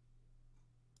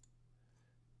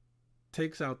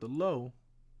 takes out the low,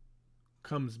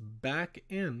 comes back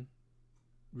in,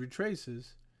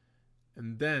 retraces,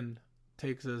 and then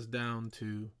takes us down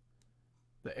to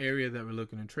the area that we're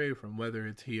looking to trade from, whether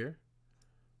it's here,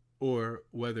 or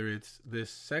whether it's this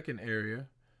second area,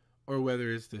 or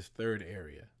whether it's this third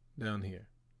area down here.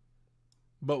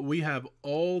 But we have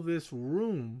all this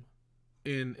room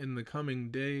in the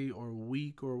coming day or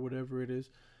week or whatever it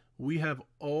is. We have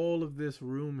all of this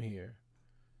room here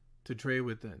to trade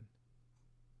within.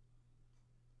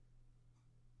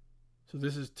 So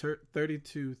this is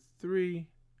 32.3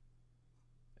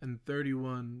 and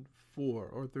 31.4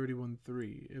 or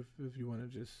 31.3 if you want to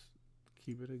just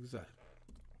keep it exact.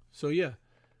 So yeah,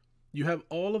 you have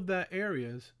all of that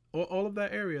areas, or all of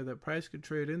that area that price could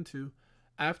trade into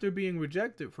after being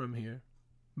rejected from here.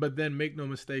 But then make no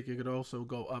mistake, it could also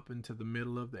go up into the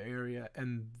middle of the area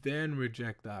and then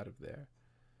reject out of there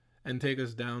and take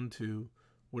us down to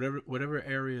whatever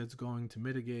area it's going to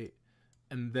mitigate,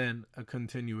 and then a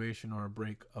continuation or a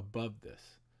break above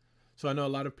this. So I know a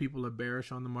lot of people are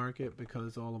bearish on the market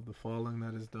because all of the falling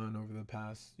that is done over the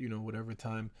past, whatever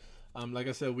time. Like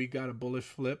I said, we got a bullish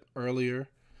flip earlier,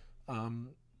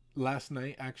 last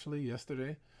night, actually,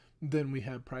 yesterday. Then we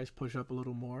had price push up a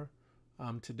little more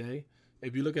today.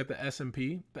 If you look at the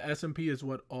S&P is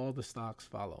what all the stocks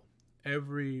follow.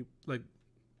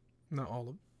 Not all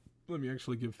of, let me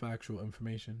actually give factual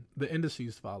information. The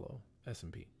indices follow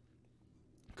S&P.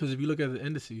 Because if you look at the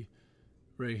indice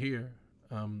right here,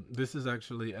 this is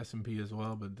actually S&P as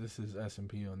well, but this is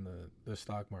S&P on the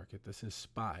stock market. This is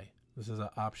SPY. This is an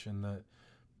option that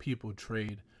people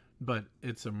trade, but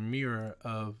it's a mirror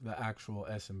of the actual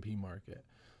S&P market.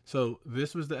 So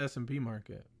this was the S&P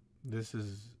market. This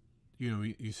is,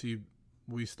 you see,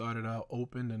 we started out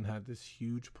open and had this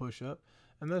huge push up,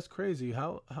 and that's crazy.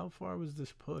 How far was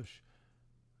this push?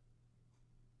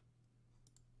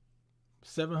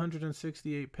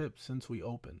 768 pips since we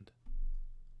opened.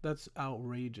 That's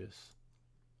outrageous.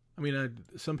 I mean,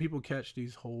 some people catch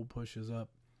these whole pushes up.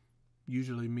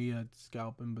 Usually me, I'd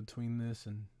scalp in between this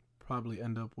and probably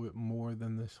end up with more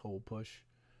than this whole push,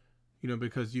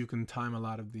 because you can time a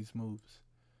lot of these moves.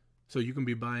 So you can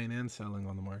be buying and selling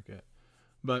on the market.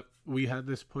 But we had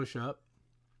this push up.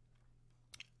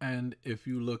 And if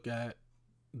you look at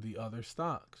the other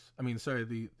stocks,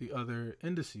 the other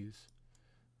indices,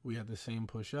 we had the same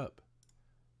push up.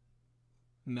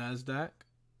 NASDAQ,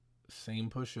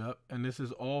 same push up. And this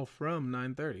is all from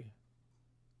 930.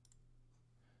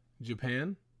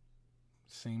 Japan,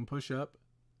 same push up.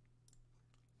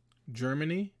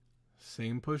 Germany,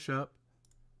 same push up.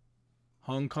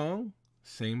 Hong Kong,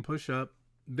 same push up.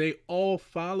 They all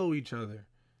follow each other,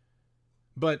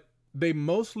 but they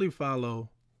mostly follow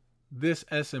this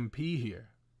S&P here,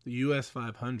 the US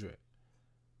 500.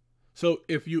 So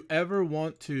if you ever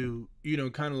want to,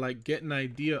 kind of like get an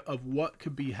idea of what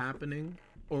could be happening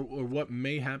or what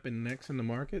may happen next in the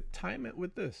market, time it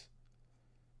with this.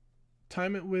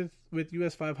 Time it with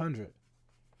US 500.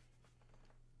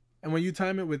 And when you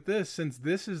time it with this, since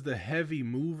this is the heavy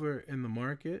mover in the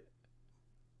market,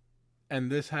 and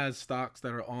this has stocks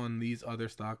that are on these other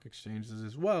stock exchanges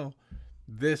as well,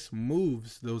 this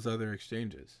moves those other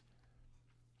exchanges.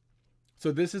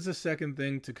 So this is a second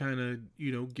thing to kind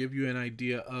of, give you an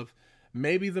idea of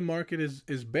maybe the market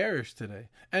is bearish today.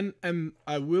 And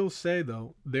I will say,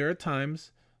 though, there are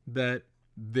times that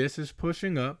this is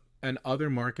pushing up and other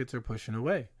markets are pushing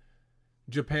away.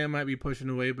 Japan might be pushing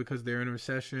away because they're in a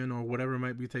recession or whatever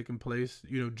might be taking place.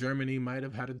 Germany might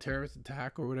have had a terrorist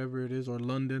attack or whatever it is, or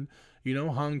London.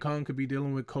 Hong Kong could be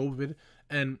dealing with COVID.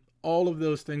 And all of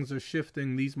those things are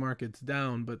shifting these markets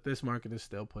down, but this market is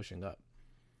still pushing up.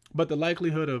 But the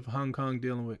likelihood of Hong Kong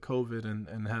dealing with COVID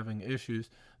and having issues,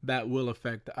 that will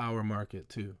affect our market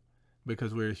too,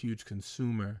 because we're a huge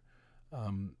consumer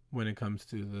when it comes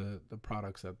to the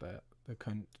products that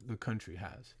the country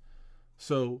has.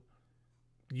 So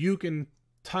you can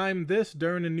time this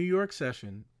during a New York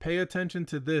session. Pay attention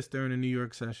to this during a New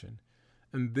York session.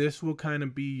 And this will kind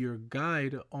of be your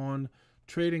guide on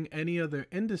trading any other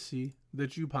indice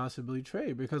that you possibly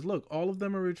trade. Because look, all of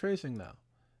them are retracing now.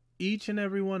 Each and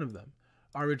every one of them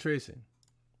are retracing.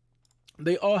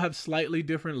 They all have slightly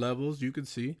different levels, you could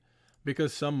see,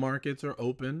 because some markets are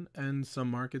open and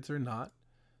some markets are not.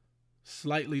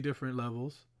 Slightly different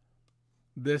levels.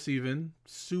 This even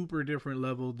super different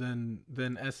level than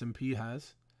S&P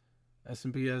has.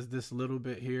 S&P has this little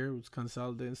bit here, it was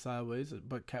consolidating sideways,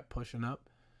 but kept pushing up.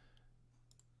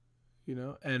 You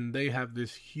know, and they have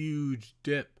this huge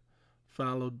dip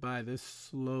followed by this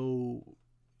slow,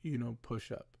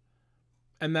 push up.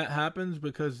 And that happens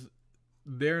because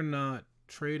they're not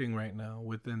trading right now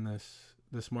within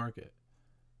this market.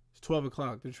 It's 12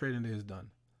 o'clock. Their trading day is done.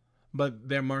 But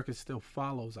their market still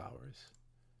follows ours.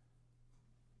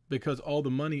 Because all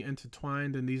the money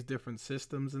intertwined in these different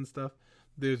systems and stuff,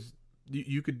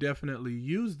 you could definitely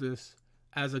use this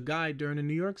as a guide during the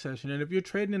New York session. And if you're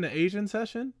trading in the Asian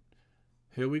session,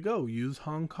 here we go. Use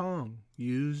Hong Kong.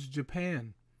 Use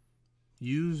Japan.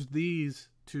 Use these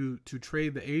to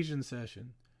trade the Asian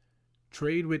session.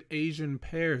 Trade with Asian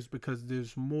pairs because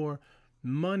there's more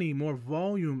money, more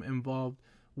volume involved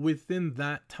within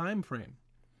that time frame.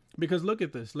 Because look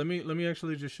at this. Let me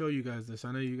actually just show you guys this.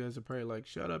 I know you guys are probably like,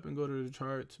 shut up and go to the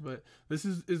charts, but this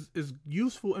is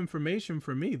useful information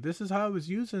for me. This is how I was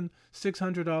using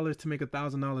 $600 to make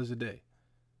 $1,000 a day.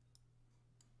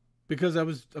 Because I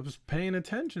was paying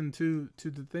attention to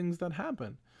the things that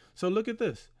happen. So look at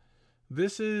this.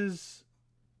 This is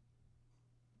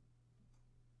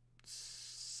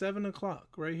 7 o'clock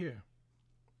right here.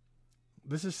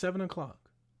 This is 7 o'clock.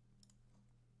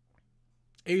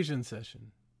 Asian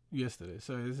session yesterday.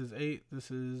 So this is 8.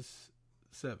 This is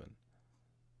 7.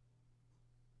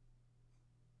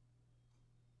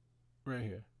 Right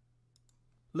here.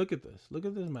 Look at this. Look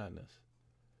at this madness.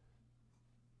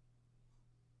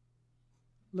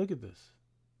 Look at this.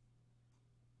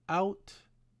 Outrageous.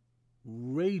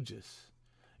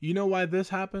 You know why this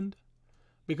happened?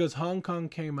 Because Hong Kong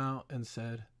came out and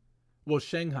said, well,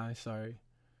 Shanghai, sorry.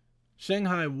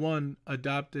 Shanghai, one,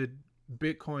 adopted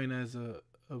Bitcoin as a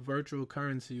virtual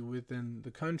currency within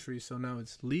the country. So now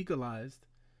it's legalized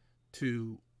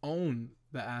to own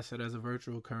the asset as a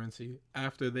virtual currency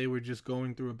after they were just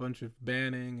going through a bunch of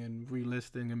banning and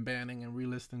relisting and banning and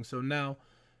relisting. So now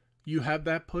you have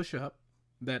that push up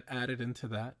that added into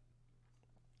that.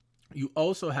 You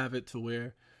also have it to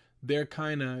where they're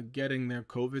kind of getting their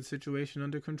COVID situation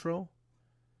under control,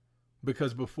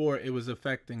 because before it was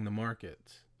affecting the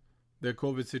markets. Their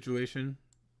COVID situation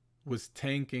was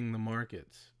tanking the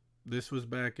markets. This was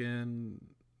back in,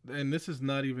 and this is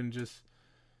not even just,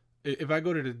 if I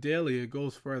go to the daily, it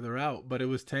goes further out, but it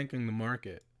was tanking the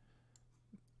market.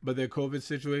 But their COVID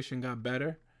situation got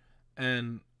better,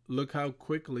 and look how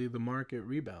quickly the market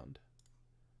rebounded.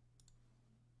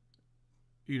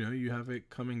 You know, you have it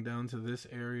coming down to this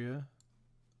area.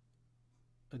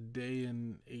 A day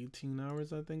and 18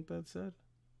 hours, I think that said.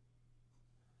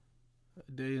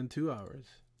 A day and 2 hours.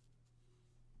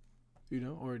 You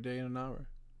know, or a day and an hour.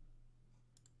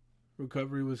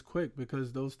 Recovery was quick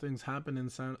because those things happen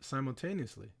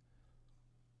simultaneously.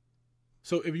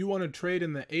 So if you want to trade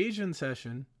in the Asian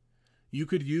session, you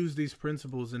could use these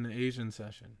principles in the Asian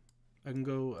session. I can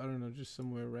go, I don't know, just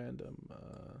somewhere random.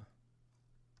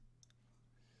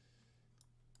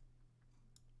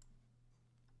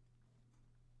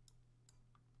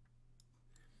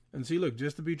 And see, look,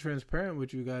 just to be transparent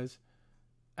with you guys,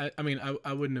 I mean,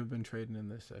 I wouldn't have been trading in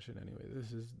this session anyway.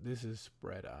 This is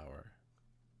spread hour.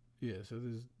 Yeah, so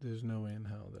there's no way in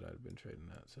hell that I'd have been trading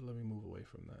that. So let me move away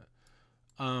from that.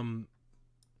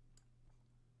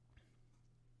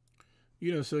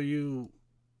 You know, so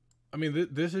I mean,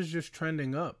 this is just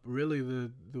trending up. Really,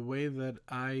 the way that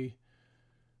I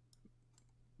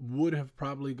would have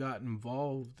probably got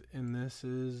involved in this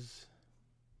is,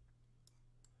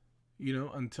 you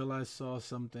know, until I saw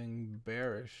something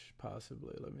bearish,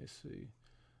 possibly. Let me see.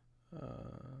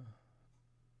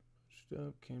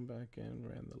 Up, came back in,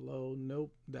 ran the low.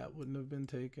 Nope, that wouldn't have been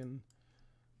taken.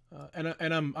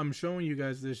 And I'm showing you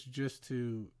guys this just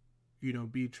to, you know,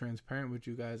 be transparent with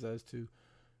you guys as to,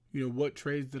 you know, what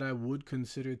trades that I would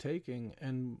consider taking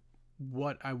and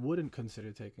what I wouldn't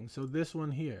consider taking. So this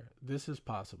one here, this is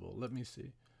possible. Let me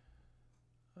see.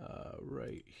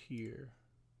 Right here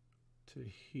to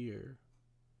here.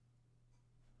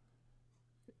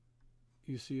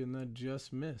 You see, and that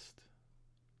just missed.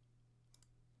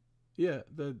 Yeah,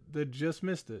 that just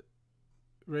missed it.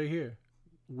 Right here.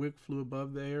 Wick flew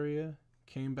above the area,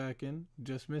 came back in,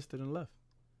 just missed it and left.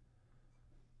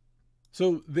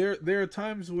 So there are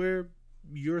times where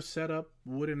your setup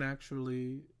wouldn't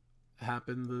actually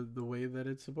happen the way that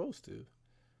it's supposed to.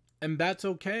 And that's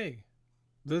okay.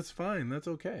 That's fine. That's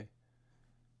okay.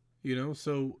 You know,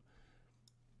 so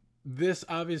this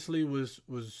obviously was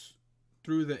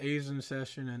through the Asian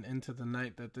session and into the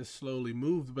night that this slowly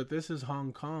moved, but this is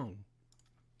Hong Kong.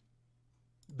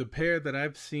 The pair that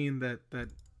I've seen that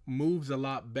moves a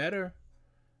lot better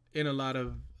in a lot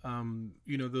of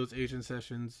those Asian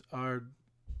sessions are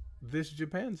this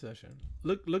Japan session.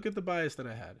 Look at the bias that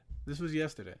I had. This was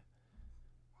yesterday.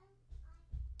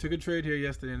 Took a trade here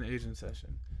yesterday in the Asian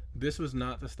session. This was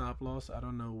not the stop loss. I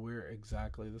don't know where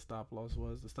exactly the stop loss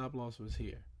was. The stop loss was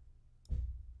here.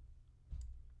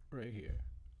 Right here.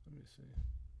 Let me see.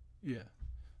 Yeah.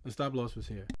 The stop loss was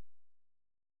here.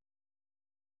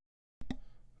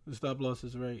 The stop loss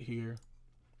is right here.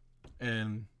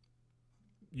 And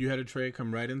you had a trade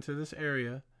come right into this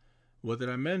area. What did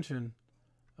I mention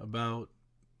about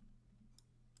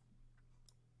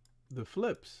the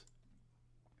flips?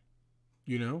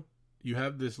 You know, you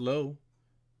have this low,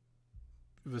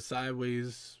 the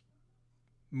sideways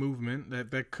movement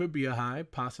that could be a high,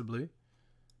 possibly.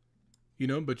 You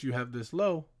know, but you have this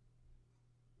low,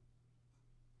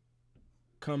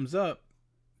 comes up,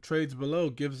 trades below,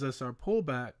 gives us our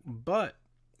pullback. But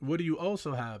what do you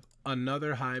also have?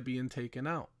 Another high being taken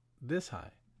out, this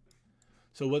high.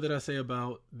 So what did I say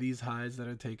about these highs that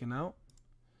are taken out?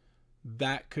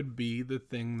 That could be the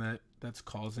thing that's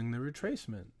causing the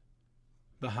retracement,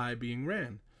 the high being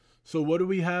ran. So what do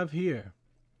we have here?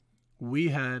 We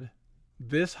had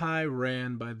this high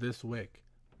ran by this wick.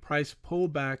 Price pull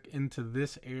back into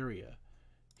this area.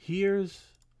 Here's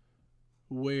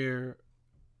where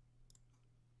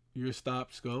your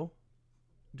stops go,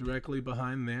 directly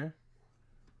behind there,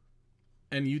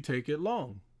 and you take it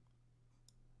long.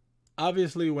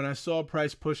 Obviously, when I saw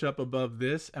price push up above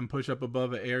this and push up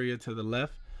above an area to the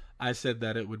left, I said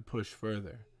that it would push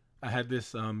further. I had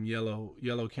this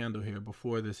yellow candle here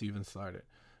before this even started,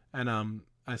 and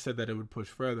I said that it would push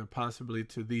further, possibly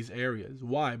to these areas.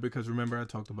 Why? Because remember, I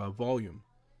talked about volume.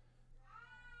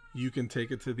 You can take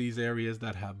it to these areas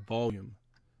that have volume.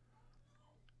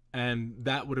 And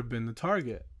that would have been the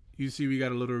target. You see, we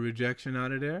got a little rejection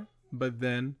out of there. But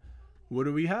then, what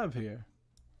do we have here?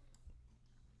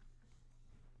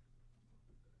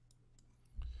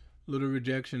 Little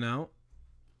rejection out.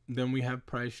 Then we have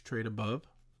price trade above.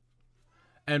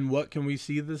 And what can we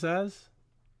see this as?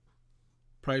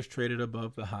 Price traded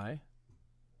above the high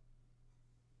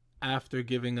after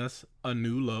giving us a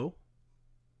new low.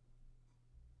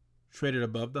 Traded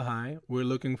above the high. We're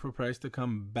looking for price to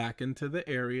come back into the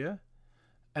area,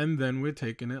 and then we're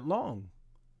taking it long.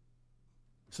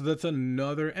 So that's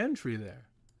another entry there.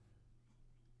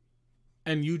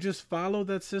 And you just follow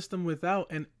that system without,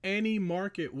 and any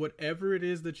market, whatever it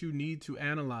is that you need to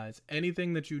analyze,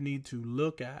 anything that you need to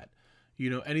look at,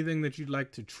 anything that you'd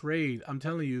like to trade, I'm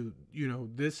telling you,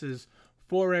 this is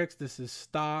Forex, this is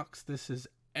stocks, this is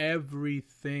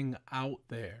everything out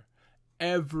there.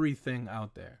 Everything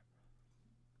out there.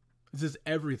 This is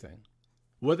everything.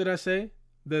 What did I say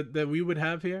that we would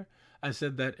have here? I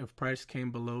said that if price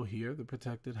came below here, the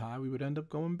protected high, we would end up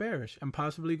going bearish, and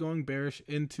possibly going bearish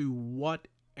into what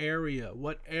area?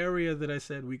 What area that I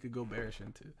said we could go bearish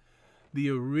into? The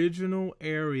original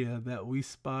area that we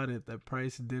spotted that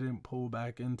price didn't pull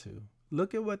back into.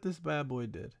 Look at what this bad boy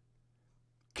did.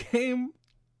 Came,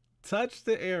 touched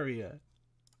the area,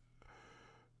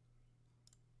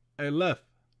 and left.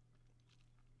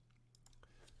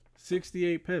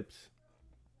 68 pips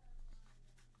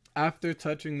after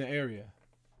touching the area.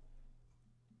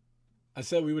 I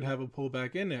said we would have a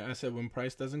pullback in there. I said when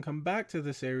price doesn't come back to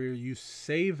this area, you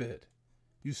save it.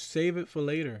 You save it for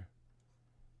later.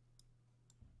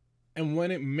 And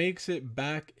when it makes it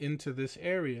back into this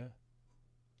area,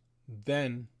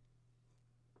 then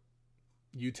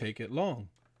you take it long.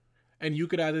 And you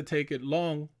could either take it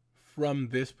long from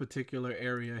this particular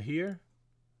area here,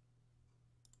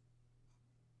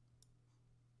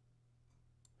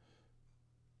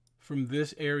 from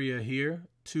this area here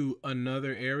to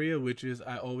another area, which is,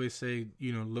 I always say,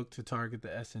 look to target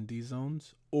the S&D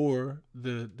zones or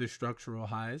the structural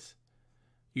highs,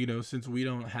 since we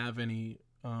don't have any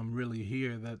really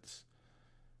here that's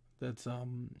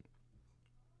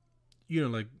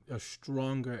like a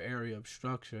stronger area of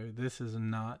structure. This is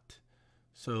not.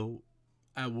 So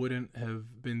I wouldn't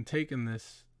have been taking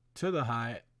this to the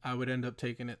high. I would end up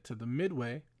taking it to the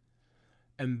midway.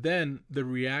 And then the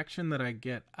reaction that I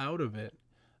get out of it,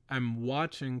 I'm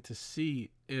watching to see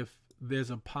if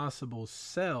there's a possible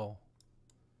sell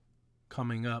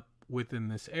coming up within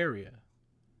this area.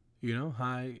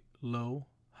 High, low,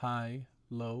 high,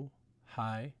 low,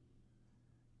 high.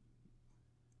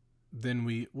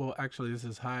 Then actually this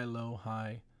is high, low,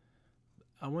 high.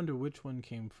 I wonder which one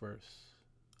came first.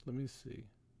 Let me see.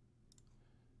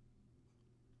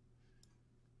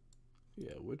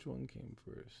 Yeah, which one came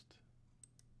first?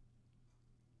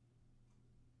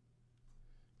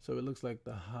 So it looks like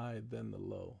the high, then the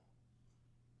low.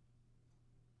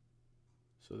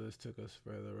 So this took us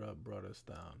further up, brought us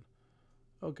down.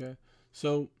 Okay,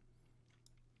 so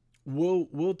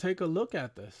we'll take a look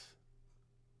at this.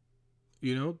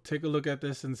 You know, take a look at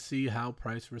this and see how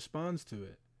price responds to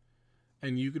it.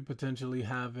 And you could potentially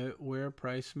have it where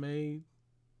price may,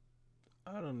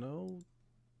 I don't know,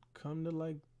 come to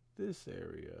like this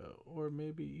area or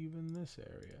maybe even this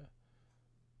area.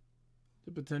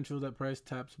 The potential that price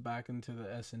taps back into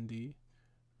the S&D,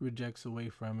 rejects away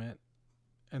from it,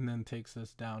 and then takes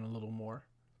us down a little more.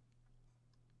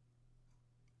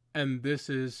 And this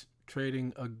is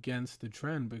trading against the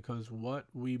trend because what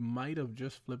we might have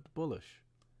just flipped bullish.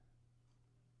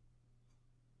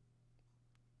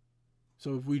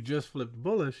 So if we just flipped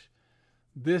bullish,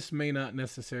 this may not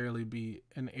necessarily be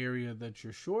an area that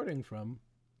you're shorting from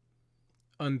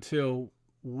until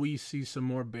we see some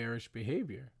more bearish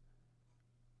behavior.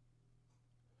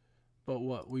 But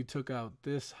what? We took out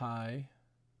this high.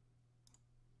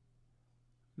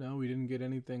 No, we didn't get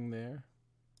anything there.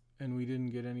 And we didn't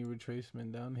get any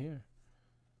retracement down here.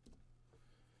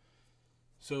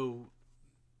 So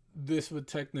this would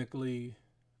technically,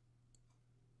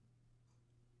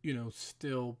 you know,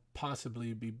 still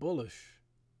possibly be bullish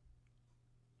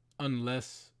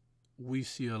unless we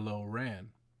see a low ran.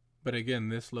 But again,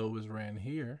 this low was ran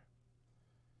here.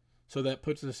 So that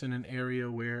puts us in an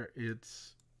area where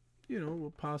it's, you know,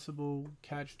 a possible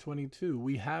catch-22.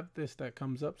 We have this that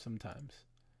comes up sometimes.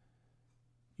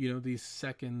 You know, these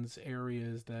seconds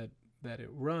areas that it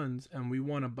runs, and we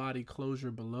want a body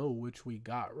closure below, which we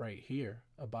got right here,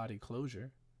 a body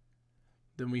closure.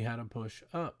 Then we had a push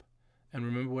up. And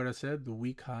remember what I said, the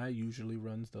weak high usually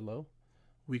runs the low.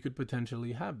 We could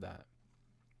potentially have that.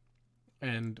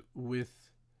 And with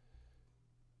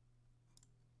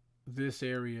this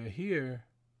area here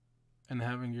and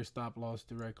having your stop loss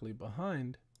directly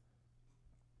behind,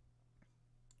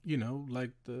 you know,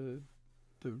 like the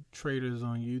traders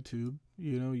on YouTube,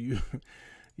 you know,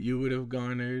 you would have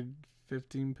garnered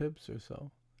 15 pips or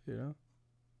so, you know,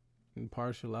 and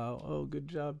partial out. Oh, good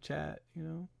job, chat. You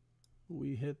know,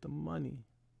 we hit the money,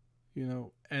 you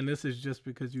know, and this is just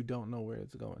because you don't know where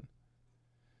it's going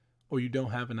or you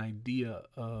don't have an idea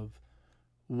of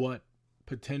what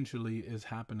potentially is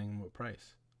happening with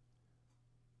price.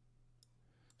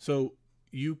 So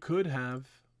you could have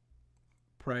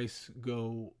price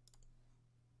go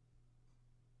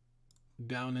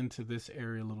down into this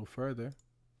area a little further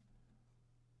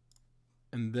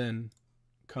and then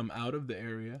come out of the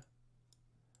area,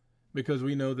 because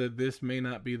we know that this may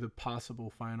not be the possible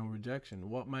final rejection.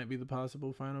 What might be the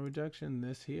possible final rejection?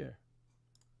 This here,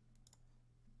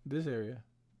 this area.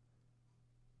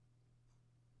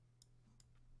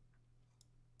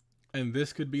 And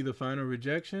this could be the final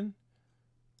rejection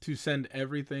to send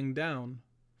everything down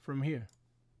from here.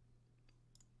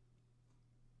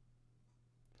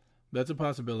 That's a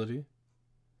possibility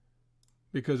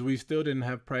because we still didn't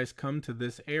have price come to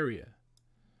this area.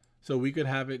 So we could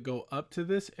have it go up to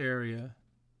this area,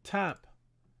 tap,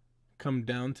 come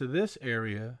down to this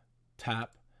area,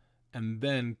 tap, and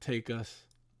then take us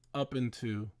up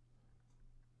into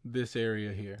this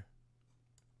area here.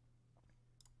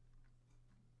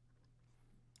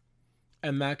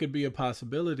 And that could be a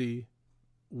possibility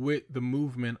with the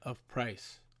movement of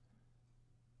price.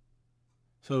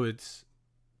 So it's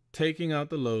taking out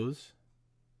the lows,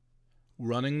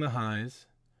 running the highs,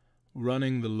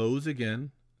 running the lows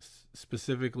again,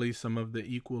 specifically some of the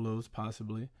equal lows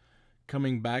possibly,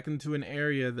 coming back into an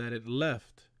area that it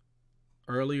left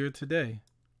earlier today,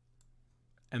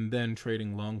 and then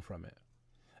trading long from it.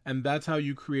 And that's how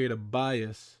you create a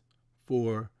bias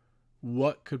for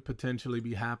what could potentially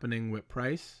be happening with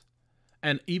price.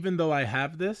 And even though I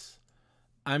have this,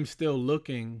 I'm still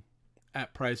looking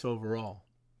at price overall.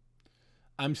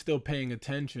 I'm still paying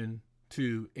attention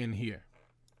to in here.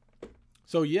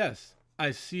 So yes,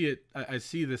 I see it. I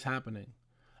see this happening.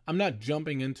 I'm not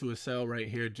jumping into a sell right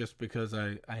here just because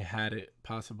I had it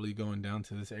possibly going down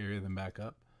to this area then back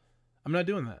up. I'm not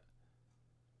doing that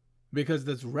because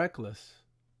that's reckless.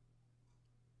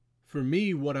 For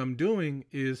me, what I'm doing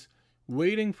is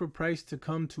waiting for price to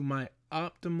come to my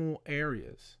optimal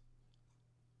areas.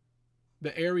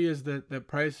 The areas that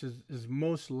price is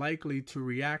most likely to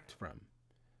react from.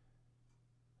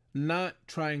 Not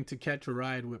trying to catch a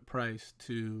ride with price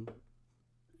to,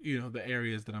 you know, the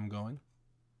areas that I'm going.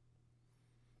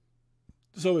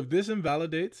 So if this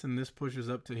invalidates and this pushes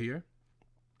up to here,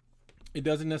 it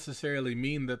doesn't necessarily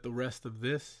mean that the rest of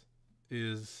this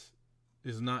is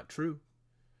not true.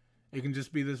 It can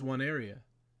just be this one area.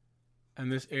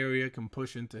 And this area can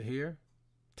push into here,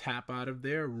 tap out of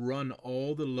there, run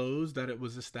all the lows that it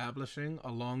was establishing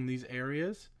along these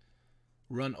areas,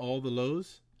 run all the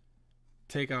lows,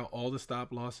 take out all the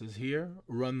stop losses here,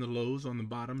 run the lows on the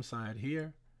bottom side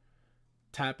here,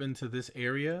 tap into this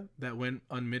area that went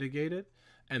unmitigated,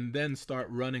 and then start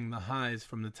running the highs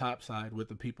from the top side with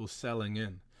the people selling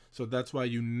in. So that's why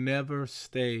you never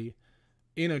stay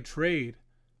in a trade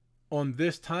on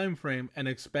this time frame and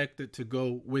expect it to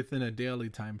go within a daily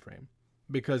time frame,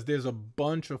 because there's a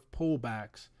bunch of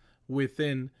pullbacks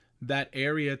within that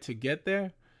area to get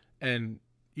there. And,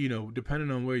 you know,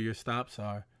 depending on where your stops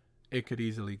are, it could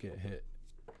easily get hit.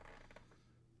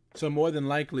 So more than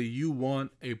likely you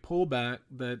want a pullback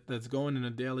that's going in a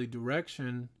daily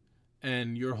direction,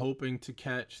 and you're hoping to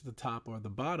catch the top or the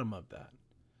bottom of that.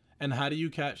 And how do you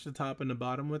catch the top and the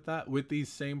bottom with that? With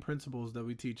these same principles that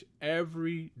we teach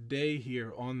every day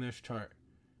here on this chart.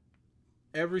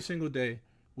 Every single day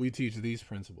we teach these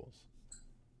principles.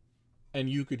 And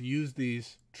you could use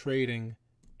these trading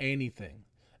anything.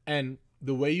 And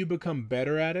the way you become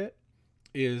better at it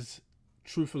is,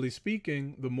 truthfully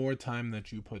speaking, the more time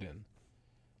that you put in.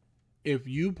 If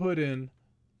you put in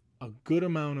a good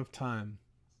amount of time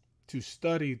to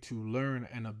study, to learn,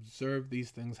 and observe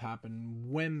these things happen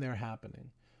when they're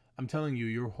happening, I'm telling you,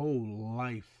 your whole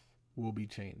life will be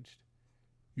changed.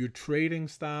 Your trading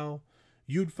style,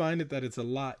 you'd find it that it's a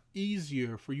lot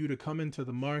easier for you to come into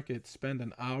the market, spend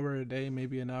an hour a day,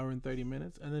 maybe an hour and 30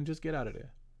 minutes, and then just get out of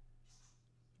there.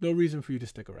 No reason for you to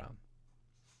stick around.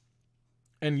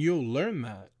 And you'll learn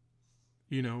that,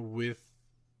 you know, with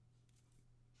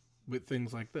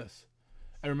things like this.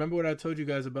 And remember what I told you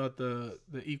guys about the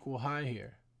equal high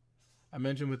here. I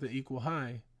mentioned with the equal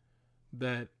high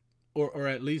that, or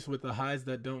at least with the highs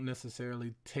that don't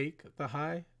necessarily take the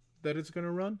high that it's going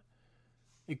to run,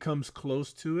 it comes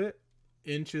close to it,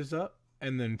 inches up,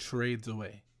 and then trades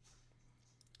away.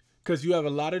 Because you have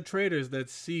a lot of traders that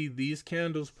see these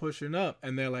candles pushing up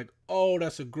and they're like, oh,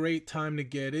 that's a great time to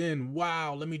get in.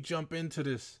 Wow, let me jump into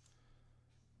this.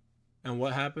 And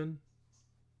what happened?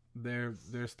 They're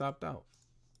stopped out.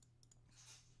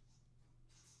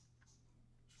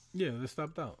 Yeah, they're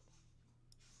stopped out.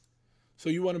 So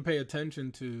you want to pay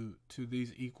attention to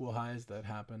these equal highs that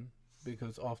happen,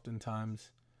 because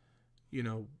oftentimes, you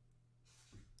know,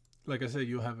 like I said,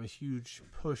 you'll have a huge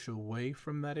push away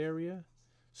from that area.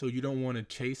 So you don't want to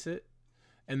chase it.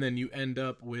 And then you end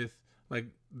up with like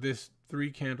this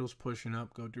 3 candles pushing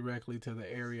up, go directly to the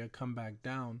area, come back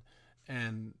down.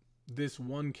 And this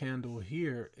one candle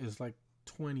here is like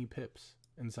 20 pips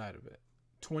inside of it.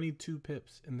 22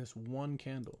 pips in this one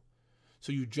candle.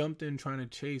 So you jumped in trying to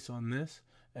chase on this,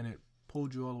 and it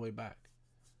pulled you all the way back,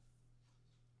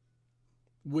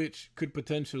 which could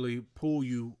potentially pull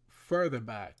you further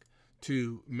back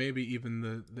to maybe even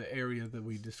the area that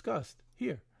we discussed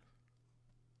here.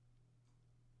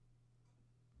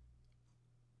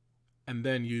 And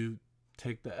then you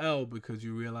take the L because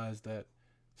you realize that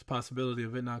it's a possibility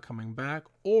of it not coming back,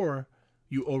 or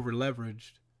you over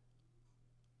leveraged.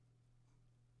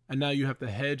 And now you have to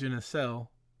hedge in a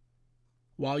sell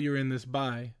while you're in this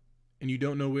buy, and you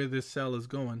don't know where this sell is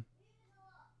going.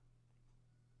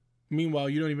 Meanwhile,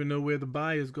 you don't even know where the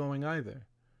buy is going either.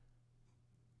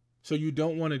 So you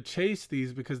don't want to chase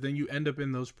these, because then you end up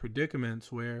in those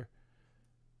predicaments where,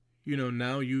 you know,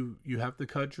 now you have to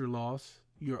cut your loss.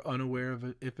 You're unaware of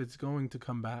it if it's going to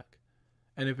come back.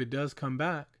 And if it does come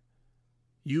back,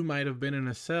 you might have been in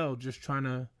a sell just trying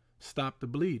to stop the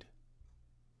bleed.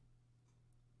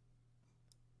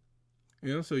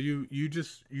 You know, so you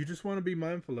just want to be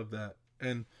mindful of that.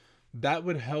 And that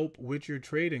would help with your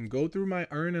trading. Go through my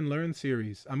Earn and Learn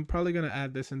series. I'm probably going to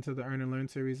add this into the Earn and Learn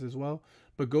series as well.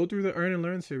 But go through the Earn and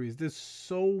Learn series. There's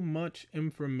so much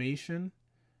information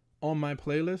on my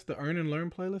playlist, the Earn and Learn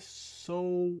playlist.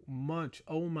 So much.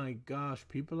 Oh my gosh.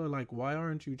 People are like, why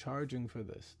aren't you charging for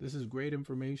this? This is great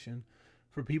information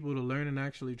for people to learn and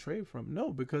actually trade from.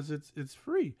 No, because it's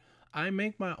free. I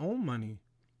make my own money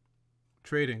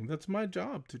trading. That's my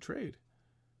job, to trade.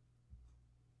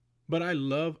 But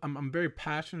I'm very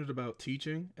passionate about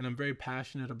teaching, and I'm very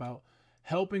passionate about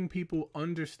helping people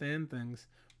understand things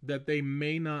that they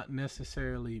may not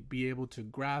necessarily be able to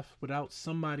grasp without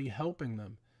somebody helping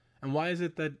them. And why is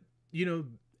it that, you know,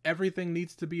 everything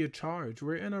needs to be a charge?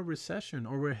 We're in a recession,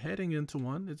 or we're heading into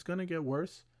one. It's going to get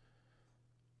worse.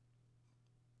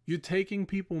 You're taking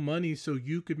people money so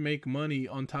you could make money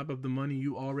on top of the money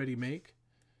you already make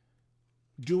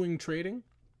doing trading,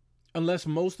 unless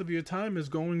most of your time is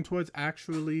going towards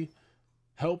actually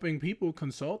helping people,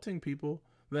 consulting people.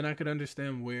 Then I could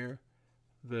understand where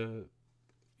the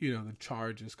the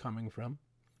charge is coming from.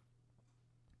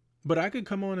 But I could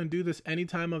come on and do this any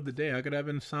time of the day. I could have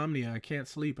insomnia, I can't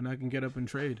sleep, and I can get up and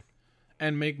trade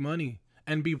and make money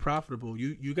and be profitable.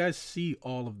 You guys see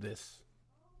all of this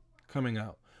coming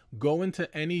out. Go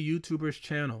into any YouTuber's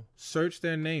channel, search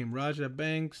their name, Raja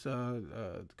Banks,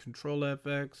 Control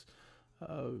FX,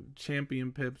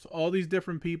 Champion Pips, all these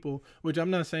different people, which I'm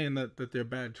not saying that they're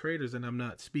bad traders and I'm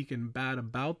not speaking bad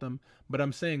about them, but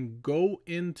I'm saying go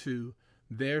into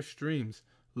their streams.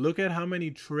 Look at how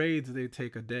many trades they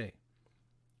take a day.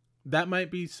 That might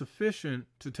be sufficient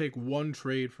to take one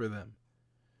trade for them.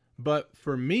 But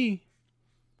for me,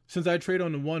 since I trade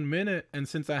on the 1 minute and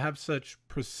since I have such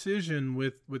precision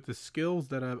with the skills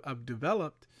that I've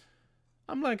developed,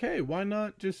 I'm like, hey, why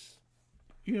not just,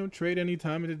 trade any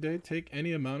time of the day, take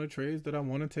any amount of trades that I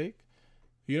want to take?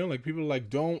 Like people are like,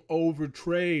 don't over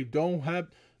trade, because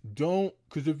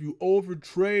if you over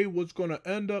trade, what's going to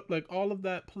end up like all of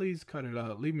that? Please cut it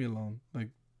out. Leave me alone. Like,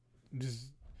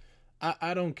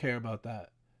 I don't care about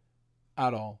that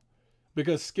at all,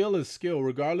 because skill is skill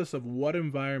regardless of what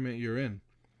environment you're in.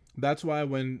 That's why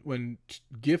when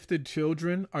gifted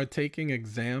children are taking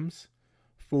exams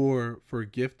for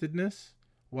giftedness,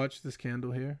 watch this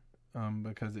candle here,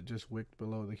 because it just wicked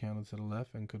below the candle to the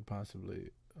left and could possibly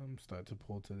start to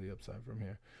pull to the upside from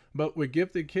here. But with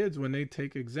gifted kids, when they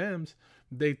take exams,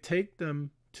 they take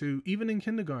them to, even in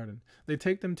kindergarten, they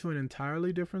take them to an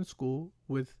entirely different school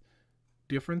with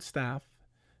different staff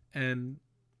and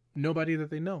nobody that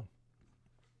they know.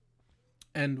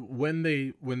 And when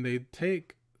they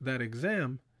take that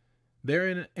exam, they're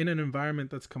in an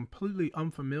environment that's completely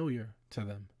unfamiliar to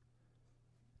them.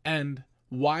 And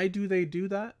why do they do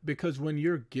that? Because when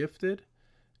you're gifted,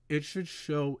 it should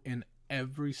show in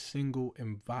every single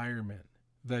environment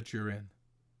that you're in.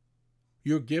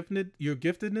 Your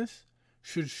giftedness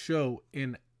should show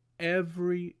in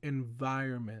every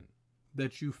environment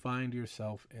that you find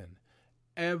yourself in.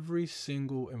 Every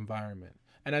single environment.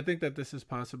 And I think that this is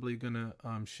possibly going to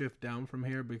shift down from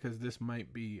here, because this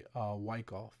might be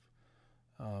Wyckoff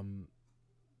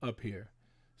up here.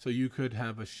 So you could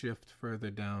have a shift further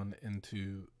down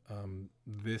into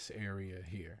this area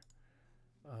here.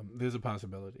 There's a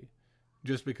possibility.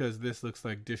 Just because this looks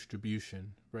like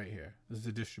distribution right here. This is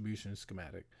a distribution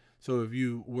schematic. So if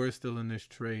you were still in this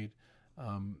trade,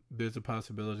 there's a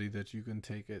possibility that you can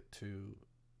take it to,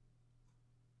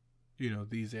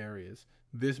 these areas.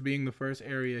 This being the first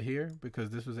area here, because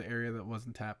this was an area that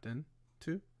wasn't tapped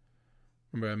into.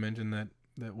 Remember I mentioned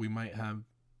that we might have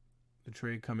the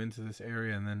trade come into this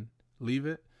area and then leave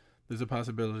it. There's a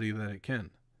possibility that it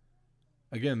can.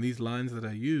 Again, these lines that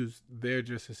I used, they're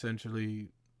just essentially,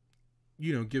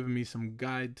 giving me some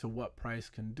guide to what price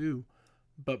can do,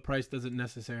 but price doesn't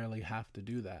necessarily have to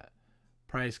do that.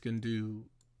 Price can do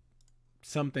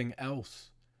something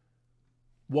else.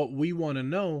 What we want to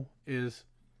know is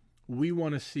we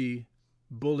want to see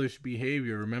bullish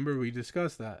behavior. Remember, we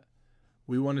discussed that.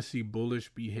 We want to see bullish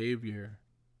behavior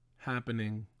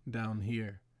happening down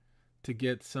here to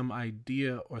get some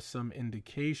idea or some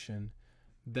indication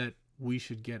that we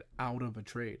should get out of a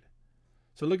trade.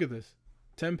 So look at this.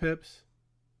 10 pips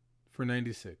for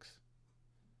 96.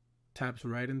 Taps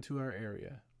right into our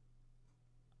area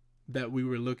that we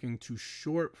were looking to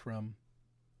short from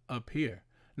up here.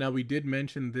 Now, we did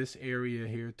mention this area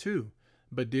here too,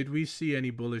 but did we see any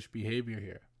bullish behavior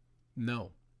here?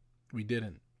 No, we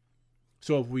didn't.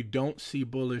 So if we don't see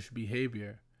bullish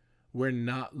behavior, we're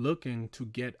not looking to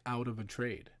get out of a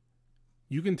trade.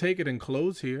 You can take it and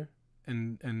close here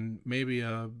and maybe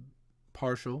a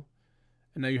partial,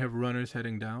 and now you have runners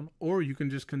heading down, or you can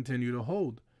just continue to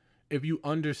hold if you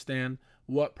understand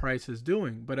what price is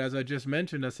doing. But as I just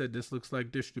mentioned, I said this looks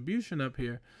like distribution up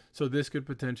here, so this could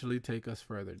potentially take us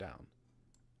further down.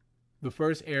 The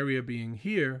first area being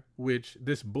here, which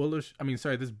this bearish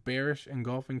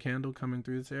engulfing candle coming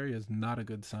through this area is not a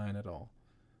good sign at all.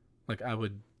 Like, I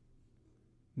would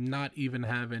not even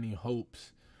have any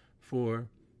hopes for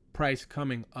price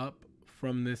coming up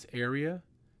from this area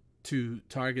to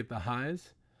target the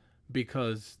highs,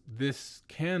 because this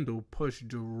candle pushed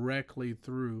directly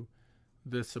through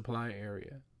the supply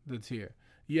area that's here.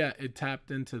 Yeah, it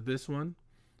tapped into this one,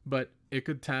 but it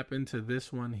could tap into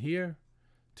this one here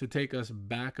to take us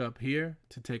back up here,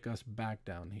 to take us back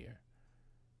down here.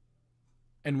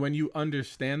 And when you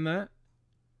understand that,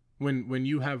 when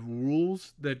you have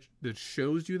rules that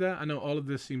shows you that, I know all of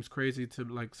this seems crazy to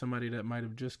like somebody that might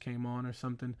have just came on or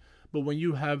something, but when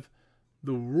you have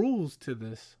the rules to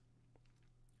this,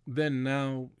 then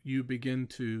now you begin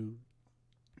to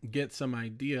get some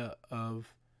idea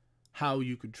of how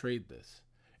you could trade this.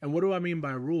 And what do I mean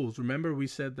by rules? Remember, we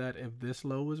said that if this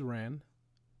low was ran,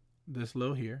 this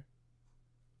low here,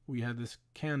 we had this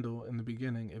candle in the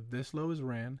beginning. If this low is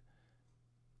ran,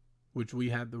 which we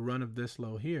had the run of this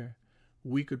low here,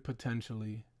 we could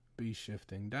potentially be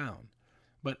shifting down.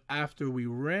 But after we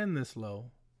ran this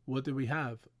low, what did we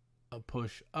have? A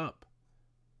push up.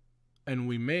 And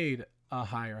we made a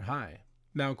higher high.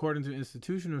 Now, according to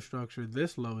institutional structure,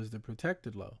 this low is the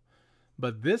protected low.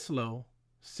 But this low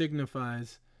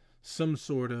signifies some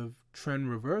sort of trend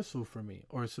reversal for me,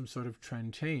 or some sort of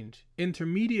trend change,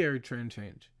 intermediary trend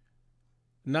change,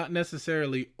 not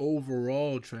necessarily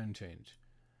overall trend change,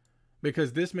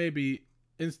 because this may be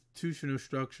institutional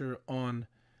structure on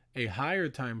a higher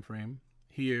time frame.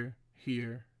 Here,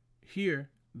 here, here,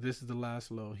 this is the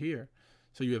last low here.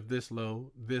 So you have this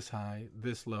low, this high,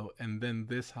 this low, and then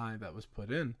this high that was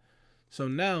put in. So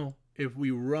now if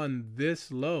we run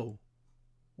this low,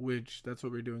 which that's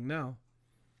what we're doing now,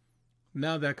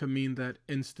 now that could mean that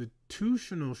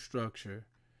institutional structure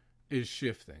is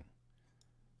shifting.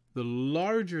 The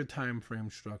larger time frame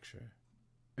structure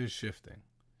is shifting.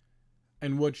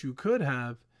 And what you could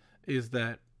have is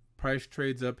that price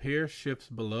trades up here, shifts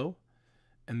below,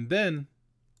 and then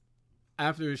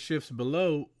after it shifts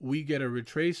below, we get a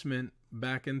retracement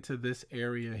back into this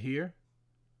area here,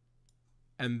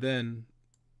 and then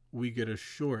we get a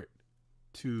short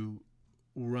to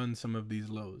run some of these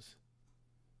lows.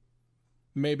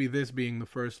 Maybe this being the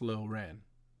first low ran.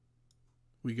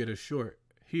 We get a short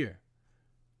here.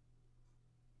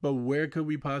 But where could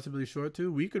we possibly short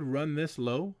to? We could run this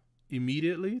low,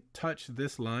 immediately touch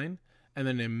this line, and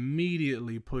then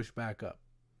immediately push back up.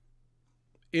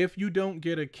 If you don't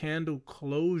get a candle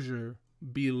closure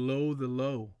below the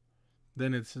low,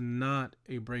 then it's not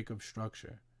a break of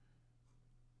structure.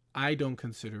 I don't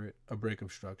consider it a break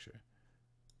of structure.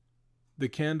 The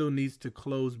candle needs to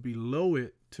close below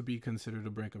it to be considered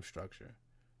a break of structure,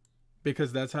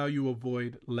 because that's how you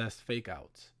avoid less fake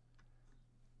outs.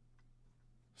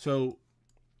 So,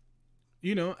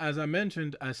 you know, as I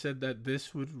mentioned, I said that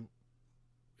this would,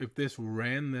 if this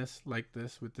ran this like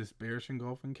this with this bearish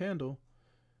engulfing candle,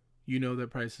 you know that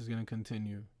price is going to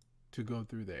continue to go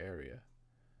through the area.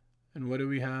 And what do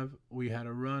we have? We had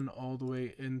a run all the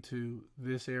way into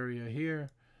this area here,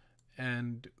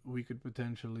 and we could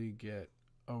potentially get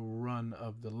a run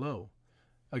of the low.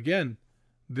 Again,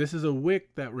 this is a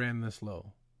wick that ran this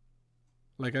low.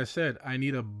 Like I said, I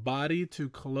need a body to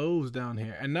close down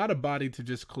here, and not a body to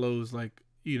just close like,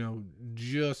 you know,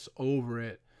 just over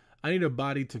it. I need a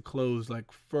body to close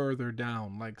like further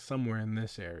down, like somewhere in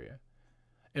this area.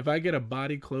 If I get a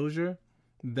body closure,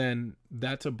 then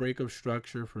that's a break of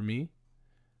structure for me.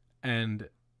 And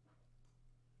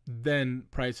then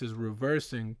price is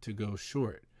reversing to go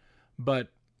short. But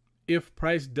if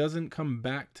price doesn't come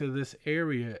back to this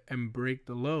area and break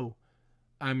the low,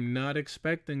 I'm not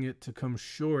expecting it to come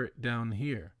short down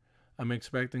here. I'm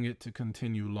expecting it to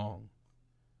continue long.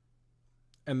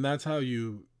 And that's how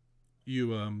you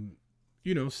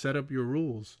know, set up your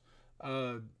rules.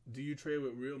 Do you trade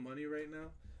with real money right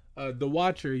now? The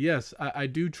Watcher, yes, I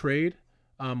do trade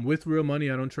with real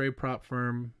money. I don't trade prop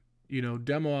firm. You know,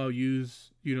 demo I'll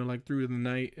use, you know, like through the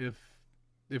night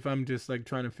if I'm just like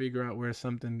trying to figure out where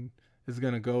something is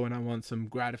gonna go and I want some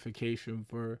gratification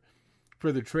for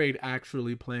the trade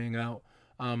actually playing out.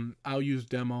 I'll use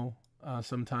demo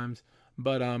sometimes,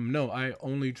 but no, I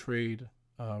only trade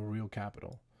real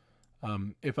capital.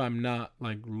 If I'm not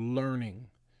like learning,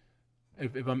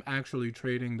 if I'm actually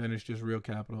trading, then it's just real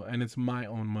capital, and it's my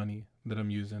own money that I'm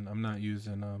using. I'm not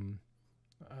using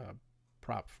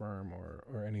prop firm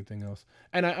or anything else.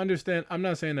 And I understand, I'm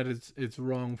not saying that it's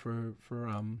wrong for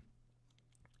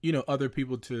you know, other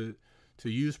people to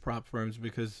use prop firms,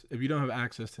 because if you don't have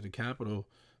access to the capital,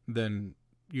 then,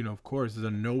 you know, of course, it's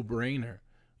a no-brainer.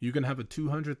 You can have a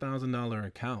 $200,000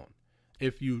 account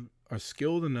if you are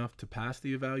skilled enough to pass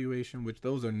the evaluation, which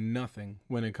those are nothing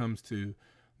when it comes to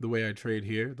the way I trade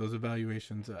here. Those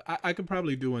evaluations, I could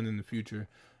probably do one in the future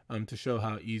to show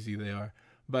how easy they are.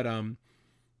 But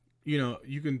you know,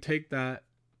 you can take that,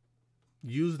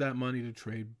 use that money to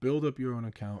trade, build up your own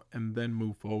account, and then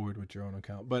move forward with your own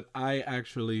account. But I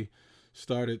actually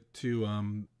started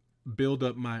to build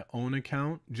up my own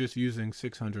account just using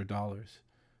 $600.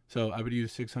 So I would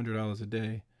use $600 a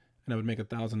day, and I would make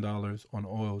 $1,000 on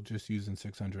oil just using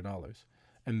 $600.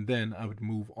 And then I would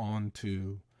move on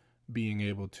to being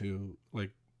able to,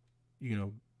 like, you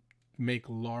know, make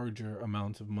larger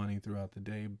amounts of money throughout the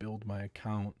day, build my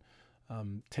account,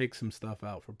 take some stuff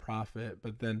out for profit.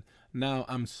 But then now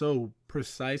I'm so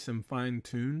precise and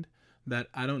fine-tuned that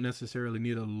I don't necessarily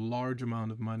need a large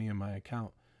amount of money in my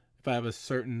account. if I have a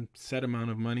certain set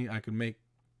amount of money, I could make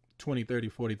 20, 30,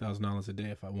 $40,000 a day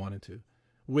if I wanted to,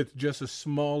 with just a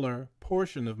smaller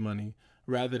portion of money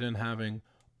rather than having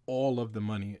all of the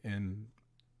money in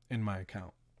my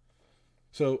account.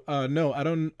 So no, I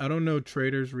don't know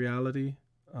Traders Reality.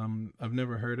 I've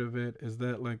never heard of it. Is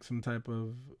that like some type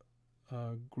of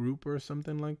group or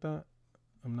something like that?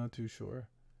 I'm not too sure.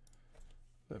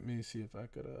 Let me see if I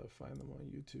could find them on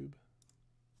YouTube.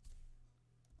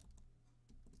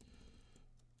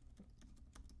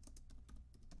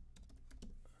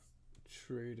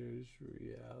 Traders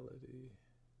Reality.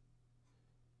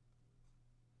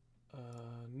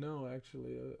 No,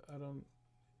 actually, I don't.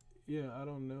 Yeah, I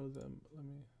don't know them. Let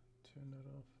me turn that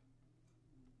off.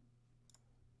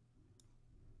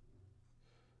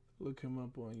 Look him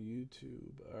up on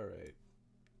YouTube. All right.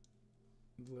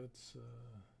 Let's.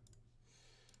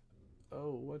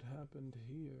 Oh, what happened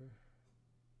here?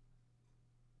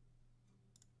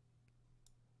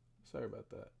 Sorry about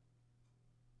that.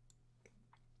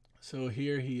 So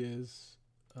here he is,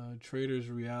 Traders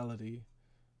Reality.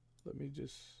 Let me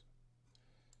just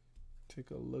take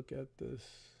a look at this.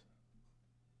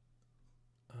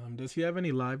 Does he have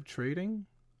any live trading?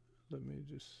 Let me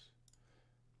just.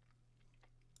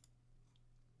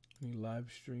 Any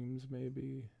live streams,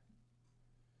 maybe?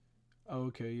 Oh,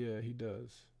 okay, yeah, he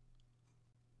does.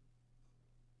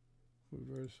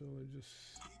 Reversal, or just.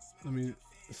 Let me.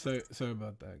 Sorry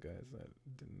about that, guys. I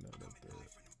didn't know that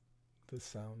the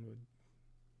sound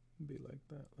would be like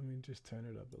that. Let me just turn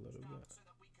it up a little bit.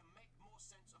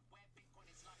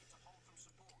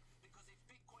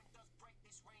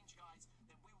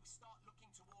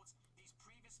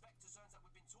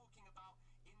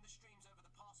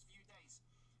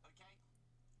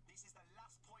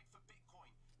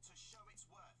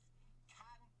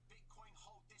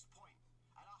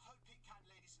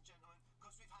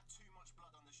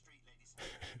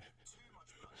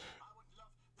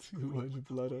 Too much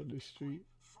blood on the street.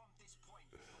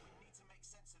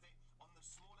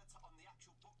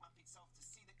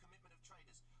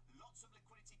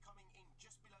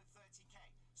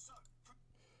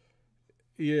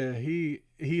 Yeah, he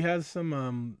has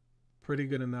some pretty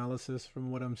good analysis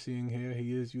from what I'm seeing here.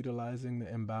 He is utilizing the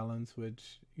imbalance,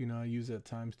 which I use at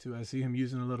times too. I see him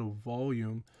using a little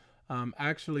volume.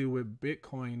 Actually, with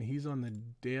Bitcoin, he's on the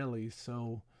daily,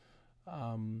 so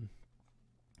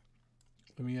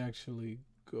let me actually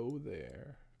go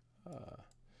there.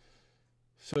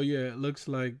 So yeah, it looks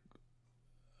like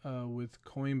with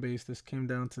Coinbase, this came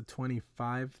down to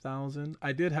 25,000.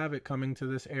 I did have it coming to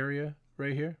this area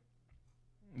right here.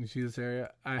 You see this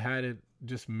area? I had it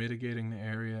just mitigating the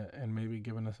area and maybe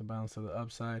giving us a bounce to the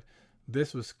upside.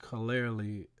 This was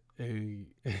clearly a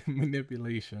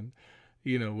manipulation,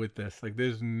 with this. Like,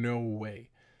 there's no way.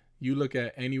 You look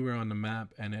at anywhere on the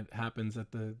map and it happens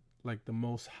at the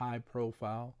most high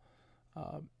profile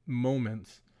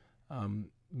moments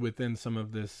within some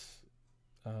of this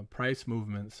price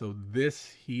movement. So this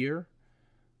here,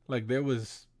 like, there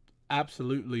was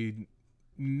absolutely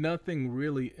nothing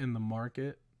really in the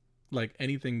market, like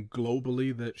anything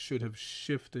globally, that should have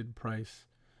shifted price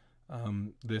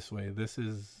this way. This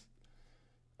is,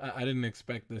 I didn't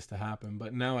expect this to happen,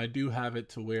 but now I do have it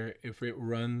to where if it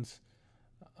runs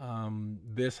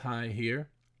this high here,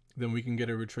 then we can get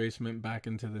a retracement back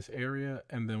into this area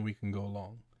and then we can go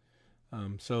long.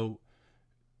 So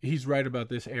he's right about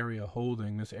this area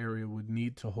holding. This area would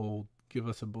need to hold, give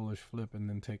us a bullish flip, and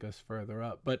then take us further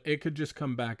up. But it could just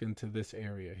come back into this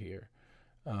area here,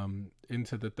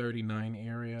 into the 39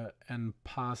 area, and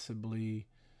possibly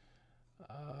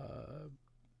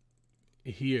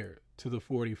here to the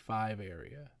 45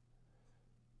 area.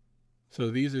 So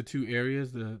these are two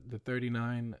areas, the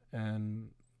 39 and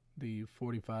the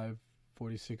 45,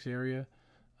 46 area.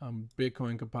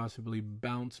 Bitcoin could possibly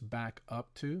bounce back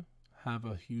up to, have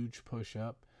a huge push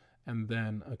up, and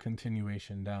then a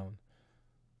continuation down.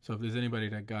 So if there's anybody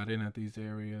that got in at these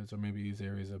areas, or maybe these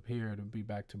areas up here, to be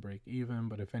back to break even.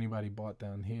 But if anybody bought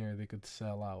down here, they could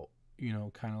sell out,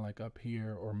 kind of like up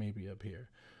here or maybe up here.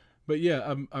 But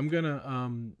yeah, I'm gonna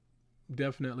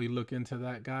definitely look into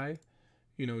that guy,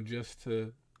 just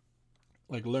to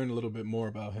like learn a little bit more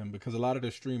about him, because a lot of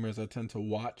the streamers, I tend to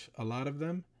watch a lot of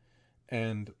them,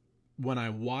 and when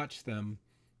I watch them,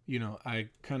 I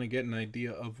kind of get an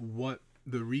idea of what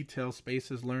the retail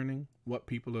space is learning, what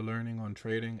people are learning on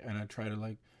trading, and I try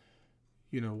to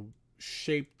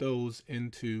shape those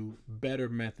into better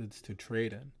methods to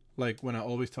trade in. Like when I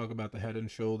always talk about the head and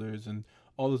shoulders and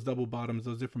all those double bottoms,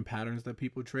 those different patterns that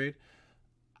people trade,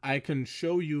 I can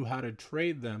show you how to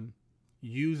trade them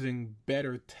using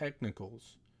better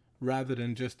technicals rather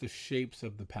than just the shapes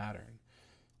of the pattern.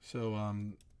 So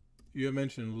you had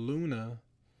mentioned Luna.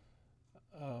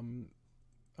 Um,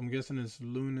 I'm guessing it's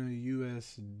Luna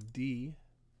USD.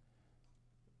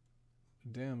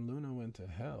 Damn, Luna went to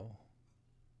hell.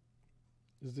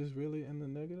 Is this really in the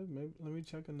negative? Maybe let me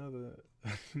check another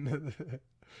another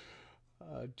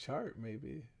chart.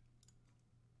 Maybe.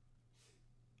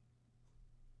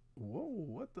 Whoa!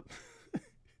 What the?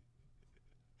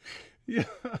 Yeah,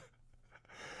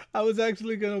 I was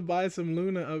actually gonna buy some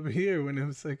Luna up here when it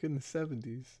was like in the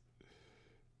 70s.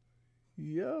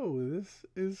 Yo, this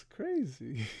is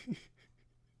crazy.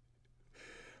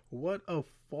 What a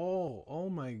fall! Oh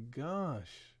my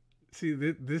gosh. See,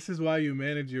 this is why you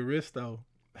manage your risk though.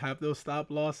 Have those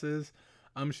stop losses.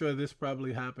 I'm sure this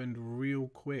probably happened real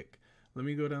quick. Let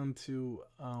me go down to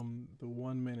the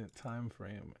 1 minute time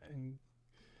frame and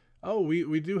oh,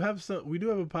 we do have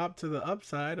a pop to the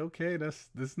upside. Okay,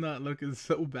 that's not looking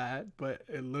so bad, but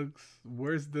it looks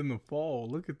worse than the fall.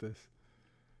 Look at this.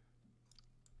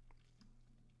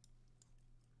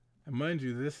 And mind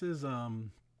you, this is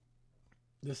 1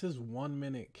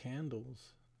 minute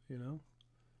candles, you know?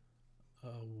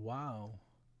 Wow.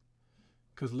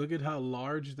 Cuz look at how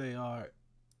large they are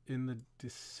in the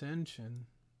dissension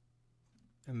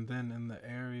and then in the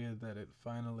area that it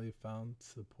finally found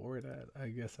support at. I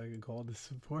guess I could call this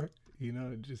support. You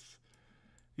know, it just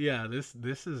yeah, this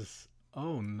is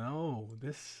oh no.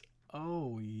 This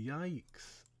oh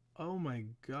yikes. Oh my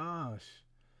gosh.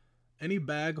 Any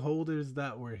bag holders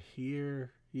that were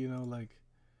here, you know, like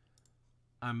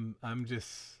I'm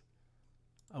just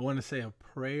I want to say a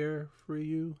prayer for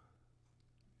you,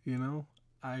 you know?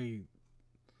 I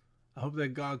I hope that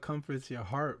God comforts your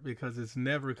heart because it's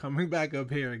never coming back up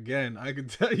here again. I can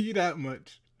tell you that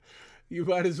much. You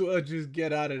might as well just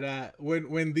get out of that.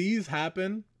 When these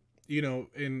happen, you know,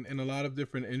 in a lot of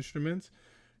different instruments,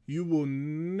 you will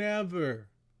never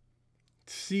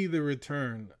see the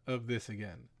return of this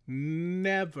again.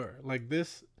 Never. Like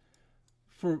this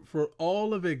for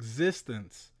all of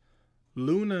existence,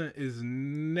 Luna is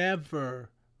never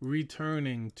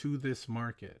returning to this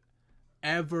market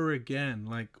ever again.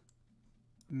 Like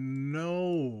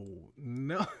no,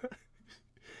 no.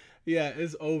 Yeah,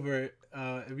 it's over.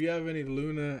 If you have any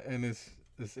Luna and it's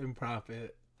in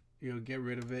profit, you'll get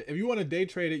rid of it. If you want to day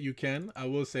trade it, you can. I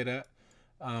will say that.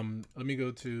 Let me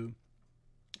go to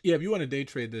yeah. If you want to day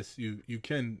trade this, you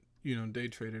can day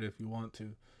trade it if you want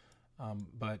to.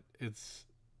 But it's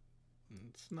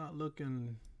not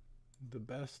looking the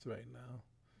best right now.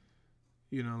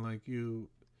 You know, like you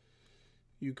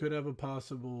could have a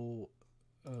possible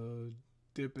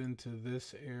dip into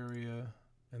this area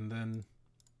and then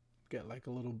get like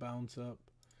a little bounce up,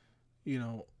 you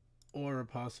know, or a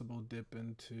possible dip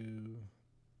into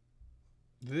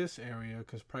this area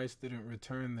because price didn't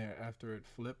return there after it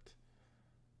flipped,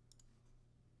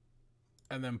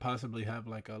 and then possibly have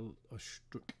like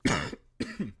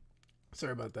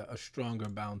sorry about that, a stronger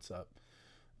bounce up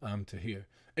to here.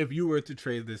 If you were to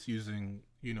trade this using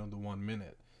the 1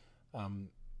 minute,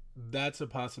 that's a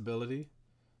possibility.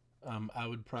 I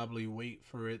would probably wait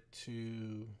for it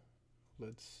to,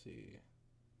 let's see,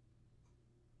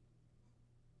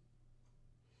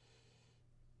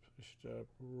 pushed up,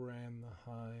 ran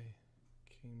the high,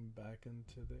 came back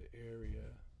into the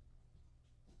area.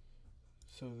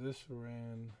 So this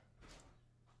ran,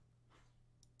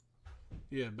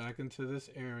 yeah, back into this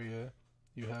area.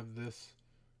 You have this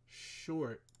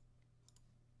short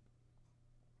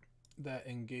that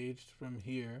engaged from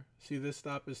here. See, this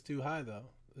stop is too high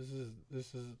though. This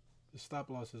is the stop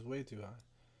loss is way too high.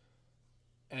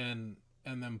 And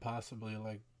then possibly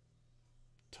like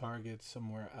target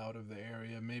somewhere out of the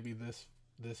area. Maybe this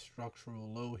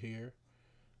structural low here.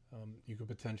 You could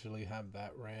potentially have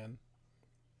that ran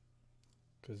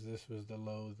because this was the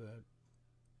low that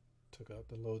took out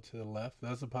the low to the left.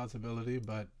 That's a possibility,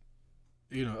 but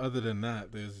other than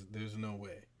that, there's no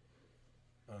way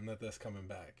that's coming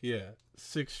back. Yeah,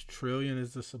 6 trillion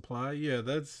is the supply. Yeah,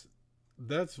 that's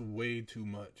way too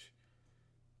much.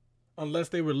 Unless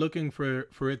they were looking for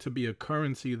it to be a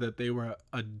currency that they were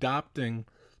adopting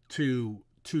to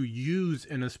use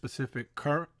in a specific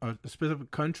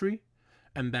country,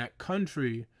 and that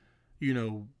country,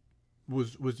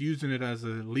 was using it as a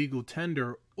legal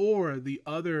tender, or the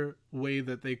other way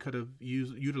that they could have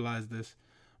utilized this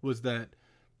was that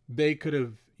they could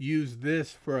have used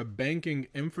this for a banking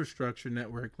infrastructure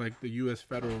network like the U.S.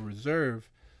 Federal Reserve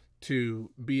to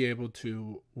be able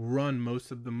to run most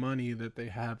of the money that they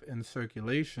have in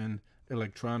circulation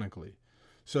electronically.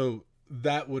 So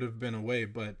that would have been a way,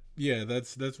 but yeah,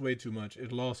 that's way too much.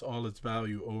 It lost all its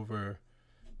value over,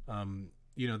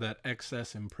 that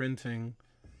excess in printing.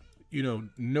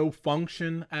 no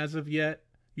function as of yet.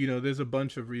 There's a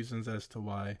bunch of reasons as to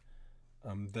why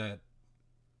that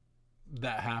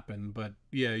happened, but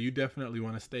yeah, you definitely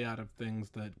want to stay out of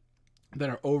things that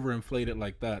are overinflated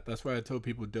like that. That's why I told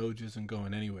people Doge isn't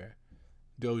going anywhere.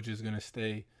 Doge is going to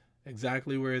stay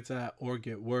exactly where it's at or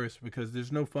get worse, because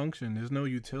there's no function, there's no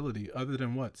utility other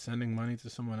than what? Sending money to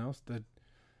someone else. That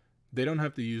they don't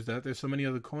have to use that. There's so many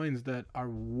other coins that are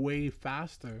way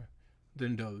faster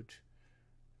than Doge.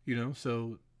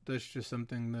 So that's just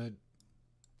something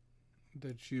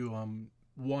that you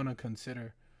want to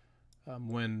consider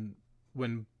when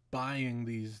buying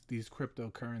these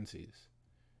cryptocurrencies.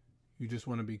 You just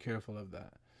want to be careful of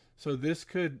that. So this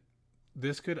could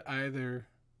either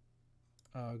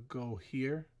go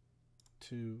here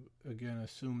to again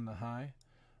assume the high,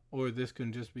 or this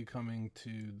can just be coming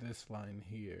to this line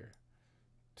here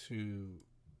to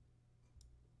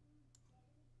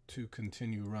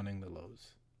continue running the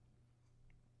lows.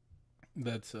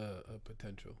 That's a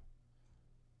potential.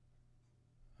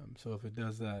 So if it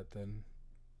does that, then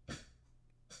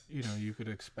you could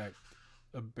expect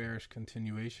a bearish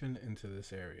continuation into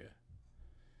this area.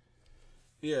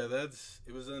 Yeah,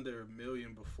 it was under 1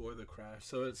 million before the crash.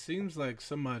 So it seems like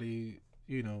somebody,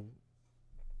 it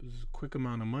was a quick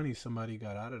amount of money somebody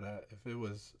got out of that. If it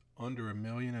was under 1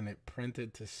 million and it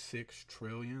printed to 6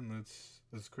 trillion,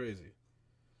 that's crazy.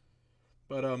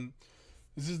 But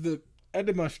this is the end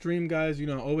of my stream, guys. I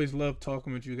always love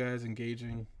talking with you guys,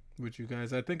 engaging with you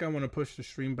guys. I think I want to push the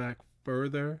stream back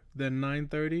further than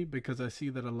 9:30, because I see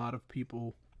that a lot of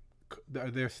people,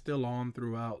 they're still on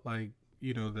throughout, like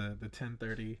the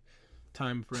 10:30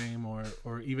 time frame,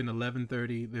 or even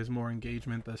 11:30. There's more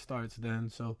engagement that starts then.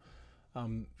 So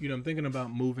I'm thinking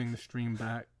about moving the stream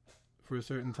back for a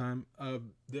certain time.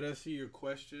 Did I see your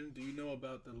question? Do you know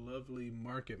about the lovely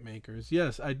market makers?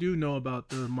 Yes, I do know about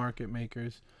the market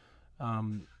makers.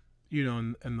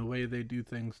 And the way they do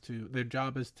things too. Their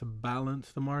job is to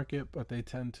balance the market, but they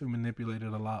tend to manipulate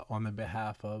it a lot on the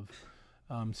behalf of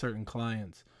certain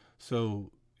clients.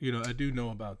 So, I do know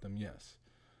about them, yes.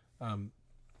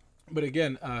 But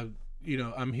again,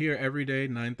 I'm here every day,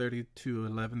 9:30 to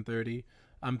 11:30.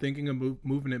 I'm thinking of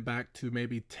moving it back to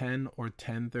maybe 10 or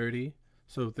 10:30.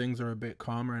 So things are a bit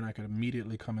calmer and I could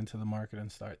immediately come into the market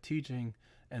and start teaching.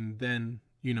 And then,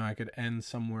 I could end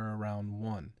somewhere around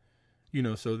 1.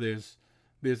 So there's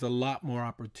a lot more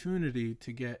opportunity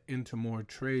to get into more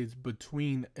trades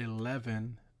between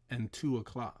 11 and 2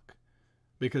 o'clock,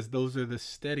 because those are the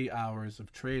steady hours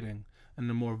of trading, and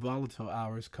the more volatile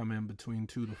hours come in between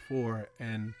 2 to 4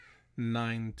 and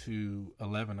 9 to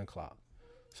 11 o'clock.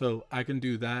 So I can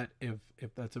do that if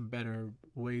that's a better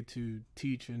way to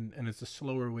teach, and it's a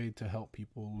slower way to help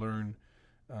people learn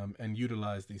and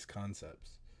utilize these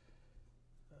concepts.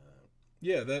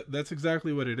 Yeah, that's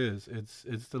exactly what it is.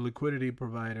 It's the liquidity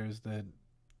providers that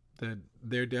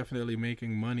they're definitely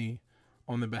making money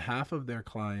on the behalf of their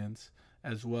clients,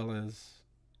 as well as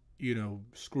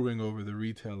screwing over the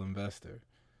retail investor.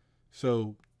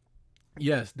 So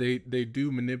yes, they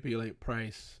do manipulate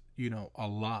price a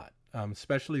lot,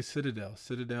 especially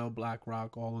Citadel,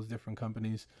 BlackRock, all those different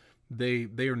companies. They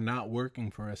are not working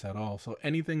for us at all. So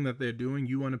anything that they're doing,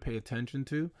 you want to pay attention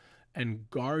to and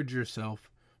guard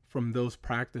yourself from those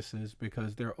practices,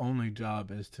 because their only job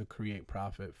is to create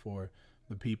profit for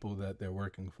the people that they're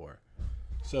working for.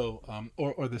 So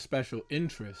or the special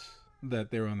interests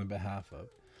that they're on the behalf of.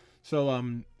 So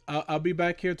I'll be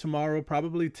back here tomorrow,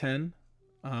 probably 10.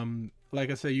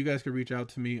 Like I said, you guys can reach out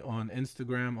to me on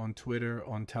Instagram, on Twitter,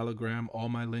 on Telegram. All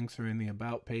my links are in the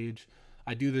About page.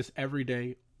 I do this every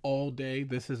day, all day.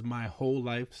 This is my whole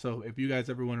life. So if you guys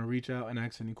ever want to reach out and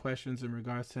ask any questions in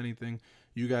regards to anything,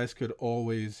 you guys could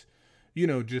always,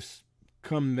 just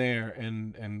come there,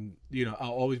 and I'll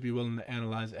always be willing to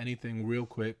analyze anything real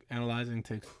quick. Analyzing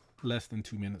takes less than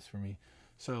 2 minutes for me.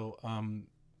 So,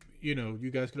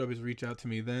 you guys could always reach out to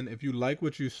me then. If you like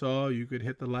what you saw, you could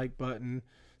hit the like button,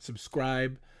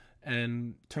 subscribe,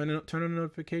 and turn on the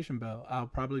notification bell. I'll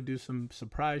probably do some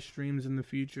surprise streams in the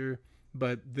future,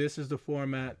 but this is the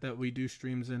format that we do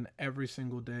streams in every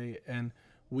single day. And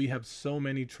we have so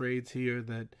many trades here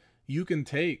that you can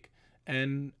take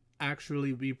and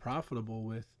actually be profitable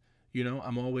with.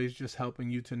 I'm always just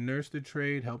helping you to nurse the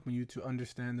trade, helping you to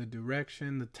understand the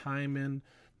direction, the timing,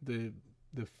 the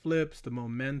flips, the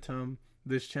momentum.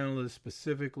 This channel is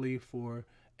specifically for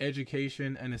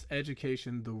education, and it's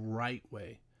education the right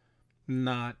way,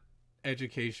 not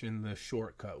education the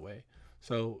shortcut way.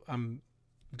 So I'm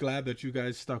glad that you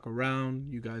guys stuck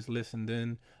around. You guys listened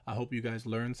in. I hope you guys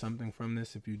learned something from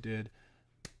this. If you did,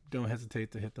 don't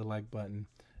hesitate to hit the like button,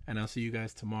 and I'll see you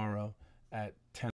guys tomorrow at 10.